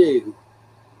 Dew.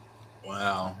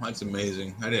 Wow, that's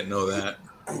amazing. I didn't know that.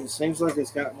 It seems like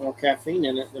it's got more caffeine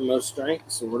in it than most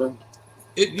drinks, sort of.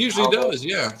 It usually does,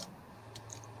 yeah.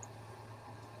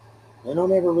 They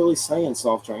don't ever really say in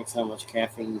soft drinks how much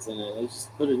caffeine's in it. They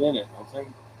just put it in it, don't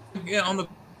they? Yeah, on the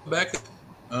back.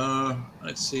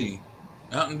 Let's see.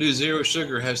 Mountain Dew Zero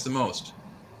Sugar has the most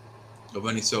of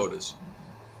any sodas.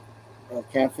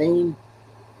 Caffeine?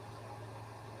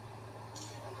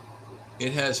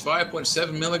 It has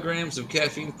 5.7 milligrams of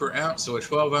caffeine per ounce, so a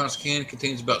 12-ounce can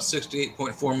contains about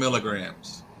 68.4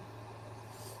 milligrams.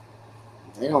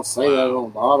 They don't say that on the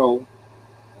bottle.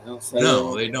 They don't say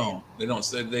No, that. they don't. They don't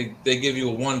say they give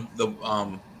you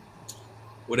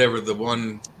whatever the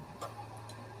one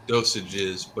dosage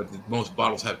is, but most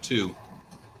bottles have 2.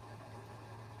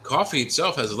 Coffee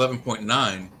itself has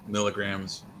 11.9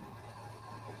 milligrams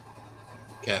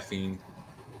caffeine.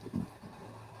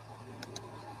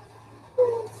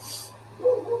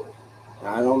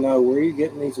 I don't know. Where are you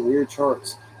getting these weird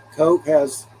charts? Coke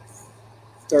has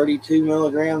 32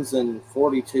 milligrams and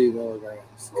 42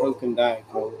 milligrams. Coke and Diet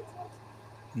Coke.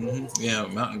 Mm-hmm. Yeah,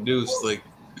 Mountain Dew is like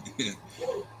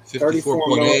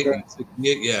 34.8 and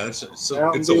 68. Yeah, it's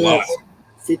Mountain a Dew lot. has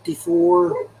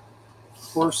 54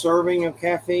 per serving of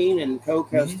caffeine, and Coke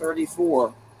has Mhm.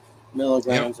 34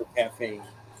 milligrams of caffeine.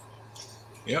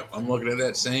 Yep, I'm looking at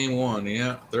that same one.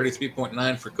 Yeah,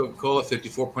 33.9 for Coca-Cola,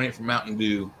 54.8 for Mountain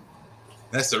Dew.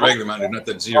 That's the regular Mountain Dew, not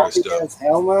that zero Coffee stuff. has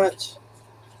how much?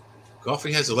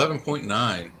 Coffee has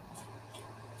 11.9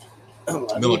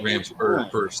 milligrams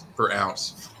per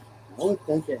ounce. I would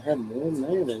think it had more than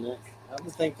that in it. I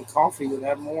would think the coffee would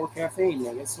have more caffeine,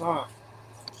 but it's not.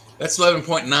 That's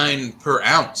 11.9 per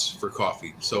ounce for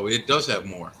coffee, so it does have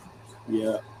more.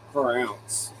 Yeah, per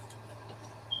ounce.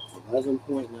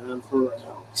 11.9 per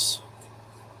ounce.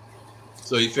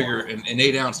 So you figure an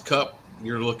 8-ounce cup,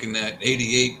 you're looking at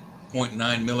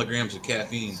 88.9 milligrams of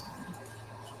caffeine.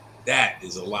 That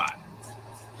is a lot.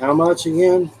 How much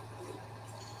again?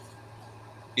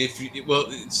 It's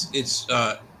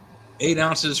 8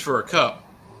 ounces for a cup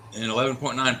and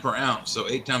 11.9 per ounce. So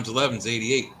 8 times 11 is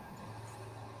 88.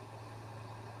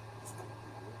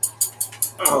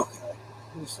 Okay.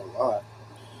 That's a lot.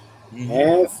 Mhm.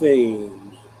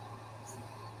 Caffeine.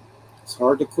 It's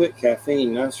hard to quit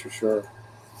caffeine, that's for sure.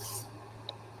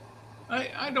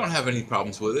 I don't have any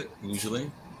problems with it usually.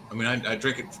 I mean, I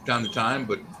drink it from time to time,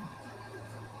 but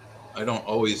I don't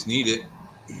always need it.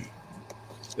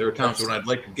 There are times when I'd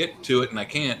like to get to it and I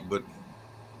can't, but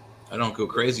I don't go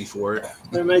crazy for it.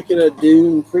 They're making a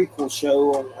Dune prequel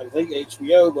show on, I think,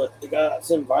 HBO, but the guy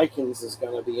that's in Vikings is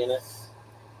going to be in it.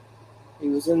 He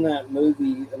was in that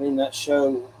movie, that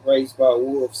show, Raised by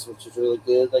Wolves, which is really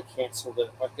good. They canceled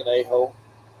it like an a-hole.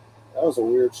 That was a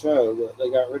weird show, but they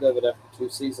got rid of it after 2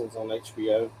 seasons on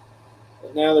HBO.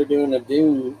 But now they're doing a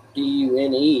Dune,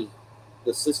 D-U-N-E,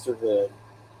 The Sisterhood.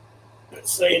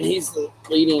 Saying he's the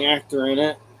leading actor in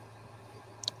it.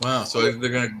 Wow, so they're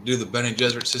going to do the Bene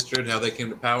Gesserit sisterhood, how they came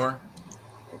to power?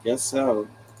 I guess so.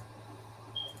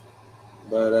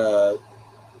 But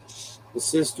the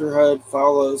Sisterhood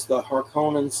follows the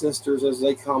Harkonnen sisters as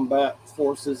they combat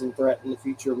forces and threaten the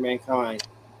future of mankind.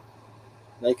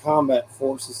 They combat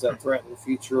forces that threaten the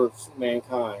future of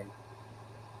mankind.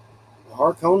 The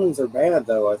Harkonnens are bad,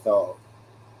 though, I thought.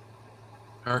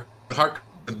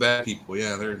 The bad people,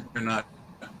 yeah, they're not.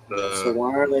 So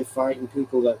why are they fighting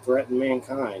people that threaten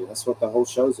mankind? That's what the whole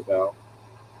show's about.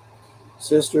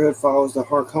 Sisterhood follows the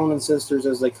Harkonnen sisters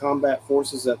as they combat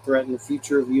forces that threaten the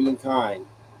future of humankind.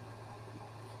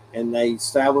 And they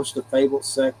established a fabled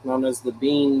sect known as the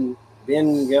Bene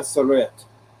Gesserit.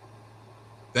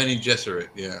 Bene Gesserit,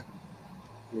 yeah.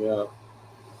 Yeah.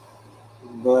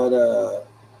 But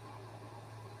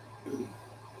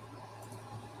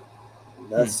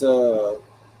that's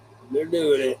they're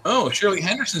doing it. Oh, Shirley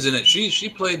Henderson's in it. She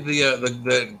played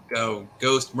the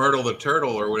ghost Myrtle the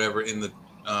Turtle or whatever in the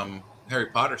Harry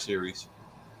Potter series.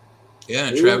 Yeah,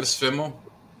 and Travis Fimmel.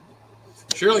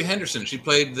 Shirley Henderson. She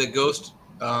played the ghost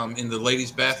in the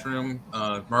ladies' bathroom.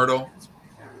 Myrtle.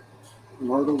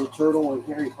 Myrtle the Turtle and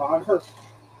Harry Potter.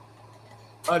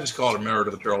 I just called her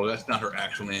Myrtle the Turtle. That's not her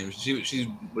actual name.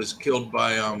 She was killed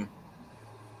by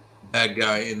bad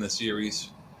guy in the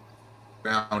series.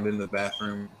 Found in the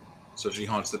bathroom. So she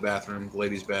haunts the bathroom, the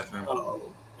ladies' bathroom. Oh,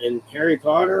 and Harry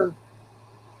Potter?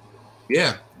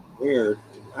 Yeah. Weird.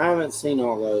 I haven't seen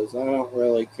all those. I don't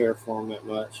really care for them that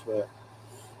much, but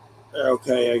they're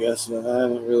okay, I guess. But I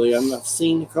haven't really. I've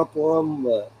seen a couple of them,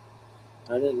 but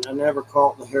I never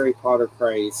caught the Harry Potter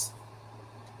craze.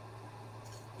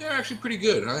 They're actually pretty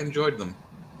good. I enjoyed them.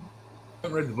 I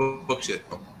haven't read the books yet,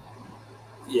 though.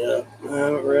 Yeah, I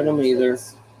haven't read them either.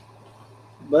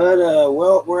 But,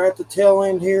 well, we're at the tail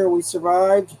end here. We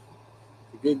survived.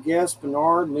 A good guess,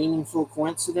 Bernard. Meaningful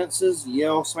coincidences.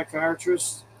 Yale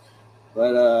psychiatrist.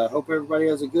 But hope everybody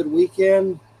has a good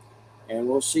weekend. And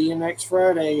we'll see you next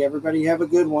Friday. Everybody have a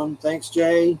good one. Thanks,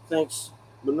 Jay. Thanks,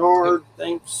 Bernard.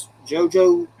 Thanks,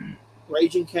 JoJo,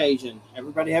 Raging Cajun.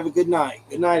 Everybody have a good night.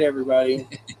 Good night, everybody.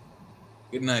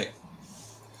 Good night.